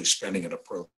are actually spending it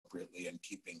appropriately and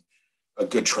keeping a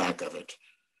good track of it.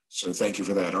 So thank you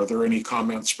for that. Are there any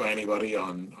comments by anybody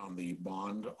on the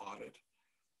bond audit?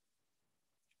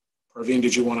 Parveen,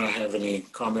 did you want to have any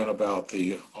comment about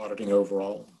the auditing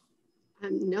overall?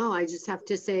 No, I just have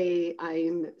to say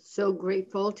I'm so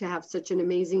grateful to have such an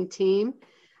amazing team.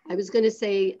 I was going to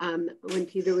say when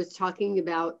Peter was talking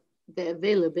about the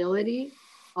availability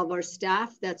of our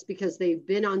staff, that's because they've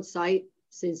been on site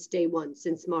since day one,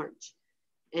 since March.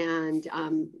 And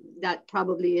that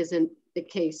probably isn't the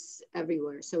case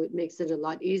everywhere. So it makes it a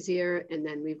lot easier. And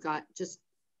then we've got just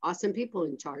awesome people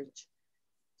in charge.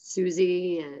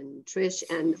 Susie and Trish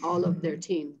and all of their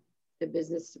team, the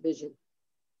business division.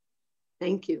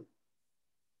 Thank you.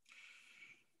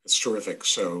 It's terrific.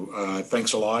 So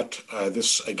thanks a lot.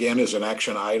 This again is an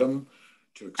action item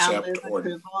to accept I'll move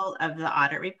approval of the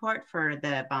audit report for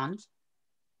the bond.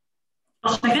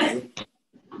 Thank you.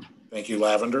 Thank you,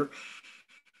 Lavender.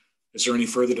 Is there any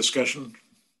further discussion?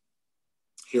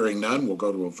 Hearing none, we'll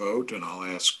go to a vote, and I'll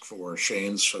ask for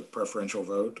Shane's preferential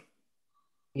vote.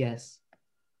 Yes.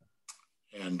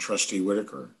 And Trustee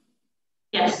Whitaker?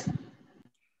 Yes.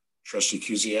 Trustee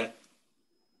Kuziak?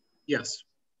 Yes.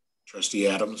 Trustee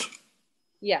Adams?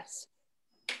 Yes.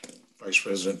 Vice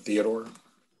President Theodore?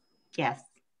 Yes.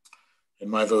 And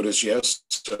my vote is yes,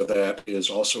 so that is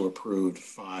also approved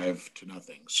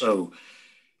 5-0. So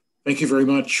thank you very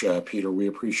much, Peter. We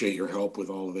appreciate your help with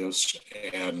all of this.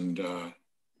 And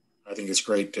I think it's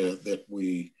great that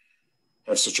we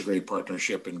have such a great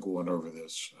partnership in going over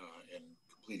this and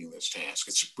completing this task.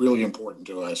 It's really important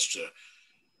to us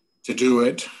to do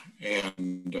it.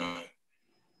 And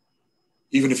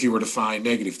even if you were to find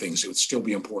negative things, it would still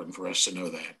be important for us to know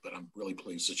that. But I'm really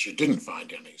pleased that you didn't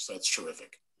find any. So that's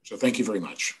terrific. So thank you very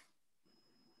much.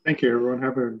 Thank you, everyone.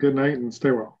 Have a good night and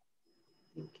stay well.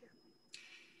 Thank you.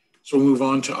 So we'll move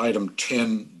on to item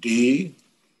 10D,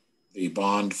 the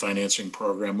bond financing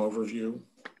program overview.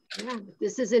 Yeah,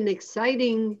 this is an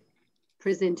exciting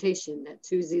presentation that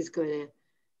Susie's going to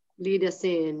lead us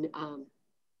in.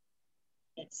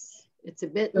 It's a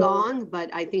bit long, but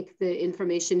I think the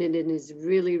information in it is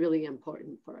really, really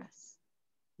important for us.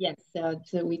 Yes,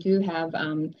 so we do have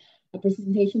a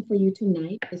presentation for you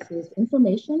tonight. This is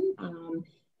information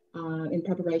in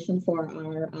preparation for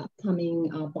our upcoming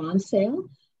bond sale.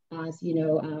 As you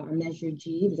know, our Measure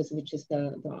G, which is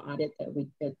the audit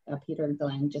that Peter and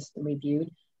Glenn just reviewed.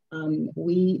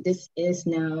 This is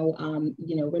now,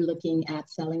 we're looking at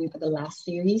selling the last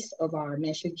series of our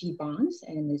Measure G bonds,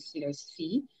 and this Series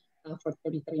C for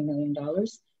 $33 million.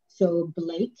 So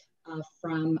Blake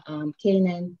from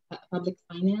K&N Public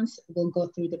Finance will go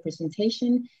through the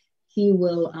presentation. He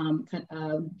will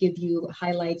give you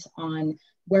highlights on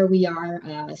where we are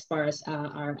as far as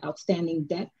our outstanding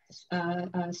debt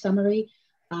summary,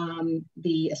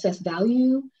 the assessed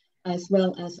value, as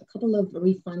well as a couple of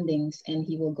refundings, and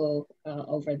he will go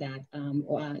over that.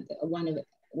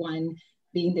 One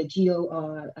being the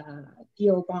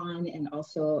GO bond, and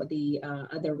also the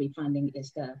other refunding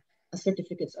is the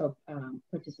certificates of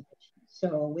participation.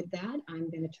 So with that, I'm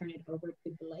going to turn it over to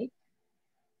Blake.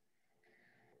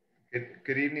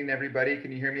 Good evening, everybody.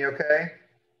 Can you hear me okay?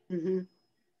 Mm-hmm.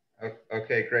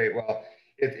 Okay, great. Well,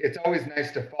 it's always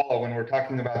nice to follow when we're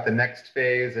talking about the next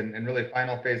phase and really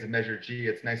final phase of Measure G.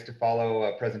 It's nice to follow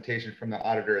a presentation from the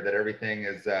auditor that everything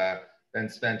has been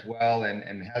spent well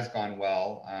and has gone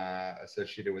well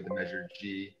associated with the Measure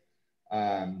G.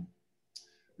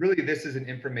 Really, this is an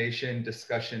information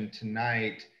discussion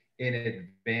tonight in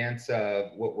advance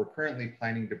of what we're currently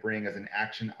planning to bring as an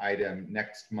action item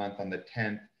next month on the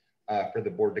 10th for the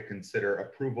board to consider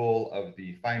approval of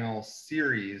the final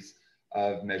series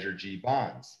of Measure G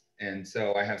bonds. And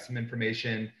so I have some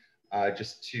information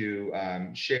just to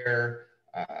share,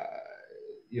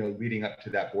 leading up to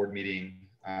that board meeting.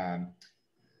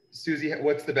 Susie,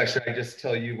 what's the best? Should I just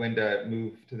tell you when to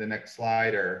move to the next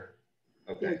slide, or?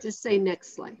 Okay. Yeah, just say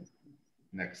next slide.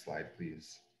 Next slide,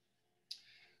 please.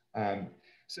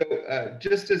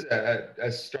 Just as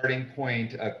a starting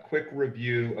point, a quick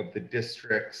review of the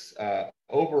district's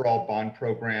overall bond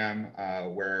program,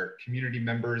 where community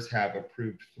members have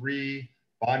approved 3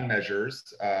 bond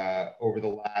measures over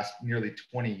the last nearly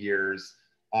 20 years,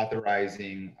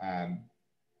 authorizing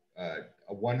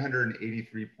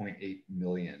 $183.8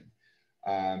 million.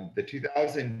 The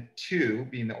 2002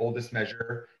 being the oldest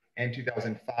measure and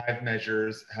 2005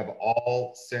 measures have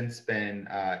all since been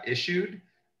issued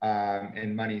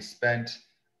and money spent,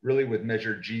 really with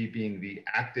Measure G being the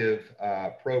active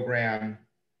program,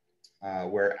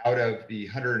 where out of the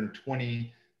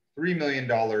 $123 million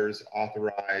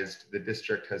authorized, the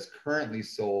district has currently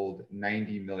sold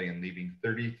 $90 million, leaving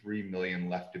 $33 million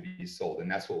left to be sold.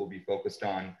 And that's what we'll be focused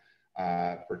on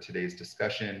for today's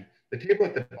discussion. The table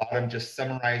at the bottom just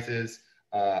summarizes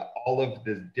all of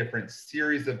the different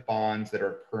series of bonds that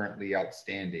are currently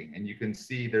outstanding. And you can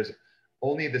see there's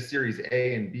only the Series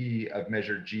A and B of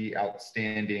Measure G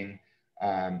outstanding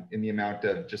in the amount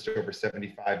of just over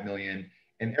 $75 million.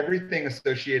 And everything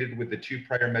associated with the 2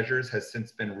 prior measures has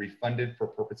since been refunded for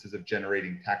purposes of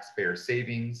generating taxpayer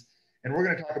savings. And we're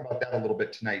going to talk about that a little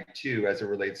bit tonight too, as it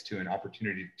relates to an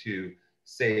opportunity to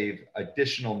save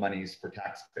additional monies for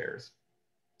taxpayers.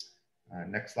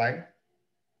 Next slide.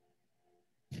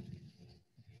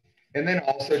 And then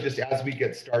also, just as we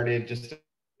get started, just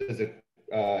as an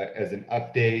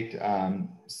update,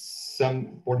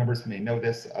 some board members may know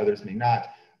this, others may not,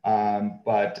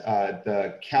 but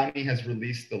the county has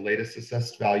released the latest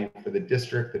assessed value for the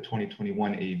district, the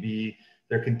 2021 AV.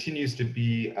 There continues to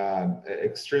be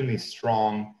extremely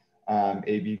strong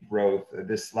AV growth.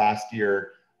 This last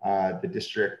year, the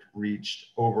district reached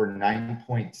over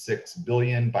 $9.6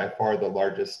 billion, by far the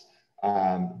largest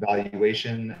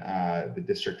valuation the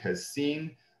district has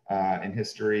seen in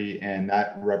history, and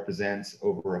that represents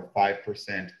over a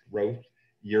 5% growth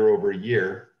year over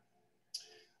year.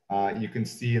 You can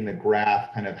see in the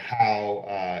graph kind of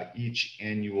how each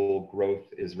annual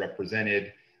growth is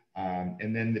represented.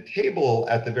 And then the table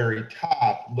at the very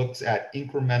top looks at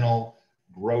incremental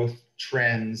growth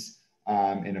trends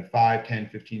in a 5, 10,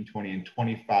 15, 20, and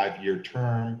 25-year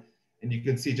term. And you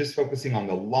can see, just focusing on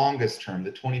the longest term,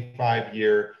 the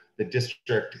 25-year, the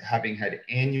district having had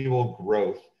annual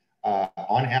growth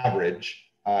on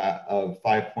average of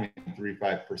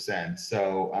 5.35%.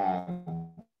 So,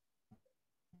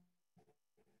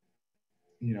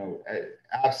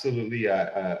 absolutely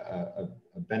a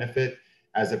benefit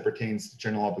as it pertains to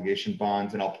general obligation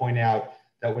bonds. And I'll point out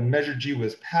that when Measure G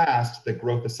was passed, the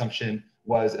growth assumption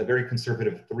was a very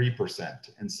conservative 3%.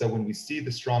 And so when we see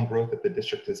the strong growth that the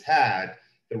district has had,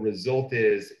 the result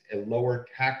is a lower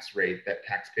tax rate that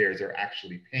taxpayers are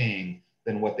actually paying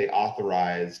than what they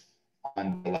authorized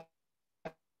on the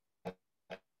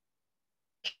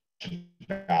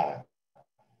ballot.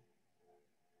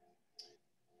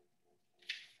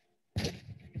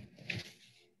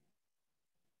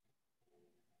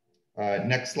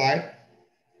 Next slide.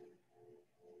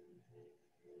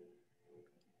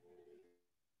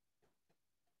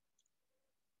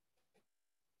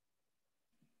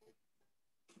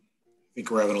 I think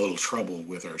we're having a little trouble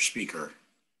with our speaker.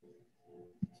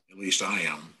 At least I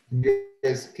am.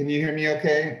 Yes, can you hear me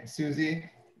okay, Susie?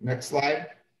 Next slide.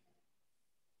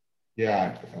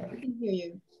 Yeah. We can hear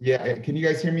you. Yeah, can you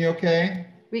guys hear me okay?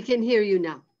 We can hear you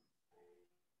now.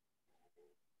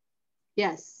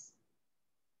 Yes.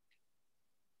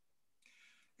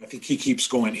 I think he keeps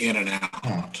going in and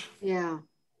out. Yeah.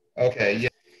 Okay, yeah.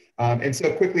 And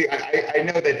so quickly, I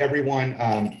know that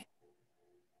everyone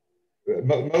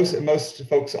most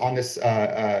folks on this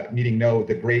meeting know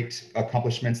the great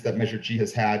accomplishments that Measure G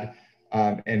has had,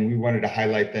 and we wanted to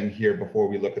highlight them here before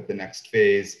we look at the next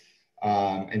phase,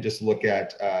 and just look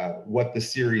at what the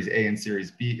Series A and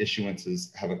Series B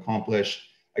issuances have accomplished.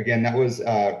 Again, that was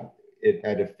it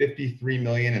at a 53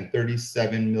 million and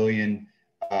 37 million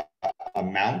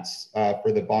amounts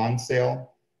for the bond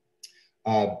sale.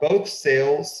 Both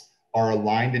sales are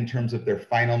aligned in terms of their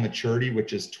final maturity,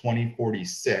 which is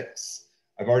 2046.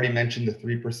 I've already mentioned the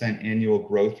 3% annual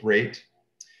growth rate.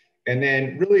 And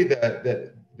then really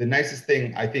the nicest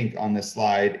thing I think on this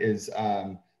slide is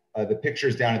the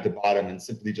pictures down at the bottom and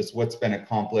simply just what's been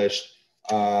accomplished.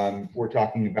 We're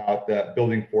talking about the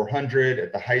building 400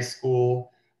 at the high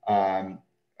school,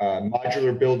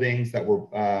 modular buildings that were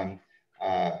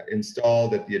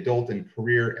installed at the adult and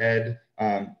career ed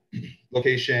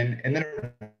location, and then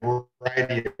a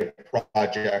variety of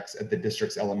projects at the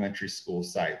district's elementary school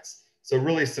sites. So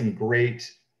really some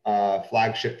great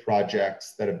flagship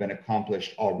projects that have been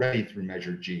accomplished already through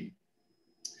Measure G.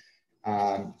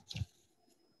 On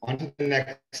to the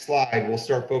next slide, we'll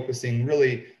start focusing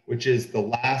really, which is the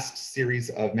last series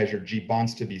of Measure G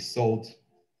bonds to be sold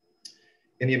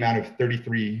in the amount of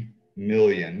 33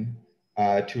 million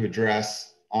to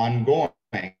address ongoing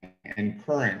and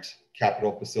current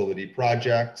capital facility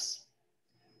projects.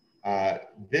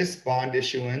 This bond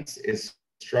issuance is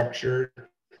structured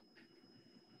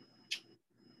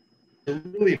to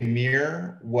really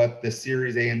mirror what the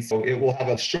Series A and so it will have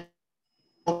a short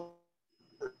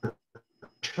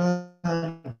term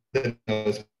than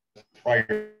those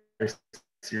prior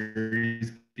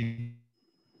series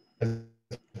because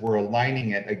we're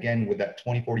aligning it again with that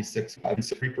 2046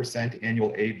 3%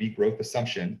 annual A/B growth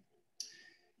assumption.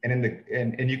 And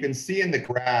and you can see in the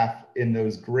graph in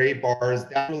those gray bars,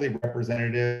 that's really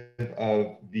representative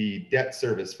of the debt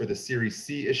service for the Series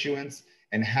C issuance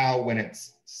and how when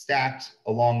it's stacked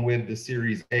along with the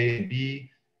Series A and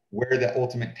B, where the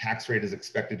ultimate tax rate is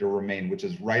expected to remain, which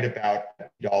is right about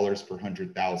 $60 per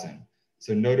 100,000.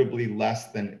 So notably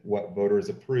less than what voters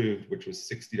approved, which was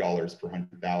 $60 per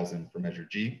 100,000 for Measure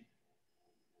G.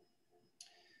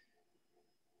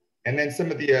 And then some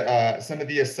of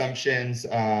the assumptions,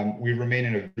 we remain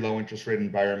in a low interest rate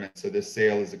environment. So this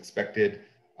sale is expected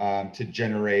to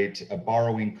generate a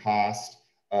borrowing cost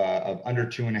of under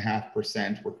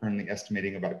 2.5%. We're currently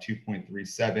estimating about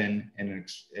 2.37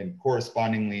 and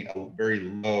correspondingly a very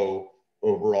low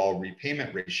overall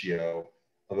repayment ratio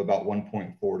of about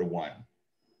 1.4 to 1.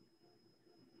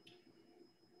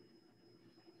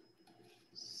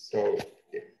 So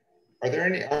are there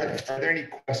any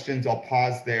questions? I'll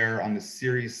pause there on the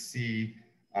Series C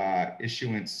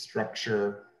issuance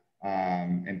structure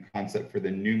and concept for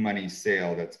the new money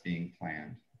sale that's being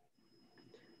planned.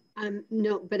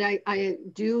 No, but I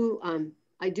do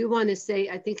want to say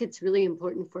I think it's really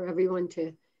important for everyone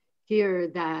to hear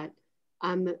that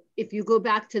if you go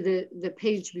back to the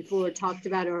page before it talked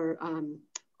about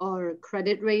our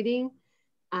credit rating.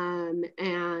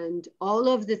 And all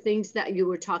of the things that you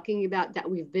were talking about, that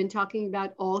we've been talking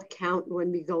about, all count when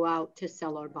we go out to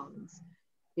sell our bonds.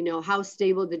 You know, how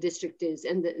stable the district is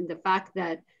and the fact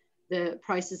that the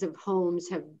prices of homes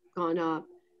have gone up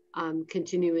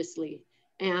continuously.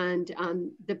 And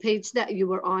the page that you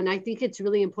were on, I think it's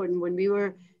really important when we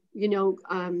were, you know,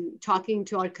 talking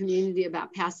to our community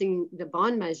about passing the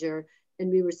bond measure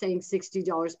and we were saying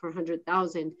 $60 per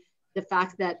 100,000. The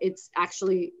fact that it's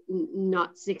actually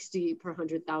not 60 per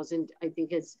 100,000, I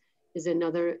think is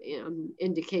another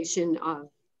indication of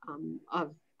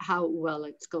how well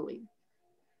it's going.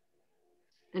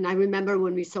 And I remember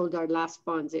when we sold our last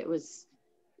bonds, it was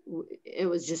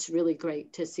just really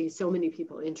great to see so many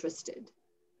people interested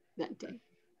that day.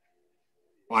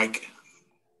 Mike?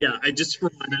 Yeah, I just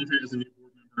for my benefit as a new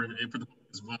board member and for the public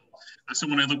as well. So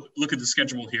when I look at the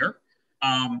schedule here,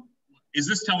 is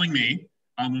this telling me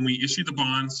when we issue the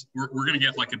bonds, we're going to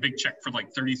get like a big check for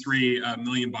like 33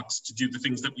 million bucks to do the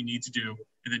things that we need to do.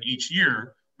 And then each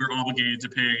year we're obligated to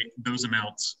pay those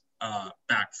amounts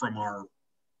back from our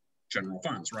general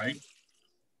funds, right?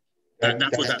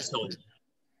 That's what that's telling me.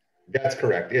 That's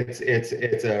correct.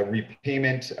 It's a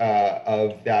repayment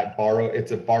of that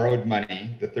it's a borrowed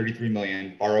money, the 33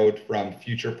 million borrowed from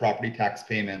future property tax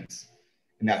payments.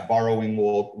 And that borrowing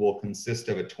will consist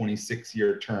of a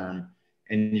 26-year term.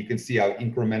 And you can see how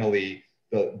incrementally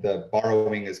the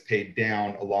borrowing is paid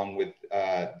down along with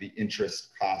the interest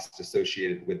costs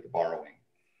associated with the borrowing.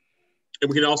 And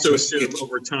we can also assume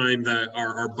over time that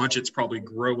our budget's probably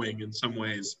growing in some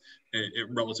ways in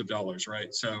relative dollars,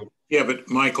 right? So yeah, but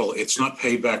Michael, it's not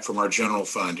paid back from our general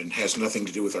fund and has nothing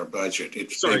to do with our budget.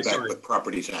 It's paid back with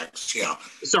property tax. Yeah.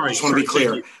 Sorry. Just want to be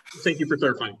clear. Thank you for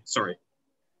clarifying. Sorry.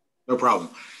 No problem.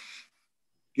 Do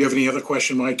you have any other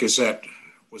question, Mike? Was that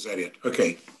it?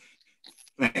 Okay.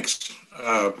 Thanks.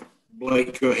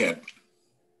 Blake, go ahead.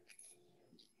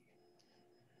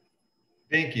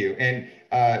 Thank you. And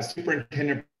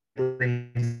Superintendent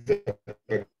brings up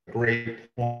a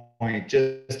great point,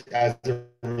 just as it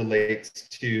relates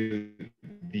to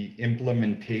the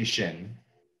implementation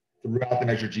throughout the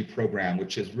Measure G program,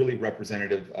 which is really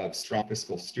representative of strong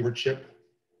fiscal stewardship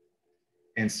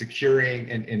and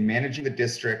securing and managing the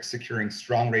district, securing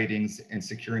strong ratings, and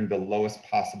securing the lowest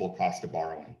possible cost of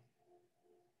borrowing.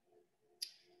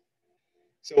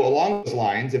 So along those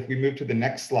lines, if we move to the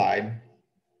next slide,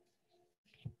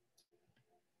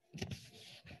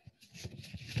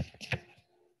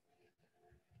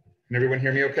 can everyone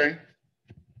hear me okay?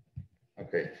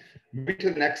 Okay, moving to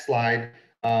the next slide,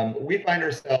 we find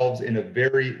ourselves in a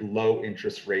very low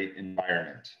interest rate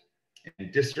environment.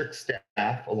 And district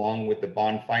staff, along with the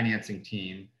bond financing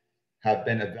team, have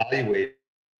been evaluating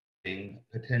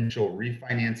potential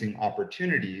refinancing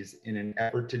opportunities in an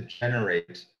effort to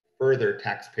generate further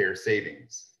taxpayer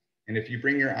savings. And if you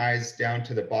bring your eyes down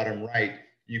to the bottom right,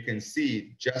 you can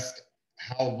see just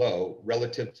how low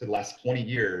relative to the last 20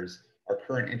 years our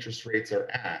current interest rates are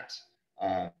at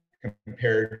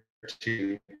compared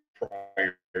to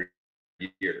prior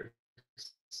years.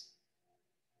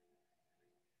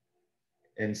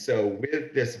 And so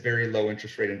with this very low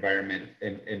interest rate environment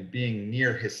and being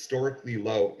near historically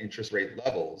low interest rate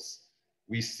levels,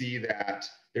 we see that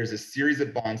there's a series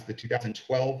of bonds, the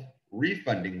 2012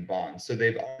 refunding bonds. So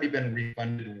they've already been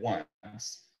refunded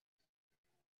once,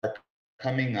 are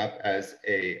coming up as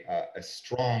a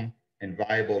strong and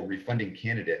viable refunding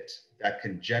candidate that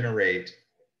can generate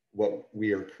what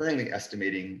we are currently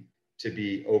estimating to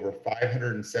be over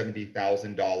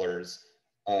 $570,000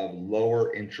 of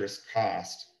lower interest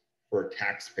cost for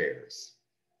taxpayers.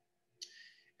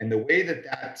 And the way that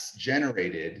that's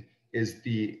generated is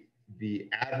the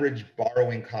average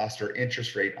borrowing cost or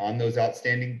interest rate on those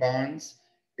outstanding bonds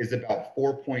is about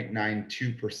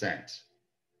 4.92%.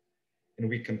 And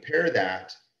we compare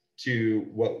that to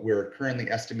what we're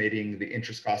currently estimating the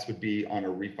interest cost would be on a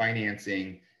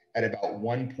refinancing at about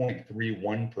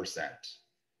 1.31%.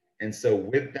 And so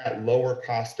with that lower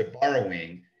cost of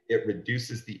borrowing, it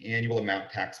reduces the annual amount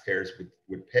taxpayers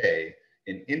would pay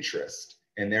in interest.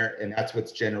 And that's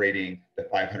what's generating the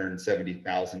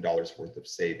 $570,000 worth of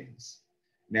savings.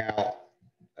 Now,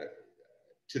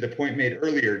 to the point made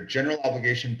earlier, general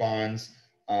obligation bonds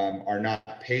are not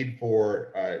paid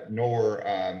for nor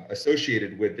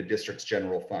associated with the district's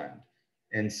general fund.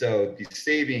 And so the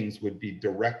savings would be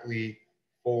directly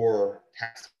for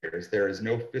taxpayers. There is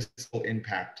no fiscal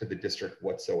impact to the district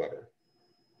whatsoever.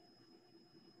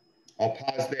 I'll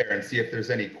pause there and see if there's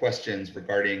any questions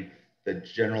regarding the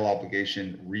general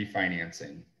obligation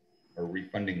refinancing or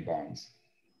refunding bonds.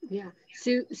 Yeah,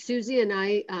 Susie and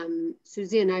I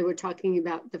were talking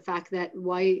about the fact that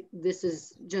why this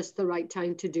is just the right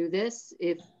time to do this.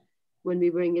 If when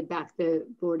we bring it back, the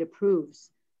board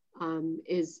approves,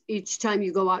 is each time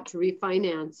you go out to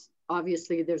refinance,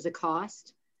 obviously there's a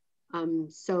cost.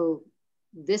 So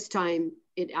this time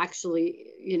it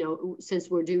actually, you know, since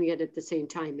we're doing it at the same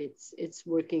time, it's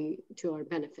working to our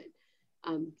benefit.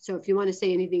 So if you want to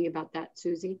say anything about that,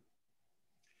 Susie.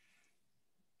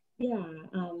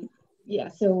 Yeah,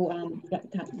 so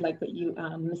like what you,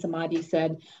 Ms. Amadi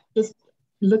said, just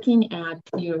looking at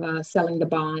your selling the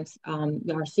bonds,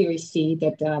 our Series C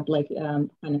that Blake kind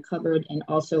of covered, and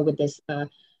also with this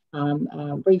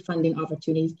refunding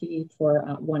opportunity for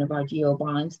one of our GO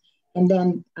bonds. And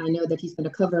then I know that he's going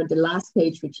to cover the last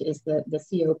page, which is the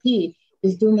COP,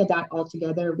 is doing that all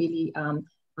together really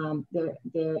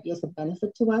there is a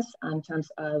benefit to us in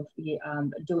terms of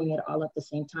doing it all at the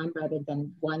same time rather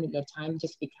than one at a time,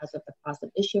 just because of the cost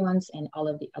of issuance and all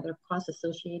of the other costs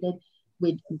associated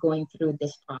with going through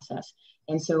this process.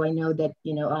 And so I know that,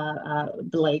 you know,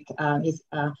 Blake is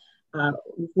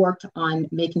worked on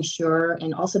making sure,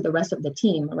 and also the rest of the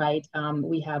team, right?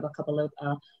 We have a couple of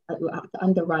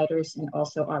underwriters and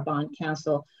also our bond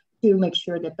counsel to make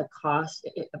sure that the cost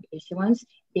of issuance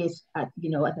is at,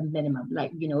 you know, at the minimum.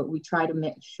 Like, you know, we try to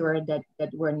make sure that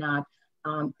we're not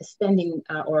spending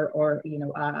or you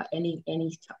know, any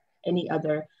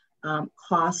other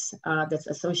costs that's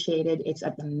associated. It's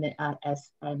at the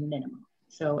as a minimum.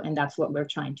 So, and that's what we're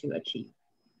trying to achieve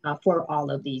for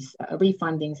all of these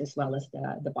refundings as well as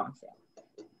the bond sale.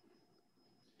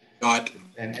 Got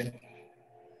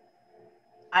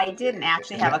I didn't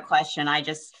actually have a question. I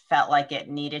just felt like it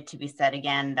needed to be said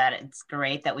again, that it's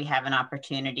great that we have an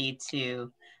opportunity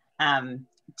to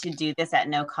do this at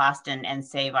no cost and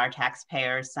save our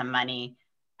taxpayers some money.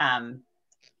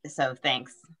 So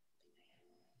thanks.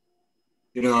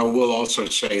 You know, I will also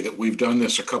say that we've done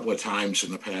this a couple of times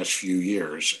in the past few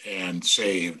years and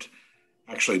saved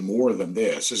actually more than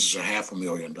this. This is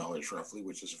 $500,000 roughly,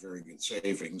 which is a very good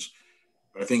savings.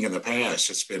 But I think in the past,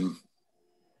 it's been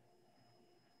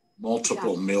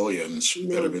multiple millions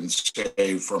that have been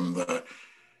saved from that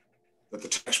the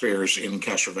taxpayers in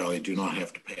Castro Valley do not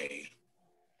have to pay.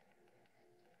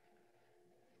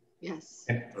 Yes.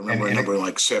 I remember a number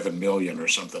like 7 million or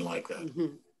something like that. Mm-hmm.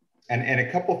 And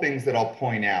a couple things that I'll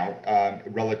point out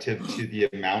relative to the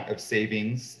amount of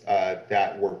savings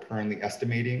that we're currently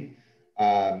estimating.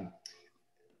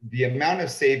 The amount of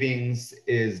savings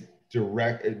is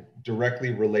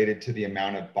directly related to the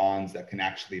amount of bonds that can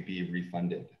actually be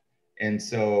refunded. And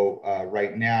so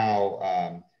right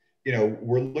now, you know,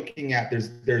 we're looking at,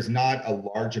 there's not a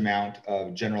large amount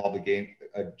of general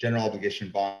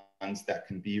obligation bonds that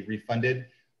can be refunded.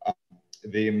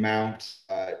 The amount,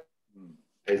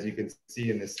 as you can see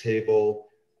in this table,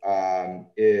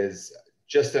 is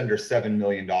just under $7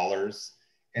 million.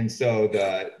 And so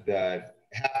the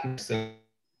half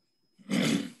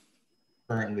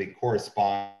currently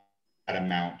correspond to that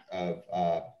amount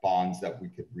of bonds that we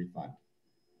could refund.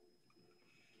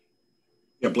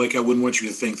 Yeah, Blake, I wouldn't want you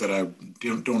to think that I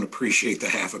don't appreciate the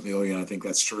 $500,000. I think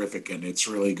that's terrific. And it's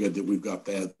really good that we've got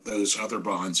those other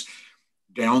bonds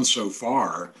down so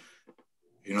far.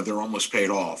 You know, they're almost paid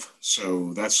off.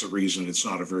 So that's the reason it's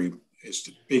not as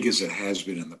big as it has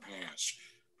been in the past.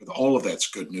 But all of that's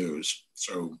good news.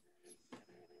 So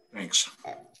thanks.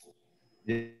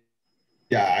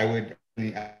 Yeah, I would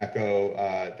echo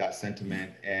that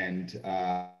sentiment. And,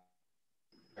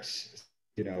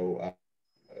 you know,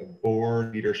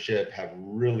 board leadership have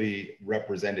really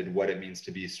represented what it means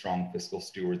to be strong fiscal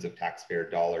stewards of taxpayer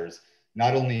dollars,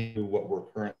 not only what we're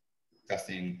currently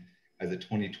discussing as a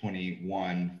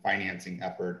 2021 financing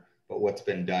effort, but what's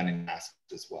been done in the past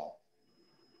as well.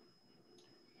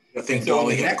 I think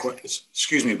Dolly had a question.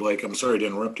 Excuse me, Blake, I'm sorry to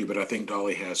interrupt you, but I think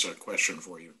Dolly has a question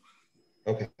for you.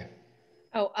 Okay.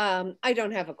 Oh, I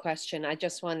don't have a question. I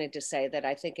just wanted to say that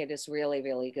I think it is really,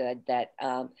 really good that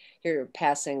you're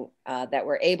passing, that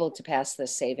we're able to pass the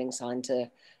savings on to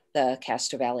the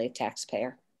Castro Valley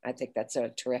taxpayer. I think that's a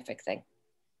terrific thing.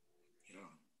 Yeah.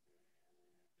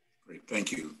 Great,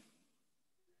 thank you.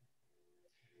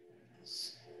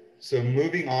 So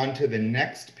moving on to the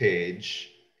next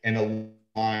page, and along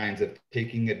the lines of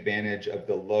taking advantage of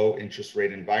the low interest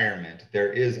rate environment,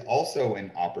 there is also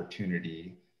an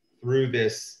opportunity through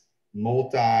this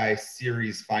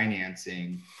multi-series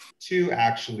financing to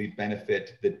actually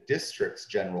benefit the district's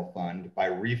general fund by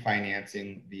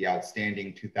refinancing the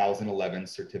outstanding 2011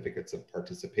 certificates of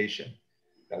participation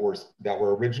that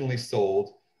were originally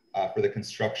sold for the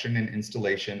construction and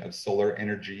installation of solar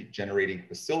energy generating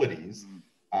facilities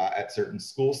at certain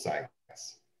school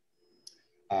sites.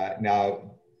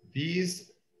 Now,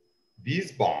 these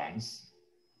bonds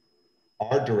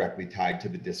are directly tied to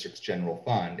the district's general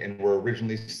fund and were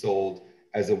originally sold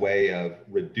as a way of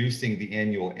reducing the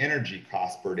annual energy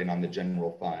cost burden on the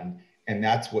general fund. And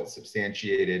that's what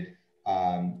substantiated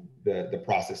the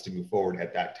process to move forward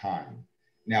at that time.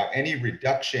 Now, any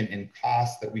reduction in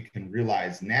costs that we can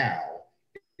realize now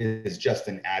is just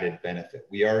an added benefit.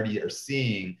 We already are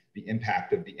seeing the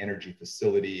impact of the energy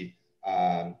facility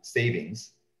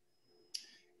savings.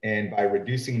 And by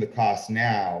reducing the cost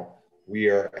now, we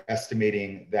are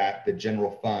estimating that the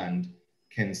general fund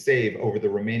can save over the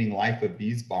remaining life of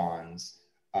these bonds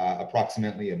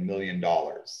approximately $1 million.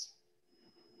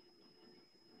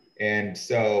 And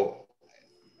so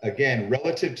again,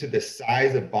 relative to the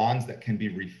size of bonds that can be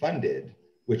refunded,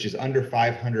 which is under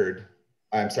 $5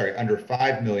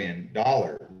 million,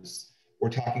 we're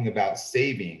talking about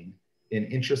saving in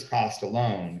interest cost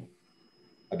alone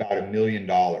about $1 million,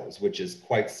 which is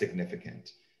quite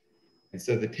significant. And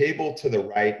so the table to the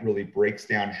right really breaks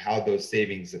down how those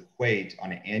savings equate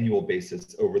on an annual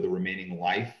basis over the remaining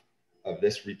life of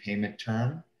this repayment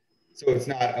term. So it's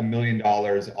not $1 million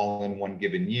all in one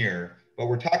given year, but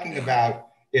we're talking about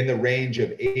in the range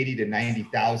of $80,000 to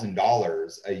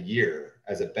 $90,000 a year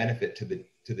as a benefit to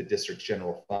the district's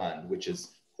general fund, which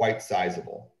is quite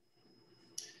sizable.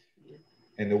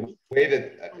 And the way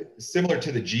that, similar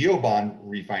to the GeoBond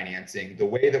refinancing, the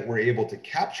way that we're able to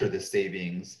capture the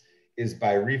savings is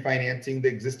by refinancing the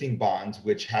existing bonds,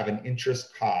 which have an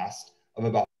interest cost of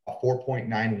about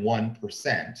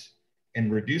 4.91%,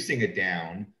 and reducing it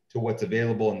down to what's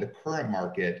available in the current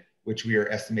market, which we are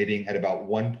estimating at about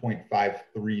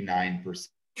 1.539%.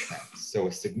 So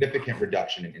a significant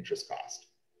reduction in interest cost.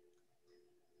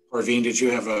 Parveen, did you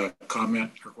have a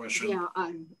comment or question? Yeah,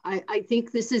 I think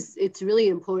it's really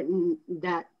important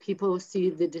that people see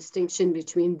the distinction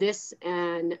between this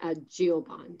and a geo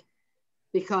bond,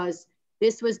 because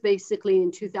this was basically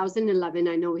in 2011.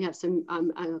 I know we have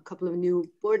a couple of new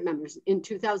board members. In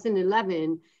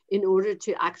 2011, in order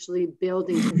to actually build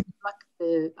and construct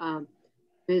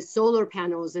the solar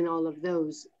panels and all of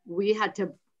those,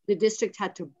 the district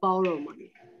had to borrow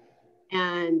money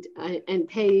and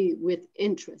pay with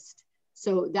interest.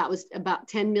 So that was about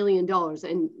 $10 million.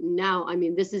 And now, I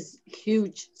mean, this is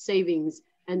huge savings,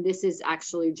 and this is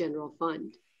actually general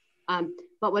fund.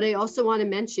 But what I also want to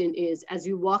mention is, as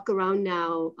you walk around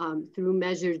now through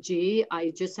Measure G,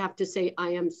 I just have to say I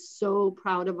am so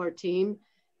proud of our team,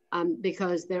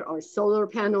 because there are solar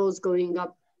panels going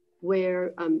up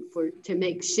where to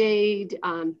make shade,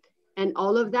 and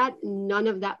all of that. None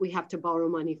of that we have to borrow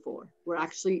money for. We're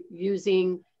actually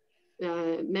using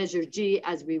Measure G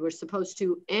as we were supposed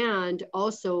to, and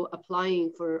also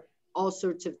applying for all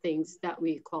sorts of things that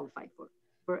we qualify for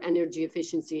energy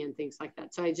efficiency and things like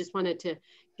that. So I just wanted to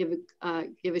give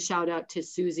a shout out to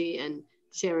Susie and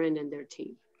Sharon and their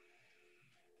team.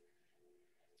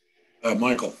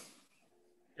 Michael.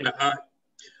 Yeah,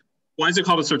 why is it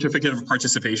called a certificate of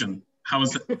participation? How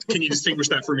is that? Can you distinguish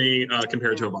that for me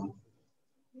compared to a bond?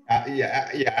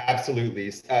 Yeah,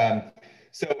 absolutely.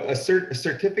 So a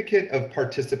certificate of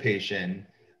participation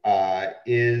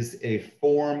is a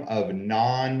form of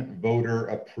non-voter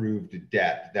approved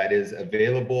debt that is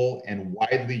available and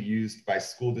widely used by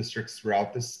school districts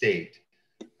throughout the state.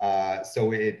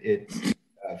 So it's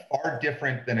far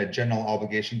different than a general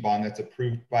obligation bond that's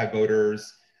approved by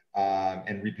voters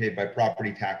and repaid by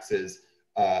property taxes.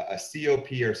 A COP,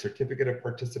 or certificate of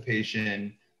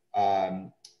participation,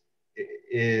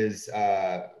 is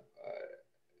a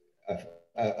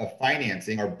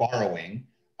financing or borrowing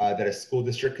that a school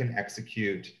district can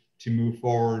execute to move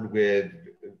forward with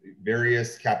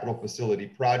various capital facility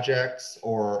projects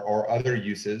or other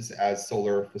uses as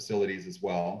solar facilities as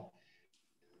well,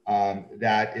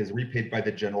 that is repaid by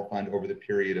the general fund over the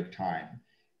period of time.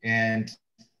 And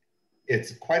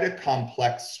it's quite a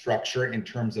complex structure in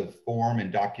terms of form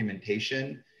and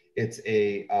documentation. It's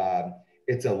a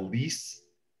lease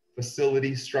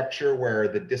facility structure where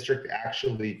the district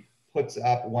actually puts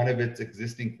up one of its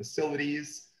existing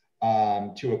facilities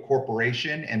to a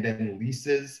corporation and then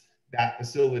leases that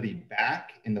facility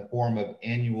back in the form of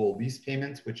annual lease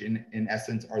payments, which in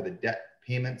essence are the debt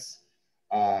payments.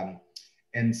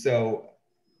 And so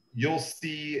you'll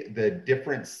see the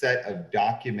different set of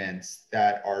documents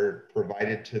that are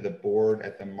provided to the board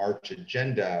at the March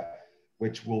agenda,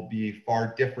 which will be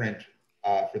far different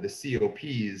for the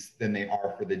COPs than they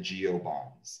are for the GO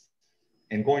bonds.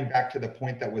 And going back to the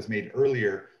point that was made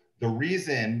earlier, the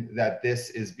reason that this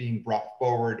is being brought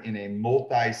forward in a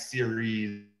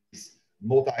multi-series,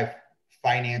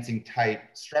 multi-financing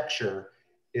type structure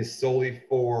is solely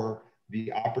for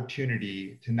the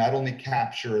opportunity to not only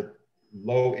capture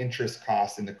low interest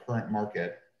costs in the current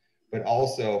market, but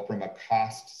also from a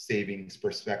cost savings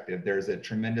perspective. There's a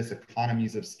tremendous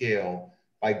economies of scale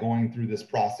by going through this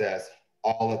process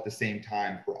all at the same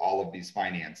time for all of these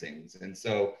financings. And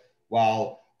so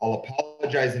while I'll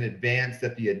apologize in advance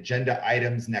that the agenda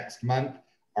items next month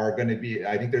are going to be,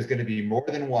 I think there's going to be more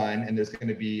than one, and there's going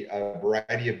to be a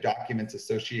variety of documents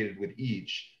associated with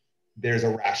each, there's a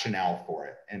rationale for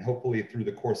it. And hopefully through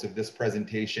the course of this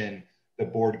presentation, the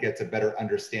board gets a better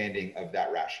understanding of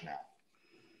that rationale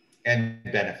and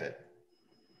benefit.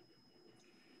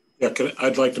 Yeah,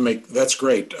 I'd like to make, that's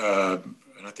great.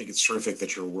 And I think it's terrific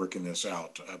that you're working this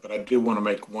out. But I do want to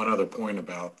make one other point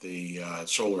about the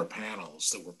solar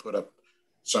panels that were put up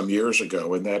some years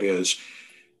ago, and that is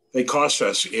they cost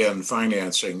us in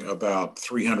financing about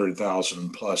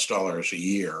 $300,000 plus a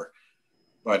year.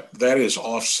 But that is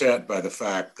offset by the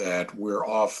fact that we're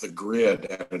off the grid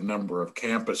at a number of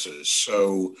campuses.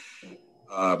 So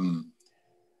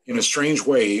in a strange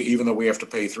way, even though we have to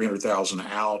pay $300,000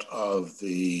 out of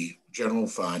the general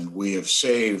fund, we have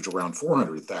saved around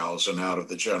 $400,000 out of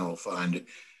the general fund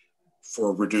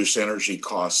for reduced energy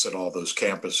costs at all those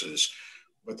campuses.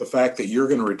 But the fact that you're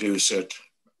going to reduce it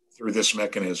through this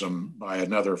mechanism by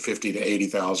another $50,000 to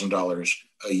 $80,000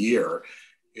 a year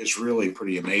is really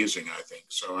pretty amazing, I think.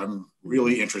 So I'm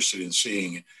really interested in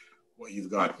seeing what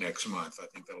you've got next month. I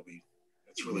think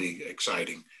that's really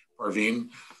exciting. Parveen?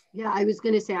 Yeah, I was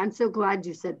going to say, I'm so glad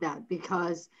you said that,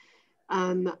 because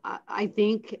I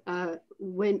think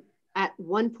when at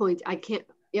one point,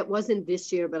 it wasn't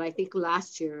this year, but I think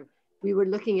last year, we were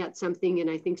looking at something, and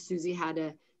I think Susie had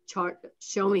a chart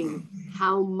showing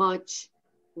how much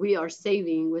we are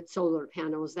saving with solar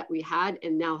panels that we had,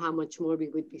 and now how much more we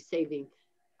would be saving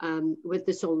with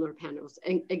the solar panels.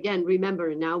 And again,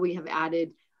 remember, now we have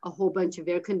added a whole bunch of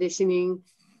air conditioning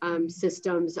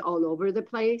systems all over the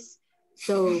place.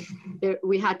 So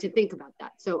we had to think about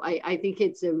that. So I think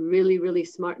it's a really, really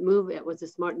smart move. It was a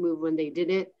smart move when they did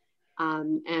it.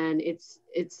 And it's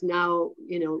now,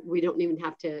 you know, we don't even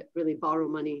have to really borrow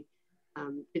money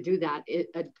to do that.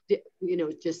 You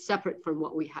know, just separate from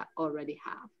what we already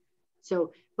have.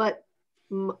 So, but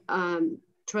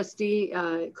Trustee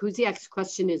Kuziak's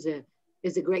question is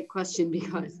a great question,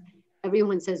 because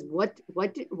everyone says, why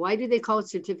do they call it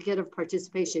certificate of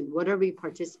participation? What are we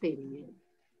participating in?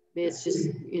 I mean, it's just,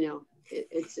 you know,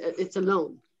 it's a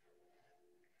loan.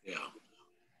 Yeah.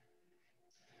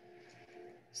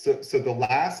 So the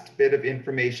last bit of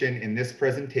information in this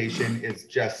presentation is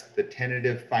just the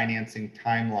tentative financing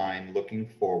timeline looking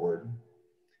forward.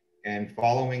 And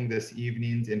following this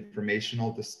evening's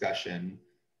informational discussion,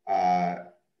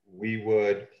 we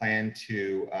would plan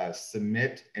to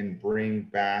submit and bring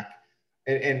back,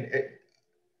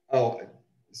 oh,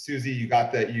 Susie, you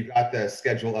got the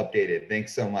schedule updated.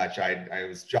 Thanks so much. I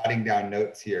was jotting down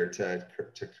notes here to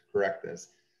correct this.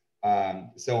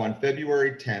 So on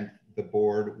February 10th, the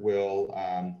board will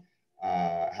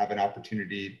have an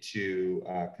opportunity to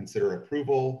consider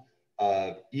approval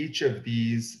of each of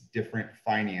these different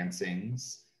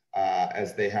financings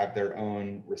as they have their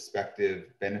own respective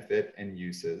benefit and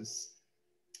uses.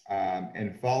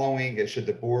 And following it, should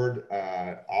the board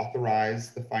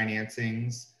authorize the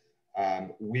financings,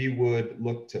 we would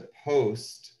look to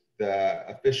post the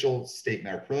official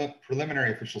statement or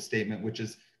preliminary official statement, which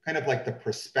is kind of like the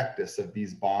prospectus of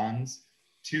these bonds,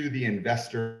 to the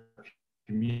investor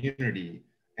community.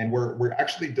 And we're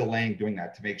actually delaying doing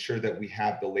that to make sure that we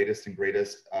have the latest and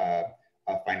greatest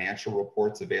financial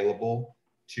reports available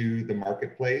to the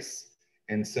marketplace.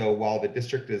 And so while the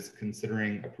district is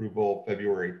considering approval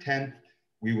February 10th,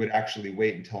 we would actually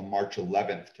wait until March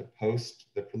 11th to post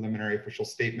the preliminary official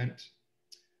statement,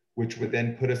 which would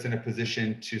then put us in a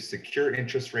position to secure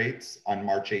interest rates on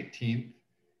March 18th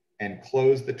and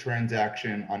close the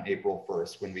transaction on April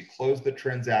 1st. When we close the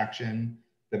transaction,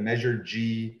 the Measure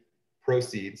G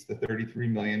proceeds, the 33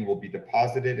 million, will be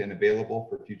deposited and available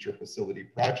for future facility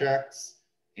projects,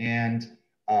 and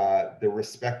the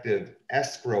respective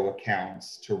escrow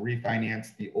accounts to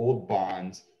refinance the old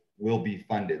bonds will be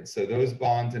funded. So those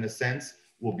bonds, in a sense,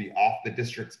 will be off the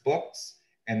district's books,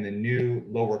 and the new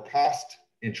lower cost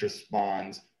interest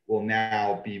bonds will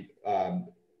now be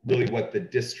really what the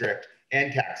district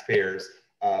and taxpayers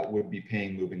would be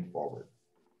paying moving forward.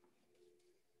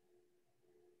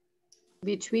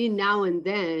 Between now and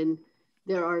then,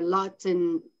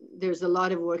 there's a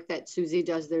lot of work that Susie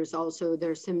does. There's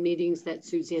some meetings that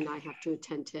Susie and I have to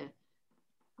attend to,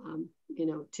 you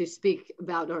know, to speak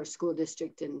about our school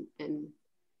district and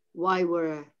why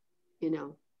we're, you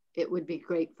know, it would be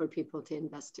great for people to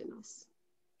invest in us.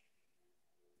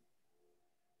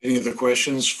 Any other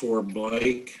questions for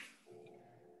Blake?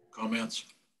 Comments?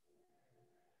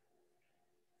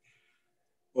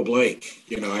 Well, Blake,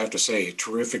 you know, I have to say,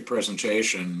 terrific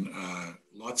presentation.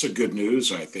 Lots of good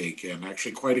news, I think, and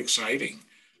actually quite exciting.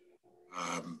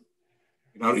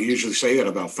 You know, I don't usually say that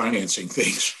about financing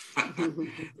things.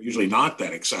 Usually not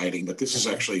that exciting, but this is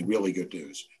actually really good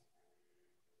news.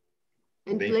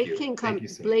 And Blake can come.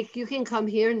 Blake, you can come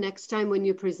here next time when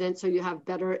you present, so you have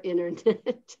better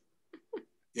internet.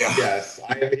 Yeah. Yes.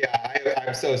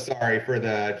 I'm so sorry for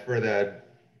the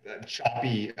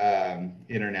choppy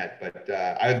internet, but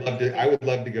I would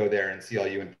love to go there and see all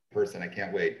you in person. I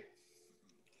can't wait.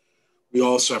 We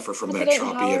all suffer from that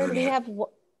choppy Howard, internet.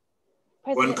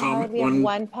 President Howard, we have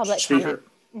one public speaker.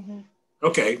 Comment.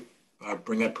 Okay,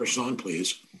 bring that person on,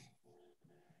 please.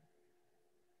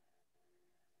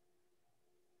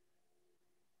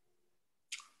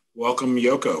 Welcome,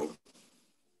 Yoko.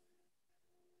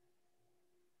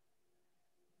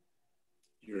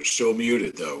 You're still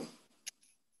muted, though.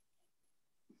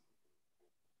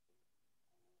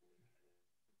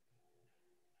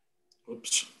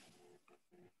 Oops.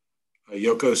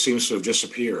 Yoko seems to have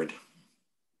disappeared.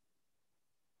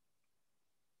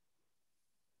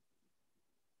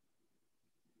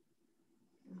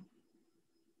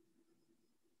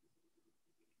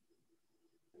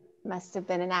 Must have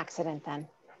been an accident then.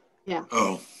 Yeah.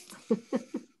 Oh.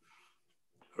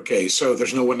 Okay, so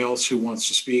there's no one else who wants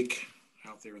to speak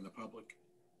out there in the public?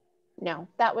 No,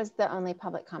 that was the only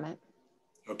public comment.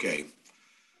 Okay.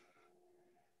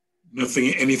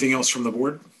 Anything else from the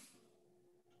board?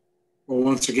 Well,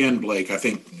 once again, Blake, I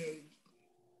think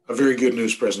a very good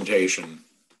news presentation.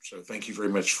 So thank you very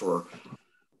much for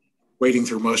waiting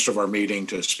through most of our meeting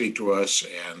to speak to us,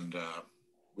 and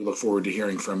we look forward to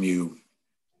hearing from you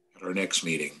at our next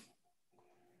meeting.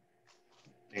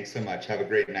 Thanks so much. Have a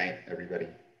great night, everybody.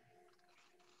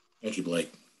 Thank you,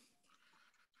 Blake.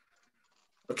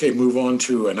 Okay, move on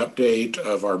to an update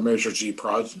of our Measure G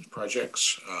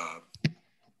projects.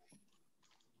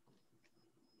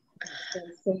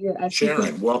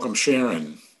 Sharon, welcome,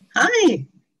 Sharon. Hi,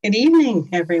 good evening,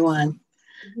 everyone.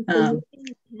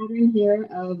 Pattern here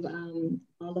of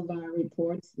all of our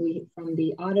reports. From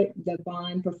the audit, the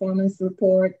bond performance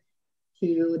report,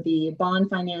 to the bond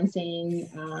financing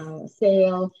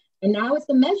sale, and now it's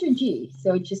the Measure G.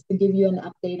 So just to give you an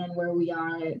update on where we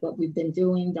are, what we've been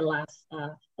doing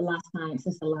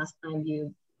since the last time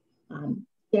you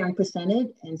Sharon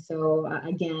presented. And so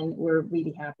again, we're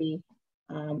really happy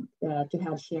to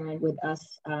have Sharon with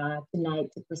us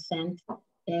tonight to present.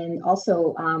 And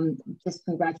also just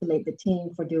congratulate the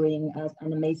team for doing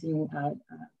an amazing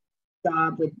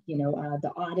job with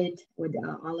the audit, with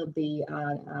all of the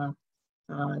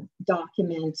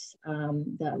documents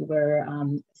that were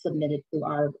submitted to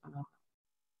our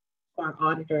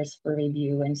auditors for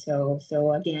review. And so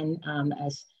again,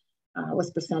 as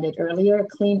was presented earlier, a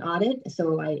clean audit.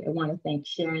 So I want to thank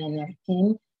Sharon and their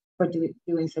team for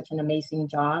doing such an amazing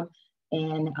job.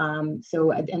 And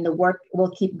and the work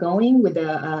will keep going with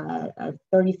a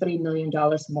 $33 million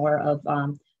more of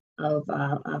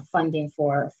funding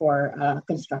for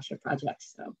construction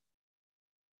projects. So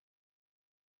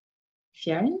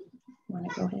Sharon, want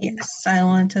to go ahead? Yes, I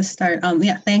want to start.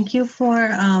 Yeah, thank you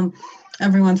for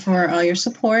everyone for all your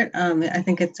support. I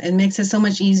think it makes it so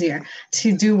much easier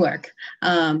to do work.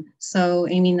 So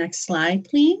Amy, next slide,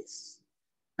 please.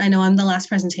 I know I'm the last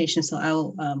presentation, so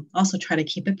I'll also try to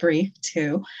keep it brief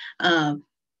too.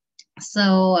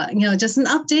 So, just an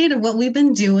update of what we've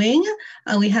been doing.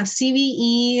 We have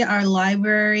CVE, our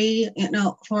library,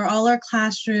 for all our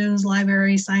classrooms,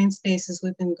 library, science spaces.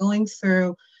 We've been going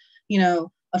through,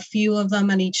 a few of them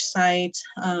at each site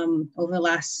over the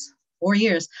last 4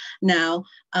 years now,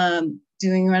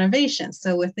 doing renovations.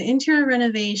 So with the interior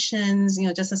renovations,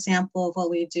 just a sample of what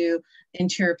we do: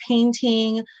 interior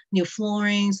painting, new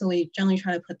flooring. So we generally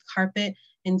try to put carpet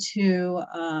into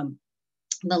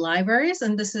the libraries.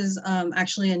 And this is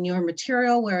actually a newer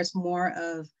material where it's more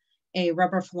of a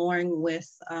rubber flooring with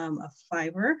a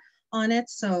fiber on it.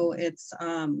 So it's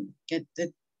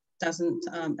it doesn't,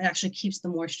 it actually keeps the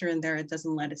moisture in there. It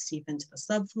doesn't let it seep into the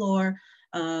subfloor.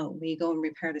 We go and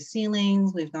repair the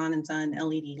ceilings. We've gone and done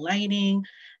LED lighting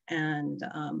and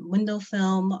window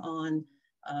film on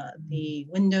the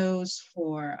windows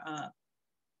for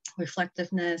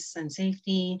reflectiveness and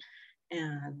safety.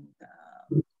 And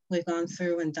we've gone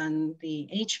through and done the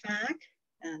HVAC.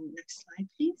 And next slide,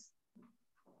 please.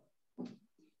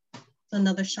 So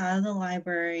another shot of the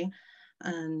library.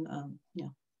 And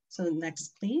so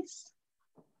next, please.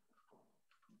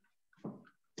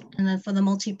 And then for the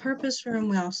multi-purpose room,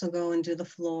 we also go and do the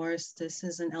floors. This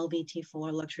is an LVT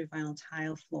floor, luxury vinyl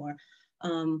tile floor.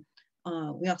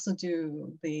 We also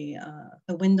do the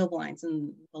window blinds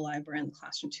in the library and the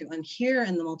classroom too. And here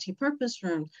in the multi-purpose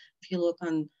room, if you look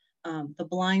on the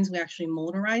blinds, we actually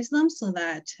motorize them so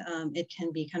that it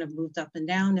can be kind of moved up and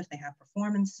down if they have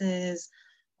performances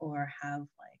or have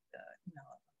like a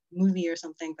movie or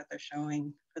something that they're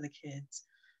showing for the kids.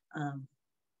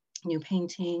 New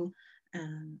painting.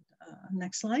 And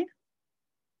next slide.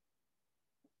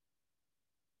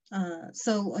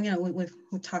 So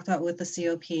we've talked about with the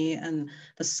COP and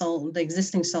the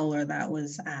existing solar that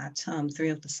was at 3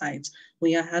 of the sites.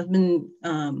 We have been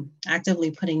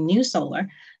actively putting new solar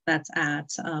that's at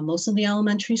most of the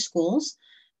elementary schools,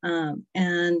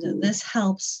 and this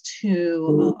helps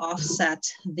to offset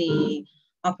the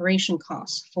operation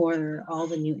costs for all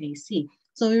the new AC.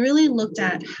 So we really looked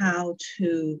at how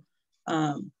to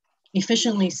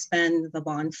efficiently spend the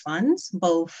bond funds,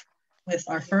 both with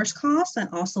our first cost and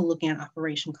also looking at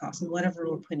operation costs and whatever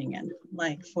we're putting in.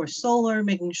 Like for solar,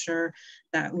 making sure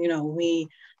that we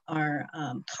are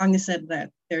cognizant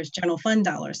that there's general fund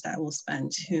dollars that we'll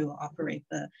spend to operate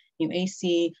the new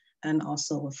AC, and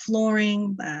also with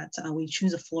flooring, that we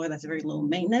choose a floor that's very low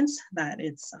maintenance, that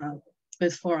it's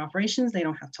good for operations, they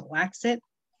don't have to wax it.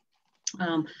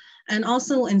 And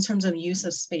also in terms of use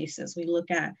of spaces, we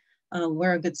look at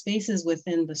where are good spaces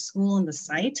within the school and the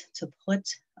site to put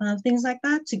things like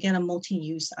that, to get a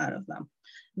multi-use out of them.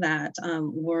 That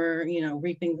we're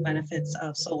reaping the benefits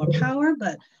of solar power,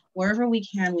 but wherever we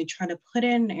can, we try to put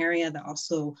in an area that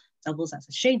also doubles as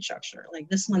a shade structure. Like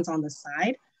this one's on the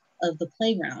side of the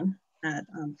playground at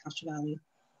Castro Valley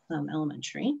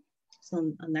Elementary.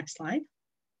 So next slide.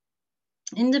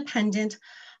 Independent.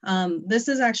 This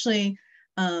is actually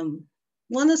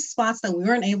one of the spots that we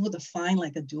weren't able to find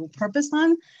like a dual purpose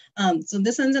on. So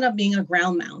this ended up being a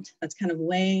ground mount that's kind of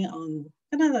way on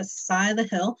kind of the side of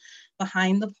the hill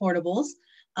behind the portables.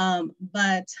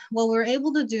 But what we were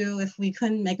able to do, if we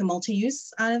couldn't make a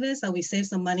multi-use out of it, so we saved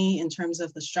some money in terms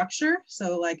of the structure.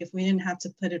 So like if we didn't have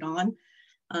to put it on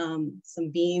some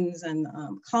beams and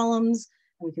columns,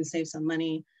 and we can save some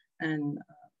money, and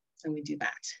we do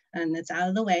that. And it's out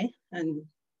of the way. And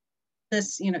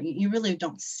this, you know, you really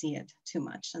don't see it too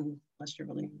much unless you're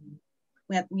really,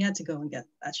 we had to go and get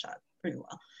that shot pretty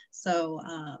well. So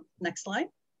next slide.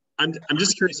 I'm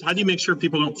just curious, how do you make sure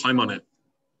people don't climb on it?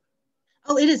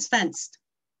 Oh, it is fenced.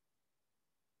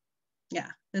 Yeah,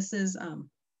 this is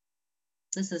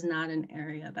not an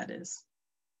area that is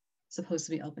supposed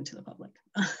to be open to the public.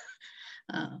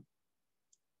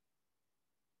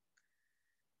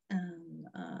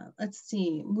 Let's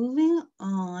see, moving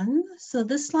on. So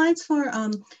this slide's for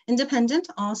independent.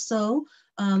 Also,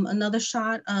 another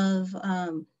shot of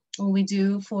what we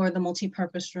do for the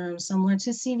multi-purpose room, similar to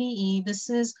CVE.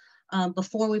 This is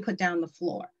before we put down the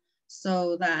floor.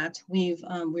 So that we've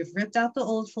ripped out the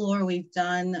old floor. We've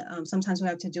done, sometimes we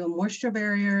have to do a moisture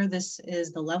barrier. This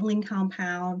is the leveling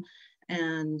compound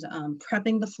and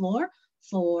prepping the floor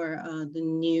for the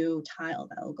new tile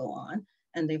that will go on.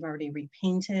 And they've already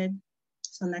repainted.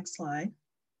 So next slide.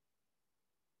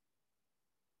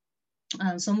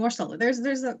 So more solar.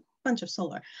 There's a bunch of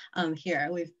solar here.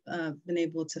 We've been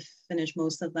able to finish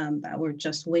most of them that we're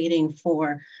just waiting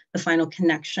for the final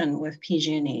connection with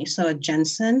PG&E. So at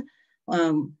Jensen,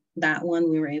 that one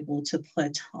we were able to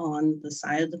put on the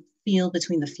side of the field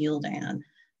between the field and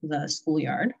the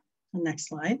schoolyard. Next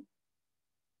slide.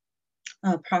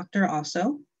 Proctor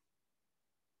also.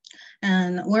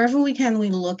 And wherever we can, we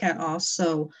look at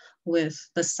also with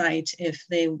the site if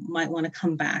they might want to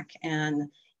come back and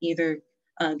either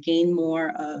gain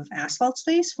more of asphalt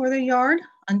space for their yard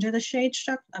under the shade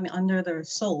structure, I mean, under their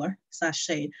solar /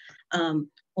 shade,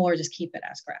 or just keep it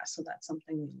as grass. So that's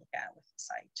something we look at with the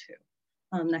site too.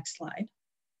 Next slide.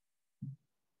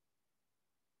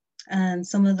 And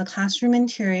some of the classroom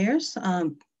interiors.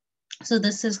 So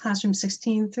this is classroom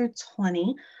 16 through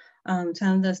 20.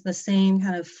 Kind of the same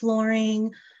kind of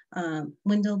flooring,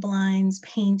 window blinds,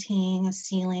 painting,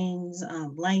 ceilings,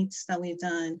 lights that we've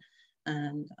done.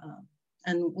 And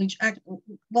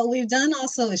what we've done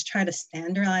also is try to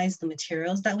standardize the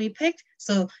materials that we picked.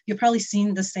 So you've probably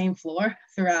seen the same floor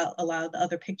throughout a lot of the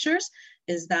other pictures,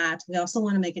 is that we also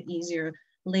want to make it easier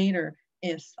later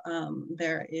if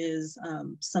there is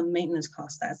some maintenance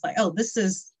cost that's like, oh, this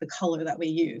is the color that we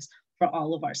use for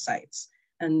all of our sites.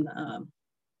 And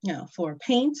you know, for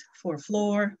paint, for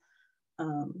floor,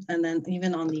 and then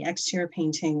even on the exterior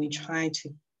painting, we try to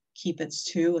keep it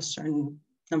to a certain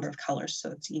number of colors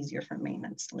so it's easier for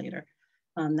maintenance later.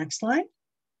 Next slide.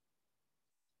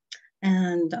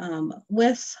 And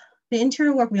with the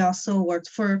interior work, we also worked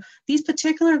for these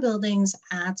particular buildings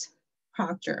at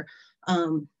Proctor.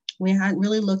 We had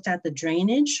really looked at the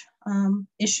drainage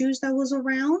issues that was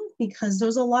around, because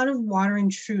there's a lot of water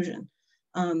intrusion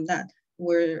that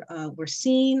we're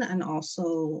seeing, and also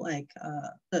like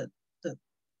the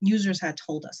users had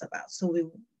told us about. So we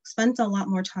spent a lot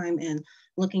more time in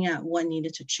looking at what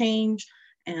needed to change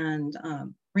and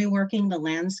reworking the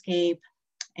landscape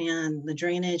and the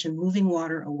drainage and moving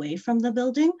water away from the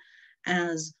building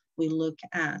as we look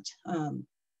at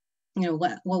you know,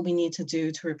 what we need to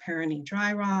do to repair any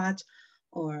dry rot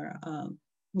or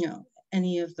you know,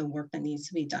 any of the work that needs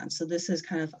to be done. So this is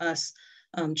kind of us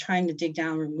trying to dig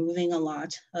down, removing a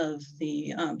lot of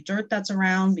the dirt that's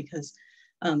around, because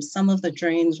some of the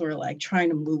drains were like trying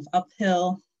to move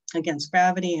uphill against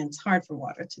gravity, and it's hard for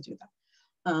water to do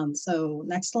that. So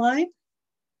next slide.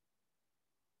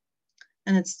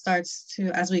 And it starts to,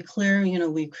 as we clear, you know,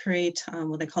 we create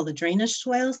what they call the drainage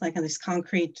swales, like in these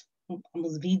concrete,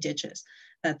 almost V ditches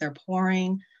that they're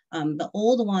pouring. The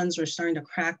old ones were starting to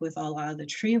crack with a lot of the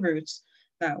tree roots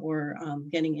that were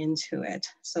getting into it.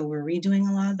 So we're redoing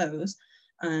a lot of those.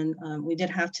 And we did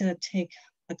have to take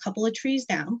a couple of trees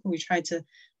down. We tried to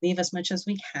leave as much as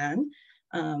we can.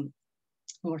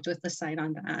 Worked with the site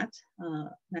on that.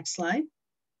 Next slide.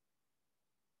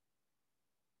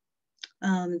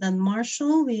 Then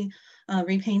Marshall, we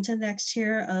repainted the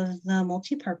exterior of the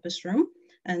multi-purpose room,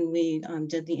 and we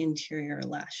did the interior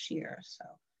last year. So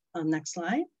next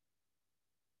slide.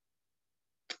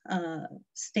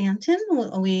 Stanton,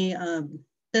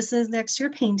 this is the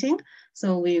exterior painting.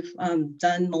 So we've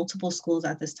done multiple schools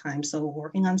at this time. So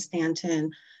working on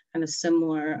Stanton, kind of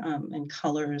similar in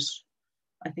colors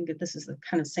I think that this is the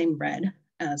kind of same red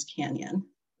as Canyon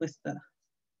with the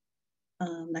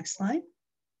next slide.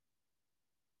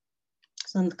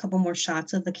 So a couple more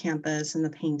shots of the campus and the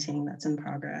painting that's in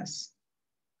progress.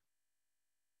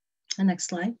 And next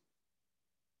slide.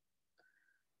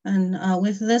 And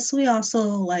with this, we also,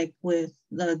 like with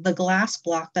the glass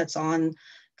block that's on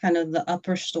kind of the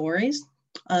upper stories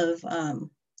of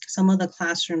some of the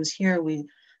classrooms here, we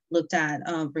looked at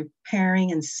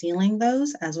repairing and sealing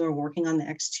those as we're working on the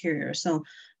exterior. So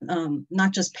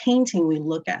not just painting, we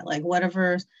look at like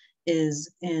whatever is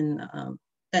in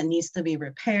that needs to be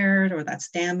repaired or that's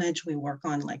damaged, we work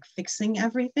on like fixing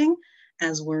everything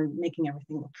as we're making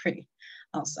everything look pretty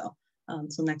also.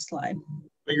 So next slide.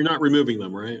 But you're not removing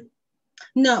them, right?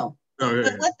 No. Oh, yeah,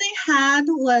 but yeah. what they had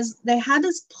was they had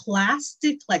this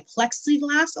plastic, like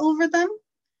plexiglass over them.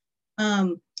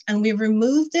 And we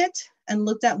removed it and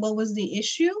looked at what was the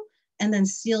issue and then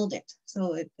sealed it.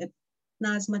 So it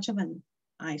not as much of an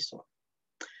eyesore.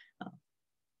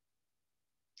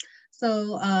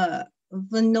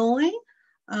 Vinoy,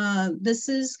 this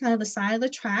is kind of the side of the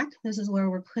track. This is where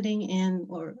we're putting in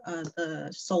the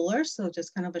solar. So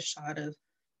just kind of a shot of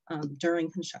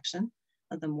during construction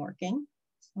of them working.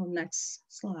 So next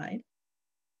slide.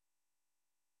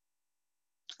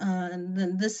 And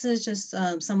then this is just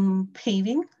some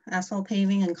paving, asphalt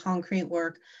paving and concrete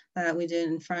work that we did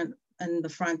in the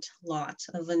front lot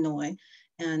of Vinoy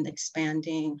and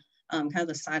expanding kind of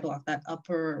the sidewalk, that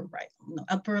upper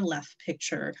left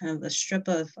picture, kind of the strip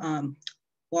of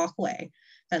walkway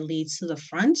that leads to the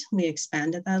front. We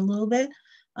expanded that a little bit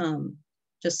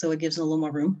just so it gives a little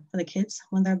more room for the kids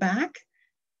when they're back.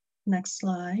 Next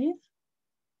slide.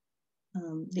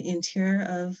 The interior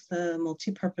of the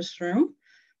multi-purpose room,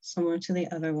 similar to the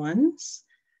other ones.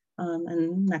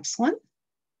 And next one.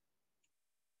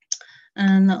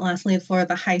 And lastly, for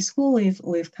the high school,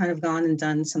 we've kind of gone and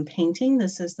done some painting.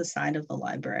 This is the side of the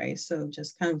library. So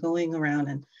just kind of going around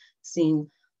and seeing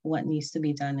what needs to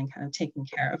be done and kind of taking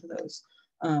care of those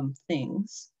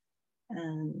things.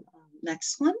 And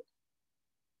next one.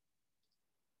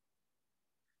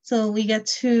 So we get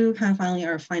to kind of finally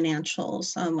our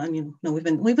financials. I mean, no,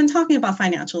 we've been talking about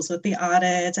financials with the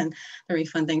audit and the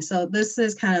refunding. So this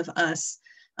is kind of us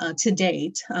to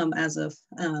date as of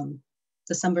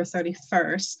December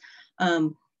 31st. I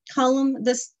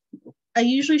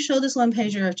usually show this one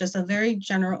pager of just a very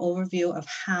general overview of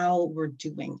how we're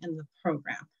doing in the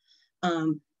program.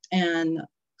 And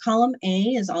column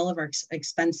A is all of our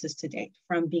expenses to date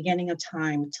from beginning of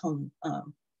time till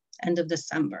end of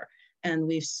December. And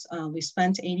we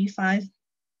spent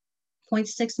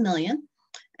 85.6 million.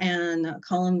 And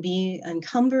column B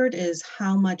encumbered is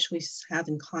how much we have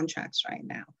in contracts right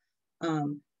now.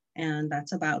 And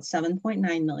that's about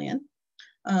 7.9 million.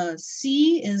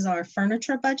 C is our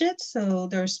furniture budget. So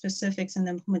there are specifics in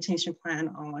the implementation plan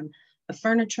on the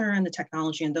furniture and the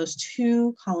technology, and those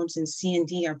two columns in C and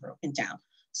D are broken down.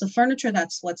 So furniture,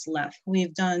 that's what's left.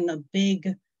 We've done a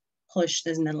big push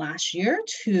in the last year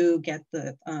to get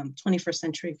the 21st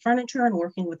century furniture and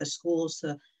working with the schools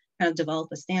to kind of develop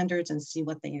the standards and see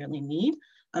what they really need.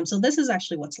 So this is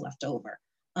actually what's left over.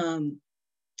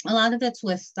 A lot of it's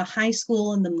with the high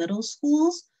school and the middle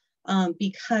schools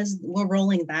because we're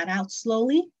rolling that out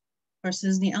slowly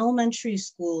versus the elementary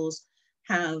schools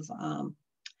have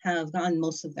gotten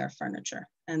most of their furniture.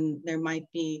 And there might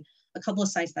be a couple of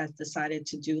sites that decided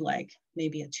to do like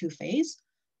maybe a two-phase.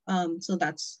 So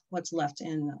that's what's left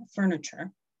in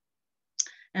furniture.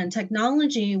 And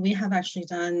technology, we have actually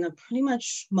done pretty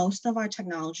much most of our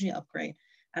technology upgrade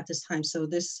at this time. So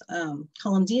this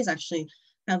column D is actually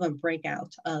kind of a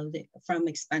breakout of from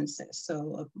expenses.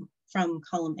 So from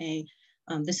column A,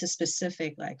 this is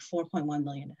specific, like 4.1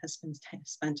 million has been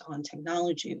spent on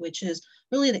technology, which is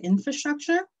really the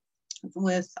infrastructure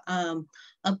with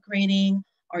upgrading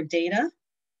our data,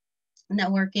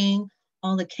 networking,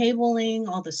 all the cabling,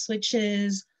 all the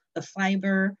switches, the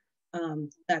fiber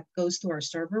that goes to our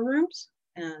server rooms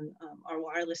and our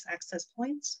wireless access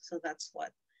points. So that's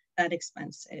what that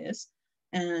expense is.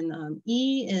 And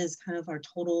E is kind of our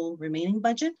total remaining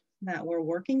budget that we're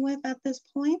working with at this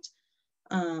point.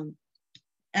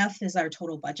 F is our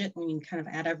total budget when you kind of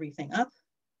add everything up.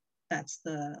 That's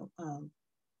the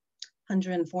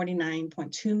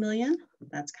 149.2 million.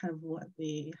 That's kind of what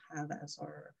we have as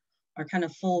our kind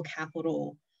of full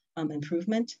capital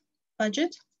improvement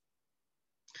budget.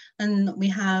 And we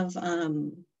have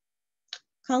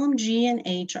column G and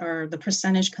H are the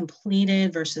percentage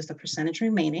completed versus the percentage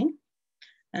remaining.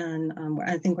 And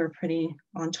I think we're pretty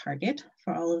on target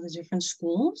for all of the different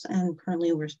schools, and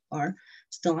currently we are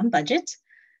still on budget.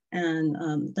 And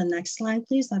the next slide,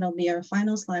 please. That'll be our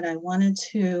final slide. I wanted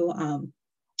to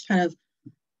kind of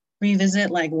revisit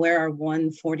like where our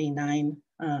 149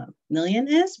 million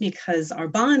is, because our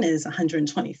bond is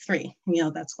 123. You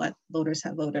know, that's what voters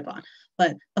have voted on.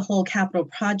 But the whole capital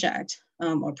project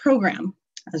or program,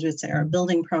 as we'd say, our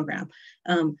building program,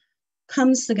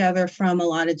 comes together from a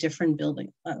lot of different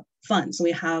building funds.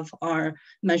 We have our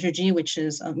Measure G, which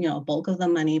is you know, a bulk of the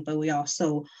money, but we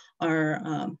also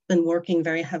are been working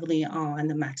very heavily on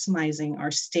maximizing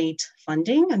our state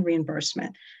funding and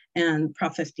reimbursement. And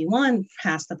Prop 51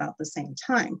 passed about the same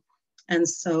time. And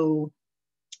so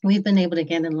we've been able to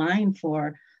get in line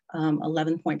for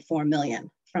 11.4 million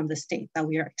from the state that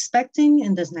we are expecting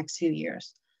in this next few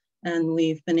years. And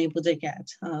we've been able to get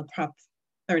Prop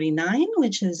 39,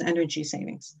 which is energy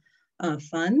savings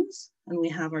funds. And we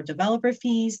have our developer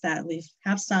fees that we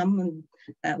have some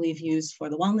that we've used for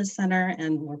the Wellness Center,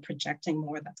 and we're projecting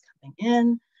more that's coming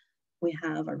in. We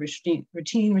have a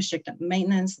routine restricted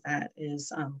maintenance that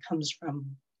is comes from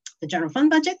the general fund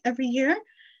budget every year.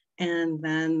 And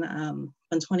then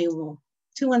Fund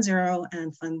 210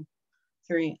 and Fund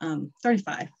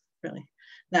 35, really,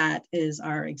 that is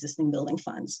our existing building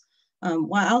funds.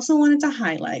 What I also wanted to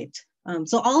highlight,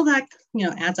 so all of that, you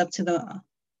know, adds up to the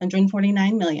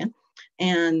 149 million.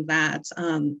 And that,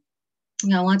 you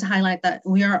know, I wanted to highlight that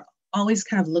we are always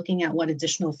kind of looking at what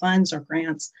additional funds or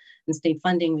grants and state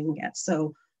funding we can get.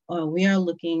 So we are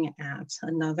looking at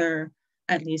another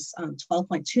at least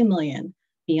 12.2 million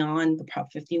beyond the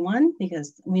Prop 51,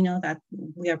 because we know that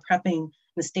we are prepping,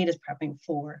 the state is prepping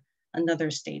for another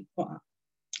state bond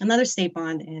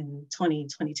in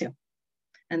 2022.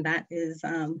 And that is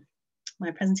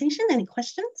my presentation. Any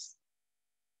questions?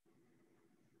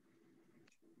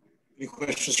 Any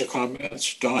questions or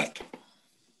comments? Dot.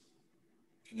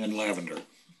 And then Lavender.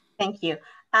 Thank you.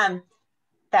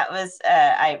 That was,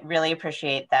 I really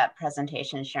appreciate that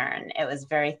presentation, Sharon. It was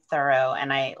very thorough,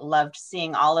 and I loved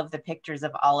seeing all of the pictures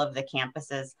of all of the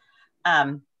campuses.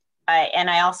 And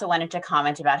I also wanted to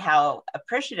comment about how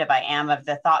appreciative I am of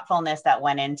the thoughtfulness that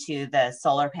went into the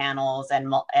solar panels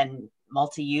and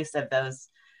multi-use of those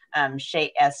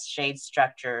shade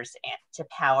structures to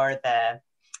power the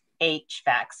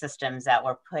HVAC systems that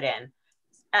were put in.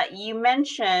 You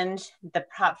mentioned the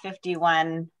Prop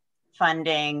 51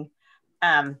 funding,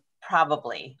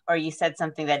 probably, or you said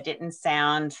something that didn't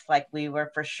sound like we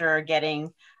were for sure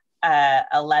getting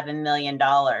 $11 million.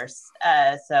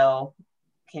 So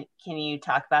can you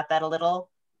talk about that a little?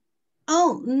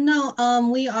 Oh, no,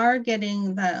 we are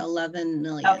getting that 11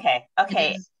 million. Okay,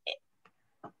 okay.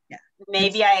 Yeah.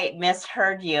 Maybe I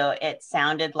misheard you. It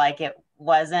sounded like it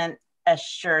wasn't a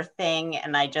sure thing,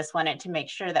 and I just wanted to make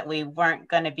sure that we weren't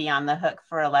going to be on the hook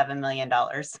for $11 million.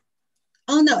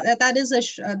 Oh no, that is a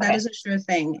sure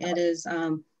thing. It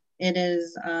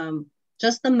is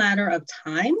just a matter of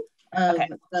time of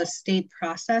the state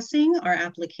processing our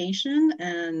application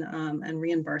and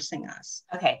reimbursing us.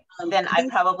 Okay, then I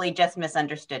probably just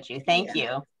misunderstood you. Thank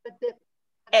you.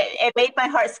 It made my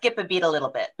heart skip a beat a little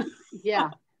bit. Yeah.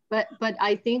 But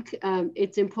I think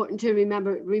it's important to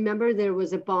remember there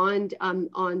was a bond on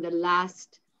the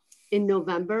in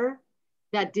November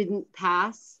that didn't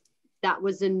pass. That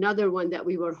was another one that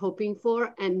we were hoping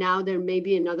for. And now there may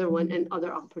be another one and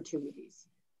other opportunities.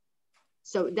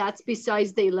 So that's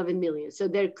besides the 11 million. So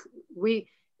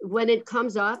when it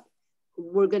comes up,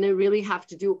 we're gonna really have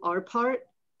to do our part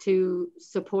to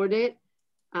support it.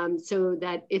 So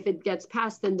that if it gets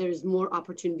passed, then there's more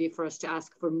opportunity for us to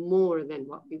ask for more than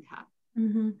what we've had.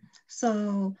 Mm-hmm.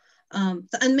 So,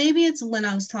 and maybe it's when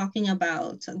I was talking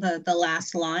about the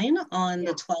last line on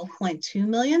the 12.2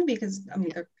 million, because I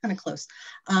mean, they're kind of close.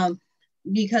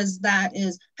 Because that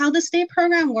is how the state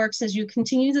program works, is you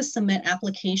continue to submit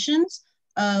applications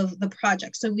of the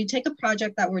project. So we take a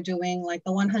project that we're doing, like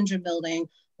the 100 building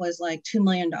was like $2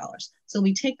 million. So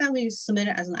we take that, we submit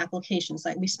it as an application. It's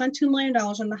like, we spent $2 million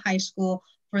on the high school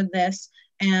for this,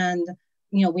 and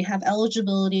you know, we have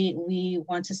eligibility, we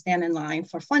want to stand in line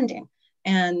for funding.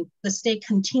 And the state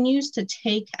continues to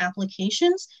take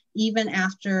applications even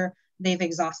after they've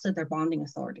exhausted their bonding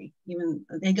authority. Even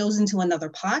it goes into another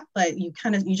pot, but you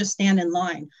just stand in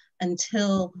line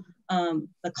until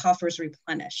the coffers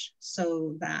replenish.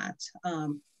 So that,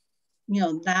 you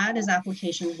know, that is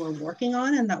applications we're working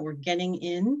on and that we're getting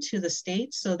into the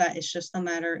state, so that it's just a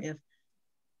matter if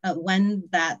when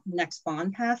that next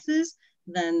bond passes,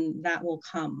 then that will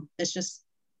come. It's just,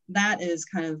 that is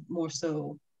kind of more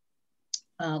so,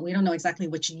 we don't know exactly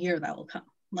which year that will come.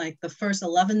 Like the first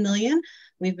 11 million,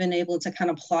 we've been able to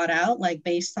kind of plot out, like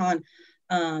based on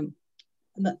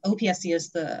the OPSC is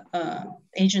the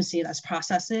agency that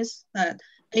processes that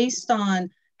based on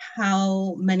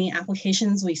how many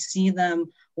applications we see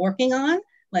them working on,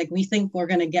 like we think we're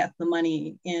gonna get the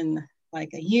money in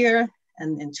like a year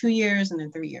and in 2 years and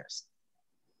in 3 years.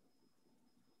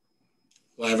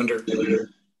 Lavender.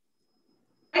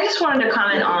 I just wanted to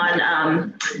comment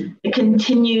on the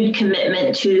continued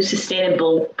commitment to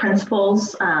sustainable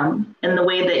principles and the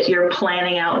way that you're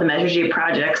planning out the Measure G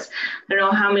projects. I don't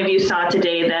know how many of you saw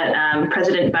today that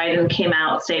President Biden came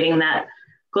out stating that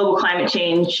global climate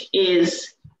change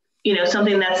is, you know,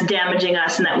 something that's damaging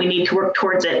us and that we need to work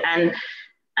towards it. And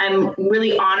I'm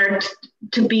really honored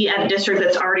to be at a district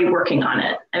that's already working on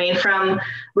it. I mean, from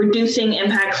reducing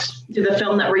impacts through the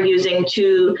film that we're using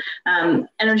to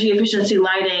energy efficiency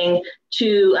lighting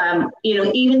to, you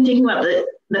know, even thinking about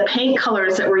the paint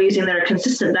colors that we're using that are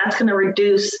consistent, that's going to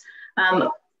reduce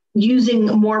using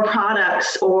more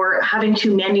products or having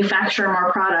to manufacture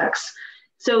more products.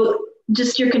 So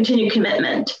just your continued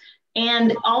commitment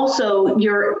and also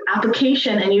your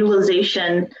application and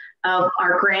utilization of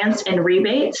our grants and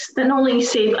rebates that not only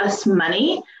save us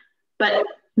money, but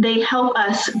they help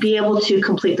us be able to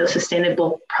complete those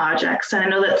sustainable projects. And I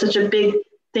know that's such a big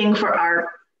thing for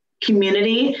our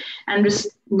community. I'm just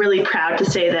really proud to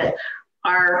say that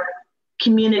our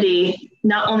community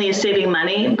not only is saving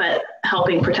money, but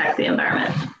helping protect the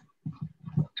environment.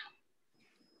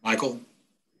 Michael?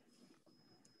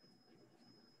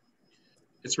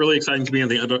 It's really exciting to be on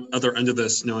the other end of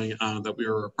this, knowing that we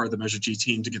were part of the Measure G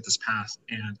team to get this passed.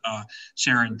 And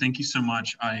Sharon, thank you so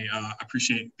much. I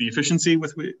appreciate the efficiency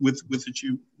with which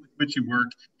you work,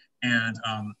 and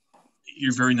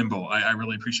you're very nimble. I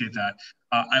really appreciate that.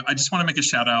 I just want to make a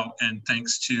shout out and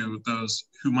thanks to those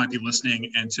who might be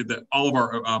listening and to all of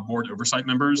our board oversight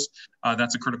members.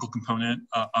 That's a critical component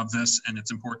of this, and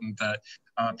it's important that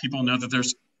people know that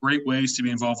there's great ways to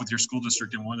be involved with your school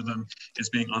district, and one of them is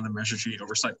being on the Measure G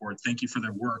Oversight Board. Thank you for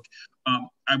their work.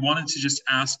 I wanted to just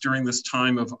ask, during this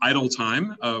time of idle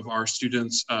time of our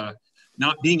students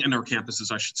not being in our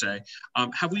campuses, I should say,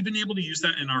 have we been able to use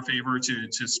that in our favor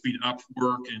to speed up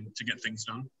work and to get things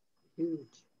done?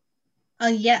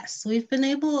 Yes, we've been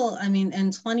able, I mean,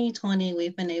 in 2020,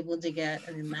 we've been able to get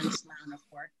an immense amount of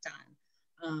work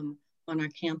done on our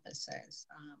campuses.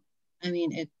 I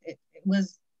mean, it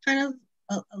was kind of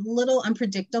a little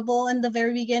unpredictable in the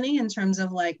very beginning in terms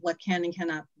of like what can and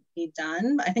cannot be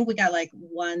done. I think we got like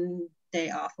 1 day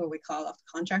off where we called off the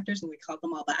contractors and we called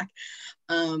them all back.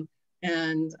 You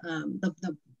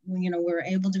know, we were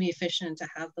able to be efficient to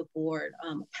have the board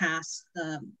pass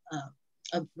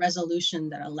a resolution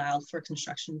that allowed for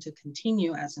construction to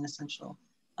continue as an essential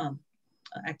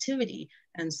activity.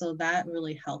 And so that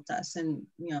really helped us. And,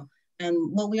 you know, and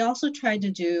what we also tried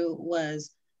to do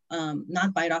was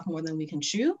not bite off more than we can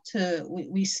chew.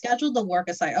 We scheduled the work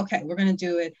aside. Okay, we're going to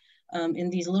do it in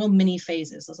these little mini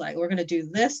phases. It's like, we're going to do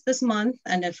this month.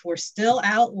 And if we're still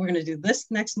out, we're going to do this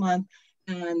next month.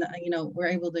 And, you know, we're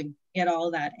able to get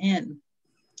all that in.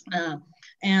 You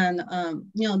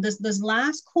know, this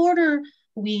last quarter,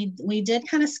 we did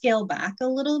kind of scale back a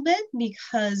little bit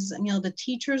because, you know, the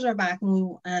teachers are back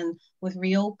and with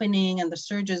reopening and the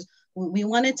surges, we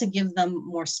wanted to give them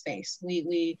more space.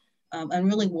 And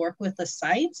really work with the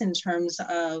sites in terms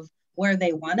of where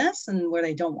they want us and where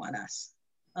they don't want us.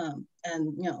 And,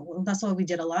 you know, that's why we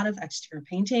did a lot of exterior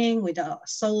painting. We did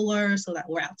solar so that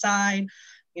we're outside,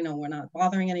 you know, we're not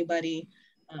bothering anybody.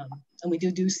 And we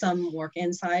do some work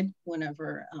inside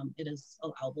whenever it is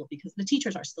allowable because the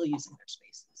teachers are still using their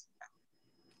spaces.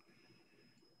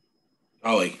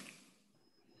 Ollie.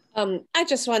 I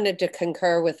just wanted to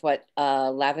concur with what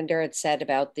Lavender had said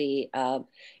about the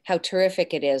how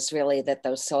terrific it is really that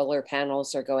those solar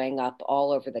panels are going up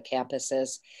all over the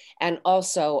campuses and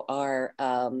also are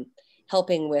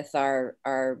helping with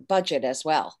our budget as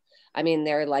well. I mean,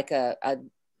 they're like a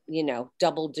you know,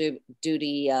 double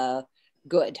duty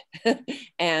good.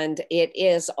 And it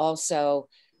is also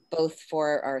both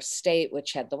for our state,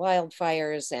 which had the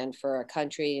wildfires, and for our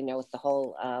country, you know, with the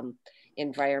whole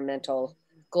environmental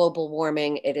global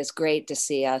warming. It is great to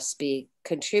see us be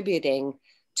contributing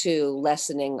to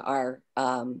lessening our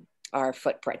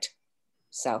footprint.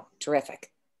 So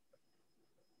terrific.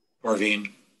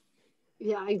 Arvine.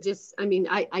 Yeah,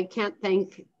 I can't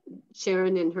thank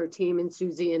Sharon and her team and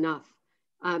Susie enough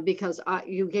because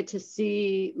you get to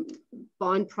see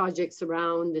bond projects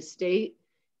around the state,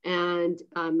 and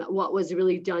what was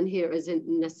really done here isn't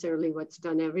necessarily what's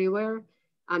done everywhere.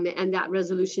 And that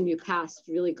resolution you passed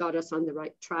really got us on the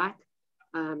right track.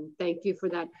 Thank you for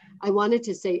that. I wanted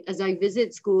to say, as I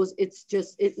visit schools, it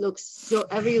looks so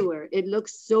everywhere. It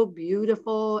looks so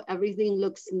beautiful. Everything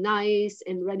looks nice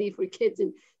and ready for kids.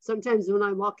 And sometimes when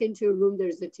I walk into a room,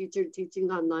 there's a teacher teaching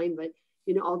online, but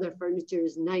you know, all their furniture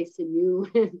is nice and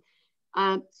new.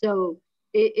 So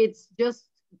it's just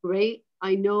great.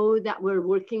 I know that we're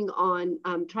working on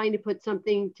trying to put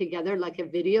something together like a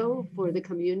video for the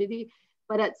community.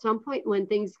 But at some point when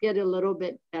things get a little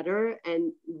bit better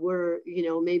and we're, you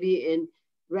know, maybe in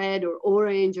red or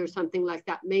orange or something like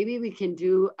that, maybe we can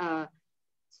do a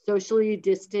socially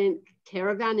distant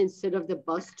caravan instead of the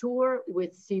bus tour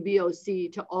with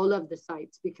CVUSD to all of the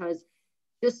sites, because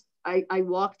just I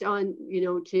walked on, you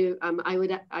know, to I was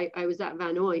at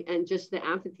Vanoy, and just the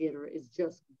amphitheater is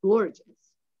just gorgeous.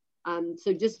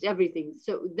 So just everything.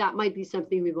 So that might be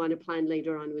something we want to plan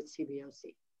later on with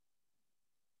CVUSD.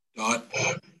 Dot.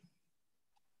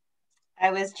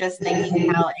 I was just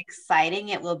thinking how exciting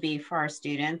it will be for our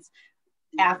students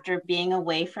after being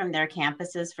away from their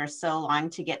campuses for so long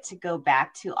to get to go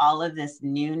back to all of this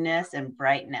newness and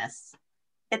brightness.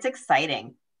 It's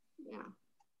exciting. Yeah.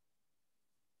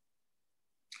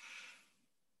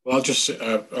 Well,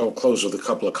 I'll close with a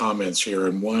couple of comments here.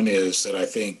 And one is that I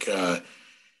think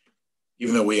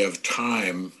even though we have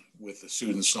time with the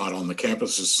students not on the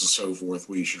campuses and so forth,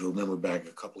 we should remember back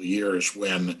a couple of years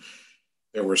when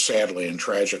there were sadly and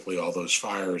tragically all those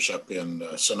fires up in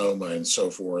Sonoma and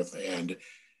so forth. And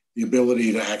the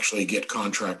ability to actually get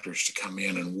contractors to come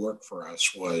in and work for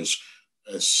us was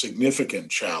a significant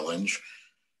challenge.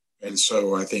 And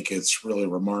so I think it's really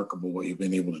remarkable what you've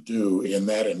been able to do in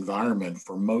that environment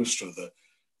for most of the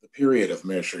period of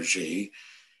Measure G.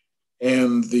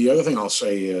 And the other thing I'll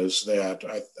say is that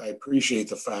I appreciate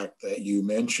the fact that you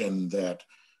mentioned that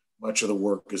much of the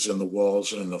work is in the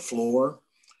walls and in the floor,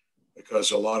 because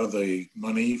a lot of the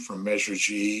money from Measure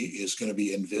G is going to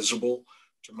be invisible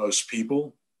to most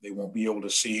people. They won't be able to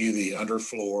see the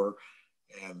underfloor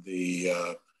and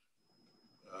the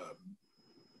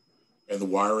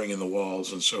wiring in the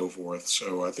walls and so forth.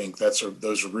 So I think those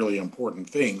are really important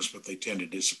things, but they tend to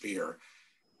disappear.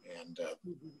 And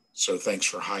so thanks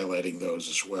for highlighting those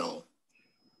as well.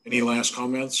 Any last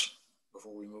comments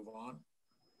before we move on?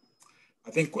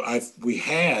 I think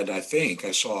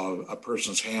I saw a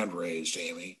person's hand raised,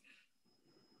 Amy.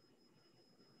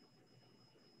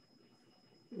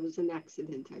 It was an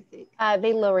accident, I think.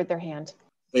 They lowered their hand.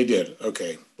 They did,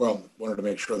 okay. Well, wanted to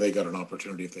make sure they got an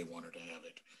opportunity if they wanted to have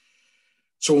it.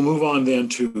 So we'll move on then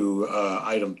to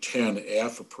item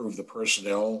 10F, approve the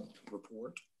personnel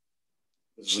report.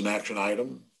 This is an action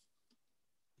item.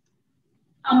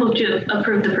 I'll move to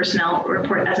approve the personnel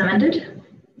report as amended.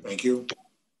 Thank you.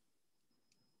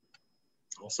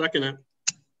 I'll second it.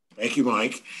 Thank you,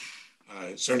 Mike.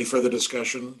 Is there any further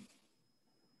discussion?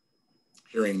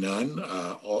 Hearing none.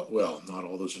 Not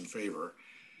all those in favor.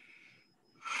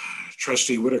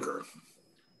 Trustee Whitaker.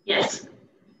 Yes.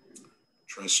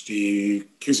 Trustee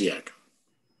Kuziak.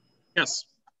 Yes.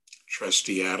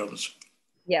 Trustee Adams.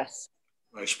 Yes.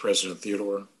 Vice President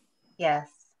Theodore. Yes.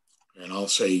 And I'll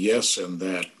say yes, and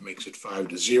that makes it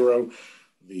 5-0.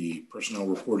 The personnel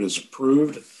report is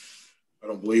approved. I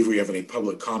don't believe we have any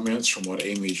public comments from what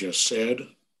Amy just said.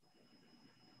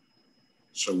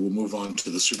 So we'll move on to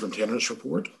the superintendent's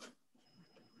report.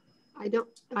 I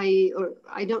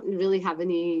don't really have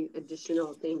any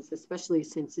additional things, especially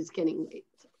since it's getting late.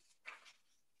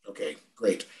 Okay,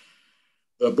 great.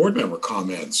 The board member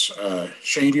comments.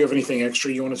 Shane, do you have anything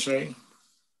extra you want to say?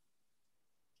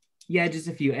 Yeah, just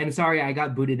a few. And sorry, I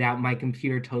got booted out. My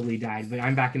computer totally died, but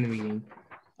I'm back in the meeting.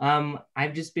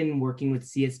 I've just been working with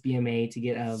CSBMA to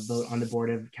get a vote on the board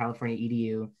of California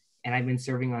EDU, and I've been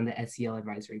serving on the SEL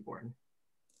advisory board.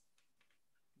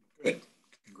 Good.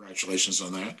 Congratulations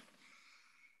on that.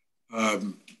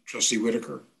 Trustee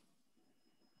Whitaker.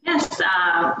 Yes,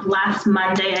 last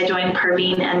Monday I joined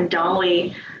Parveen and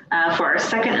Dolly for our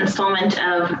second installment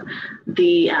of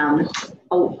the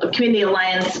Community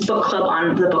Alliance book club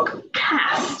on the book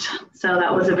Cast. So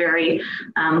that was a very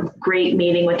great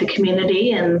meeting with the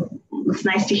community, and it's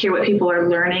nice to hear what people are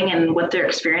learning and what they're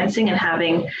experiencing and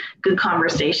having good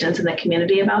conversations in the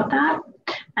community about that.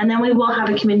 And then we will have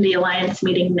a Community Alliance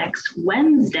meeting next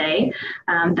Wednesday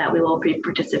that we will be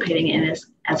participating in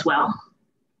as well.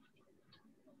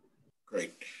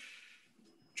 Great.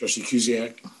 Trustee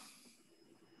Kuziak.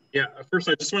 Yeah, first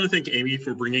I just want to thank Amy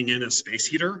for bringing in a space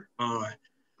heater.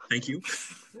 Thank you.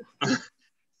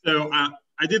 So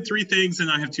I did three things,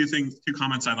 and I have two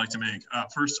comments I'd like to make.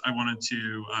 First, I wanted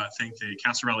to thank the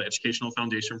Castro Valley Educational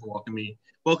Foundation for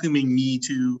welcoming me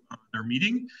to their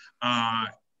meeting.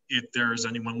 if there's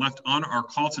anyone left on our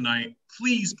call tonight,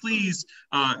 please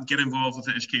get involved with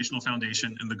the Educational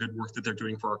Foundation and the good work that they're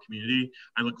doing for our community.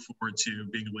 I look forward to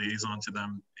being a liaison to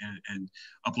them and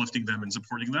uplifting them and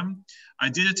supporting them. I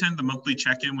did attend the monthly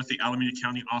check-in with the Alameda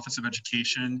County Office of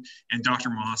Education and Dr.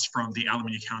 Moss from the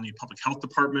Alameda County Public Health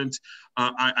Department.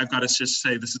 I've got to just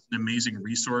say this is an amazing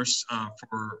resource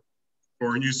for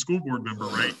a new school board member,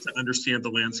 right, to understand the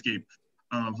landscape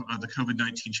of the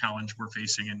COVID-19 challenge we're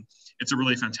facing. And it's a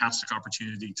really fantastic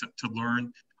opportunity to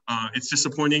learn. It's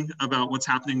disappointing about what's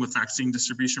happening with vaccine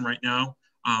distribution right now.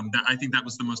 I think that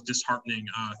was the most disheartening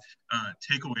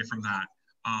takeaway from that.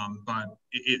 But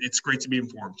it's great to be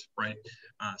informed, right?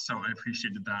 So I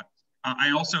appreciated that.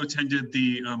 I also attended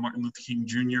the Martin Luther King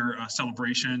Jr.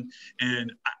 Celebration,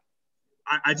 and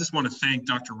I just want to thank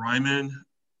Dr. Ryman.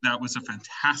 That was a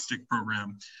fantastic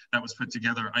program that was put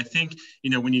together. I think,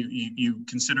 when you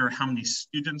consider how many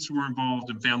students were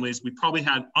involved and families, we probably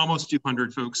had almost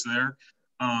 200 folks there.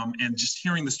 And just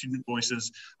hearing the student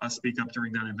voices speak up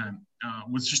during that event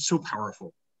was just so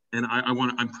powerful. And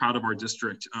I'm proud of our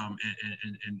district and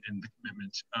the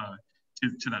commitment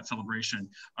to that celebration.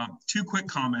 Two quick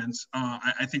comments.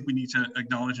 I think we need to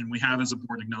acknowledge, and we have as a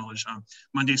board acknowledged,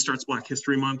 Monday starts Black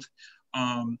History Month.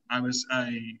 I was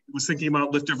thinking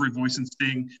about Lift Every Voice and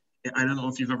Sing. I don't know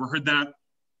if you've ever heard that.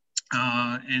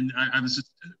 And I was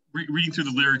just reading through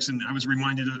the lyrics, and I was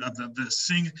reminded of the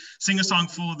sing a song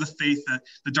full of the faith that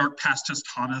the dark past has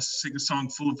taught us. Sing a song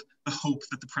full of the hope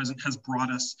that the present has brought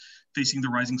us, facing the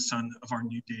rising sun of our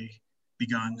new day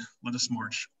begun. Let us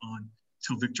march on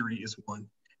till victory is won.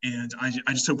 And I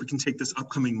just hope we can take this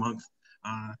upcoming month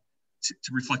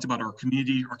to reflect about our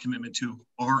community, our commitment to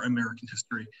our American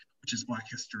history, which is Black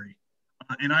history.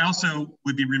 And I also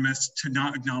would be remiss to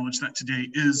not acknowledge that today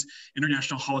is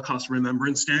International Holocaust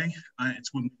Remembrance Day.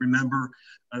 It's when we remember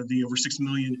the over 6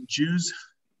 million Jews,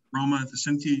 Roma, the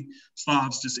Sinti,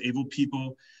 Slavs, disabled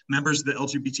people, members of the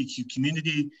LGBTQ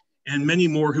community, and many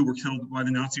more who were killed by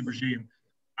the Nazi regime.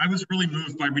 I was really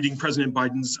moved by reading President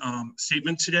Biden's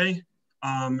statement today.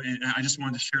 And I just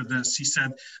wanted to share this. He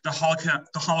said, the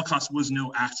Holocaust was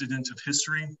no accident of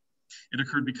history. It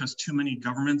occurred because too many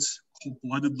governments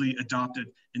cold-bloodedly adopted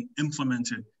and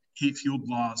implemented hate-fueled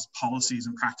laws, policies,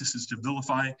 and practices to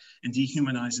vilify and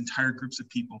dehumanize entire groups of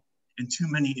people, and too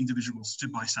many individuals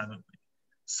stood by silently.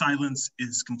 Silence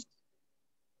is complete.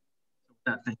 With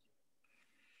that, thank you.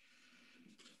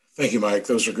 Thank you, Mike.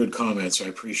 Those are good comments. I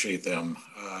appreciate them.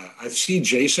 I see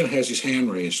Jason has his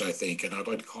hand raised, I think, and I'd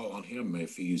like to call on him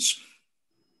if he's,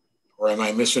 or am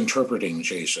I misinterpreting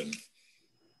Jason?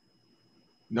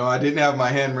 No, I didn't have my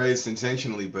hand raised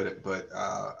intentionally, but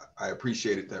I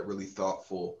appreciated that really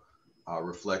thoughtful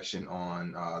reflection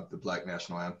on the Black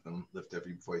National Anthem, Lift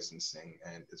Every Voice and Sing,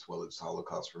 and as well as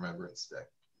Holocaust Remembrance Day.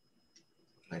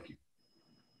 Thank you.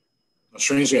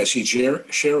 Strangely, I see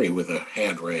Sherry with a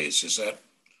hand raised. Is that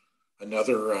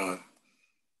another, am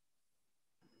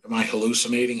I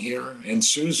hallucinating here? And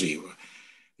Susie,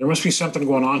 there must be something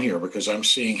going on here because I'm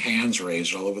seeing hands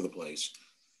raised all over the place.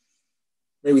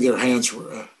 Maybe they're hands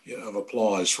of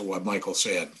applause for what Michael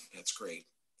said. That's great.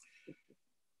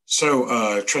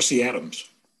 So, Trustee Adams.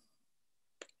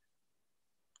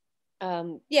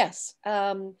 Yes.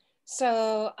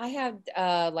 So I have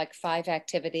like 5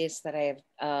 activities that I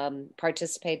have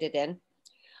participated in.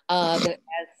 As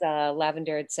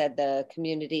Lavender had said, the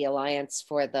Community Alliance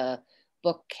for the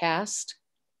book cast.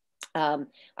 I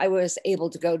was able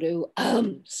to go to,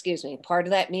 excuse me, part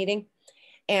of that meeting,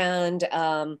 and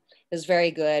it was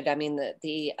very good. I mean,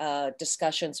 the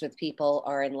discussions with people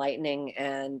are enlightening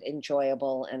and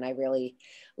enjoyable, and I really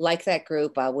like that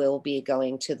group. I will be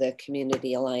going to the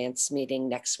Community Alliance meeting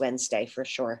next Wednesday for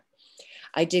sure.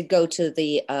 I did go to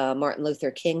the Martin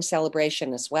Luther King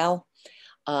celebration as well,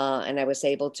 and I was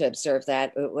able to observe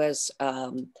that.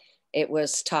 It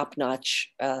was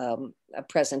top-notch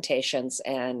presentations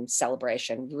and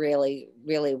celebration. Really,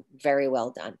 really very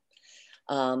well done.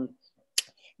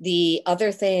 The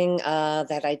other thing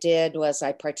that I did was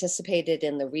I participated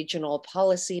in the Regional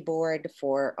Policy Board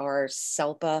for our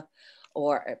SELPA,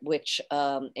 which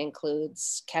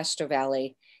includes Castro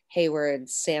Valley, Hayward,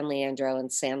 San Leandro,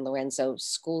 and San Lorenzo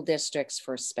school districts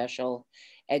for special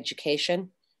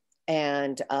education.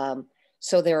 And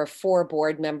so there are 4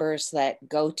 board members that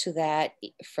go to that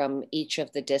from each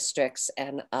of the districts.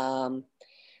 And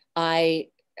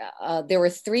there were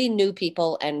 3 new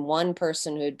people and 1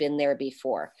 person who had been there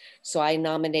before. So I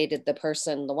nominated the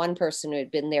one person who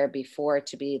had been there before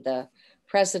to be the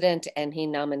president, and he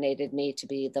nominated me to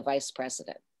be the vice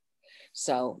president.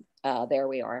 So there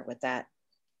we are with that.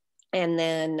 And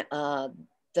then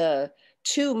the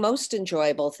two most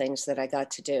enjoyable things that I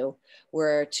got to do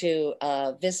were to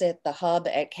visit the hub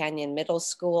at Canyon Middle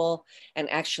School and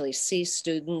actually see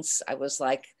students. I was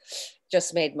like,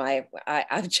 just made my,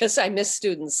 I miss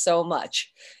students so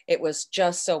much. It was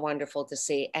just so wonderful to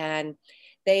see. And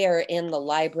they are in the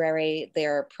library.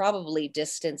 They're probably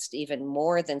distanced even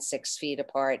more than 6 feet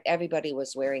apart. Everybody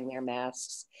was wearing their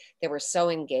masks. They were so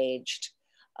engaged.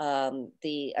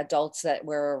 The adults that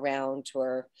were around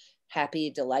were happy,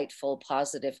 delightful,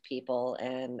 positive people.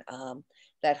 And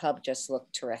that hub just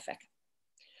looked terrific.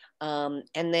 And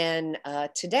then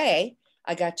today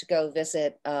I got to go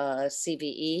visit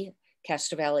CVE,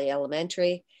 Castro Valley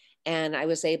Elementary, and I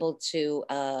was able to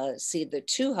see the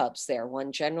two hubs there,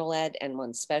 one general ed and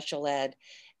one special ed,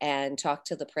 and talk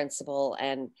to the principal.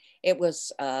 And it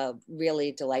was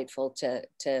really delightful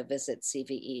to visit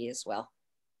CVE as well.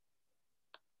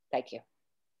 Thank you.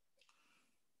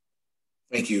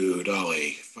 Thank you,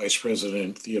 Dolly. Vice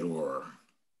President Theodore.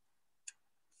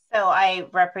 So I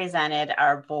represented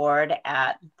our board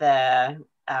at the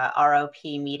ROP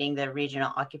meeting, the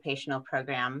Regional Occupational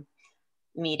Program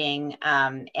meeting,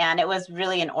 and it was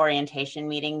really an orientation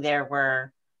meeting. There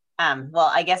were, well,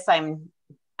 I guess I'm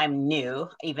new,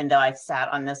 even though I've sat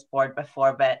on this board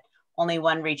before, but only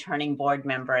one returning board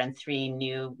member and 3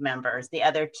 new members. The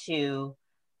other 2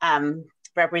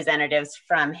 representatives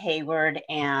from Hayward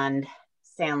and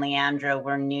San Leandro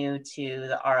were new to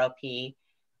the ROP.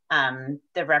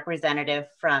 The representative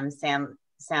from San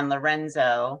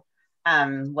Lorenzo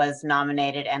was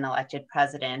nominated and elected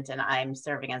president, and I'm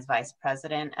serving as vice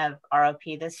president of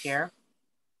ROP this year.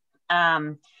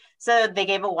 So they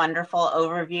gave a wonderful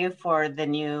overview for the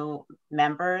new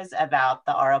members about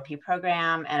the ROP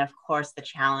program and of course the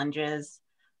challenges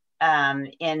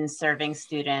in serving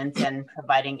students and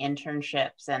providing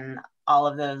internships and all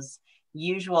of those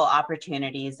usual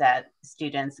opportunities that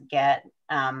students get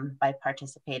by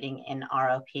participating in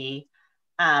ROP.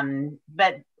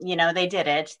 But you know, they did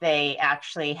it. They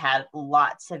actually had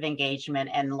lots of engagement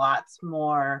and lots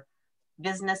more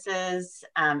businesses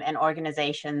and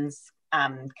organizations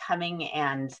coming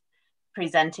and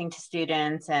presenting to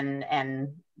students,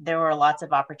 and there were lots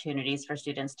of opportunities for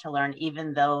students to learn,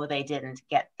 even though they didn't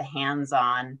get the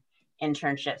hands-on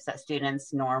internships that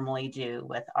students normally do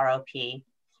with ROP.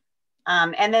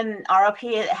 And then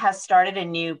ROP has started a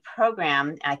new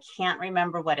program. I can't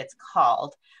remember what it's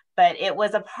called, but it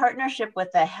was a partnership with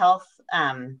a health,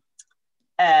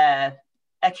 a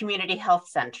community health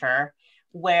center,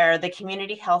 where the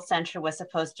community health center was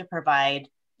supposed to provide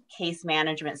case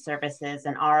management services,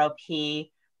 and ROP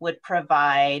would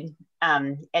provide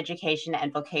education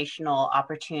and vocational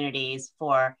opportunities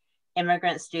for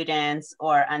immigrant students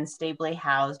or unstably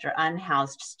housed or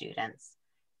unhoused students.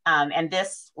 And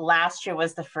this last year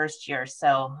was the first year.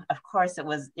 So of course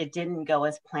it didn't go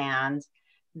as planned.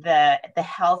 The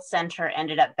health center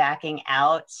ended up backing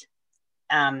out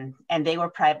and they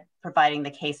were providing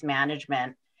the case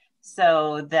management.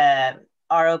 So the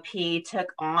ROP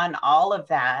took on all of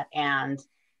that and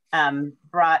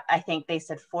brought, I think they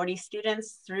said 40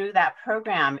 students through that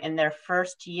program in their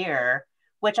first year,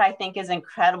 which I think is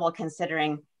incredible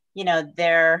considering, you know,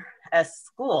 they're a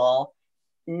school,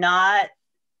 not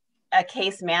a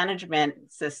case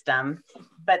management system,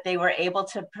 but they were able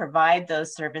to provide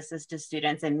those services to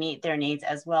students and meet their needs,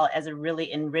 as well as a really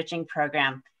enriching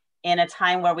program in a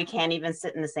time where we can't even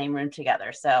sit in the same room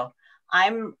together. So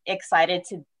I'm excited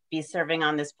to be serving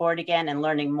on this board again and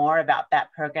learning more about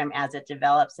that program as it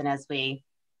develops and as we,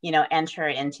 you know, enter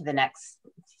into the next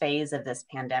phase of this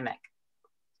pandemic.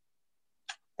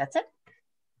 That's it.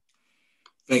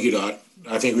 Thank you, Dot.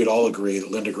 I think we'd all agree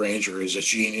that Linda Granger is a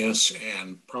genius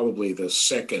and probably the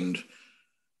second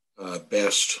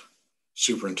best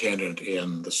superintendent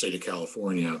in the state of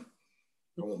California.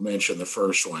 I won't mention the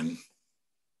first one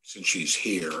since she's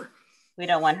here. We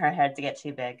don't want her head to get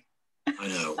too big. I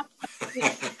know.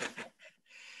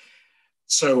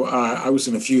 So I was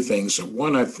in a few things.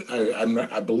 One,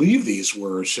 I believe these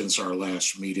were since our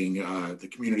last meeting, the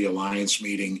Community Alliance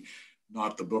meeting,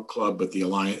 not the book club, but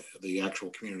the actual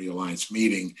Community Alliance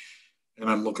meeting. And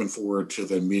I'm looking forward to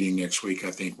the meeting next week,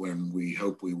 I think, when we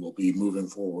hope we will be moving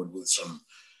forward with some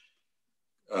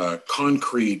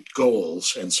concrete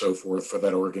goals and so forth for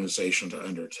that organization to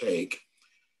undertake.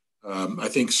 I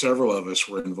think several of us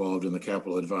were involved in the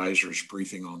Capital Advisors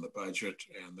briefing on the budget,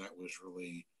 and that was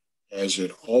really, as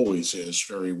it always is,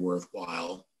 very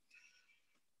worthwhile.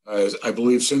 I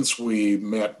believe since we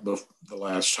met the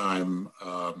last time,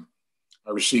 I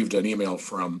received an email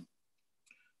from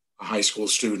a high school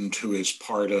student who is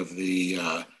part of the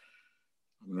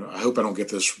I hope I don't get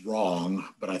this wrong,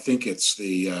 but I think it's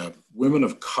the Women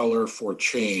of Color for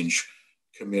Change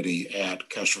Committee at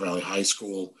Castro Valley High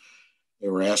School. They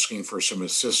were asking for some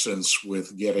assistance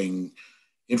with getting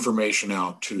information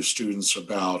out to students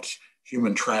about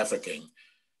human trafficking.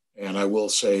 And I will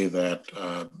say that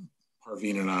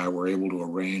Parveen and I were able to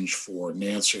arrange for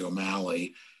Nancy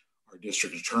O'Malley, our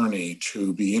district attorney,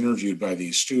 to be interviewed by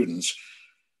these students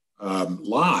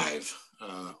live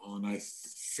on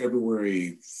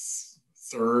February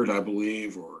 3rd, I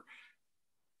believe, or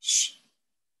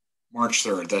March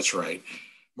 3rd, that's right.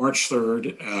 March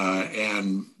 3rd,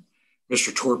 and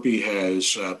Mr. Torpy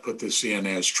has put this in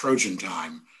as Trojan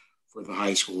time for the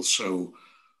high school. So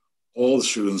all the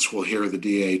students will hear the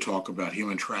DA talk about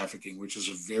human trafficking, which is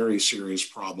a very serious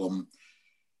problem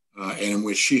and in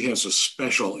which she has a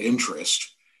special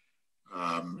interest.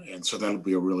 And so that'll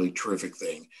be a really terrific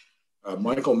thing.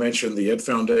 Michael mentioned the Ed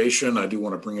Foundation. I do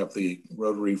want to bring up the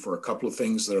Rotary for a couple of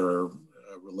things that are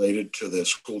related to the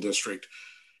school district.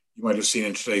 You might have seen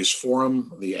in today's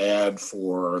forum the ad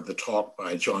for the talk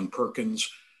by John Perkins,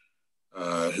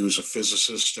 who's a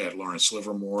physicist at Lawrence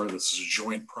Livermore. This is a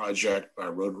joint project by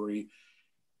Rotary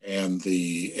and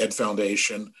the Ed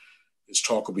Foundation. His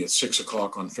talk will be at 6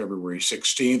 o'clock on February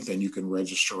 16th, and you can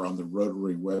register on the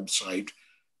Rotary website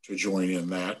to join in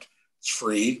that. It's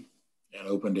free and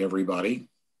open to everybody,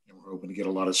 and we're hoping to get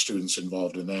a lot of students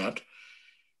involved in that.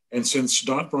 And since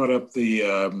Dot brought up the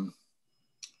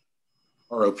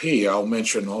ROP, I'll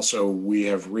mention also we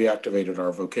have reactivated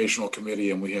our vocational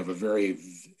committee, and we have a very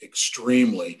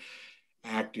extremely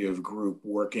active group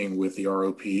working with the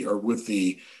ROP or with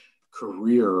the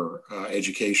career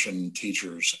education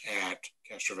teachers at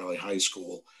Castro Valley High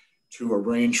School to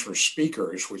arrange for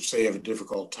speakers, which they have a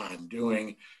difficult time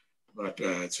doing, but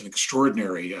it's an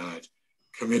extraordinary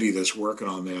committee that's working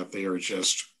on that. They are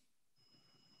just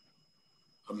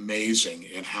amazing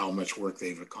in how much work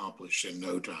they've accomplished in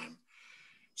no time.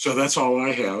 So that's all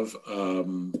I have.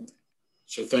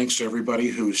 So thanks to everybody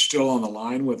who's still on the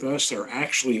line with us. There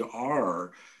actually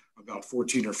are about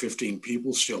 14 or 15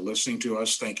 people still listening to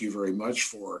us. Thank you very much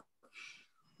for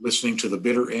listening to the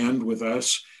bitter end with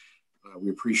us.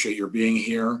 We appreciate your being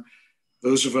here.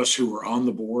 Those of us who are on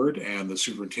the board and the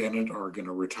superintendent are going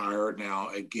to retire now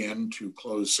again to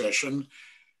closed session.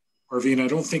 Parveen, I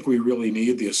don't think we really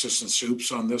need the assistant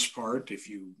soups on this part if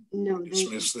you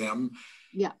dismiss them.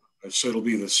 Yeah. So it'll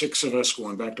be the 6 of us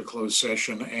going back to closed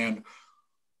session, and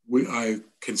I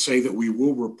can say that we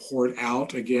will report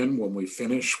out again when we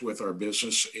finish with our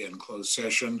business in closed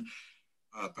session,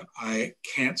 but I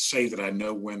can't say that I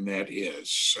know when that is.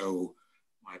 So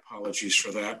my apologies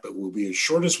for that, but we'll be as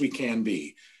short as we can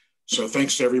be. So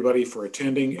thanks to everybody for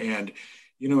attending. And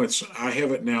you know, I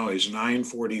have it now as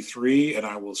 9:43, and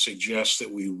I will suggest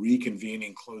that we reconvene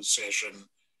in closed session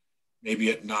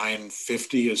maybe at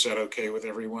 9:50. Is that okay with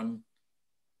everyone?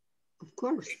 Of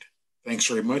course. Great. Thanks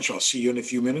very much. I'll see you in a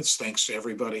few minutes. Thanks to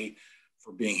everybody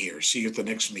for being here. See you at the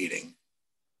next meeting.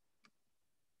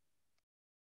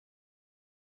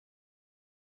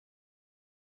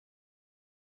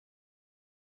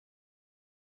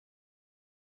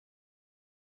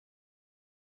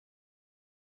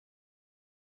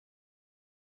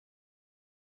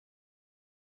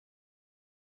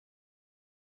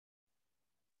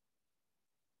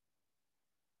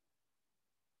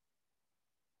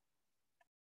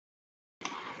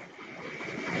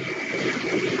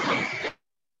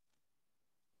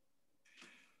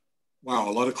 Wow,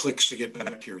 a lot of clicks to get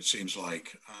back here, it seems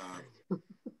like.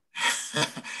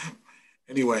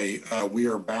 Anyway, we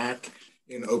are back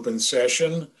in open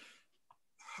session.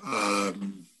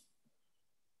 1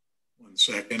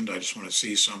 second, I just want to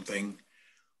see something.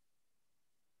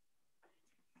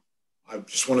 I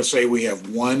just want to say we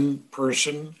have one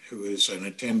person who is an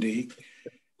attendee,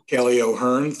 Kelly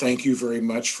O'Hearn. Thank you very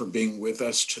much for being with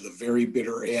us to the very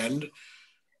bitter end.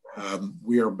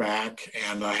 We are back,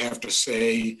 and I have to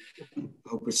say, I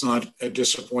hope it's not a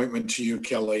disappointment to you,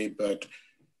 Kelly, but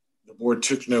the board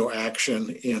took no action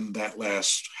in that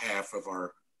last half of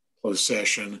our closed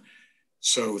session.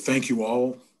 So thank you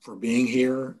all for being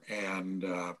here, and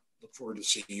look forward to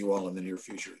seeing you all in the near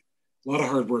future. A lot of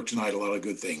hard work tonight, a lot of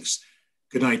good things.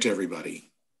 Good night to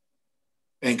everybody.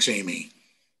 Thanks, Amy.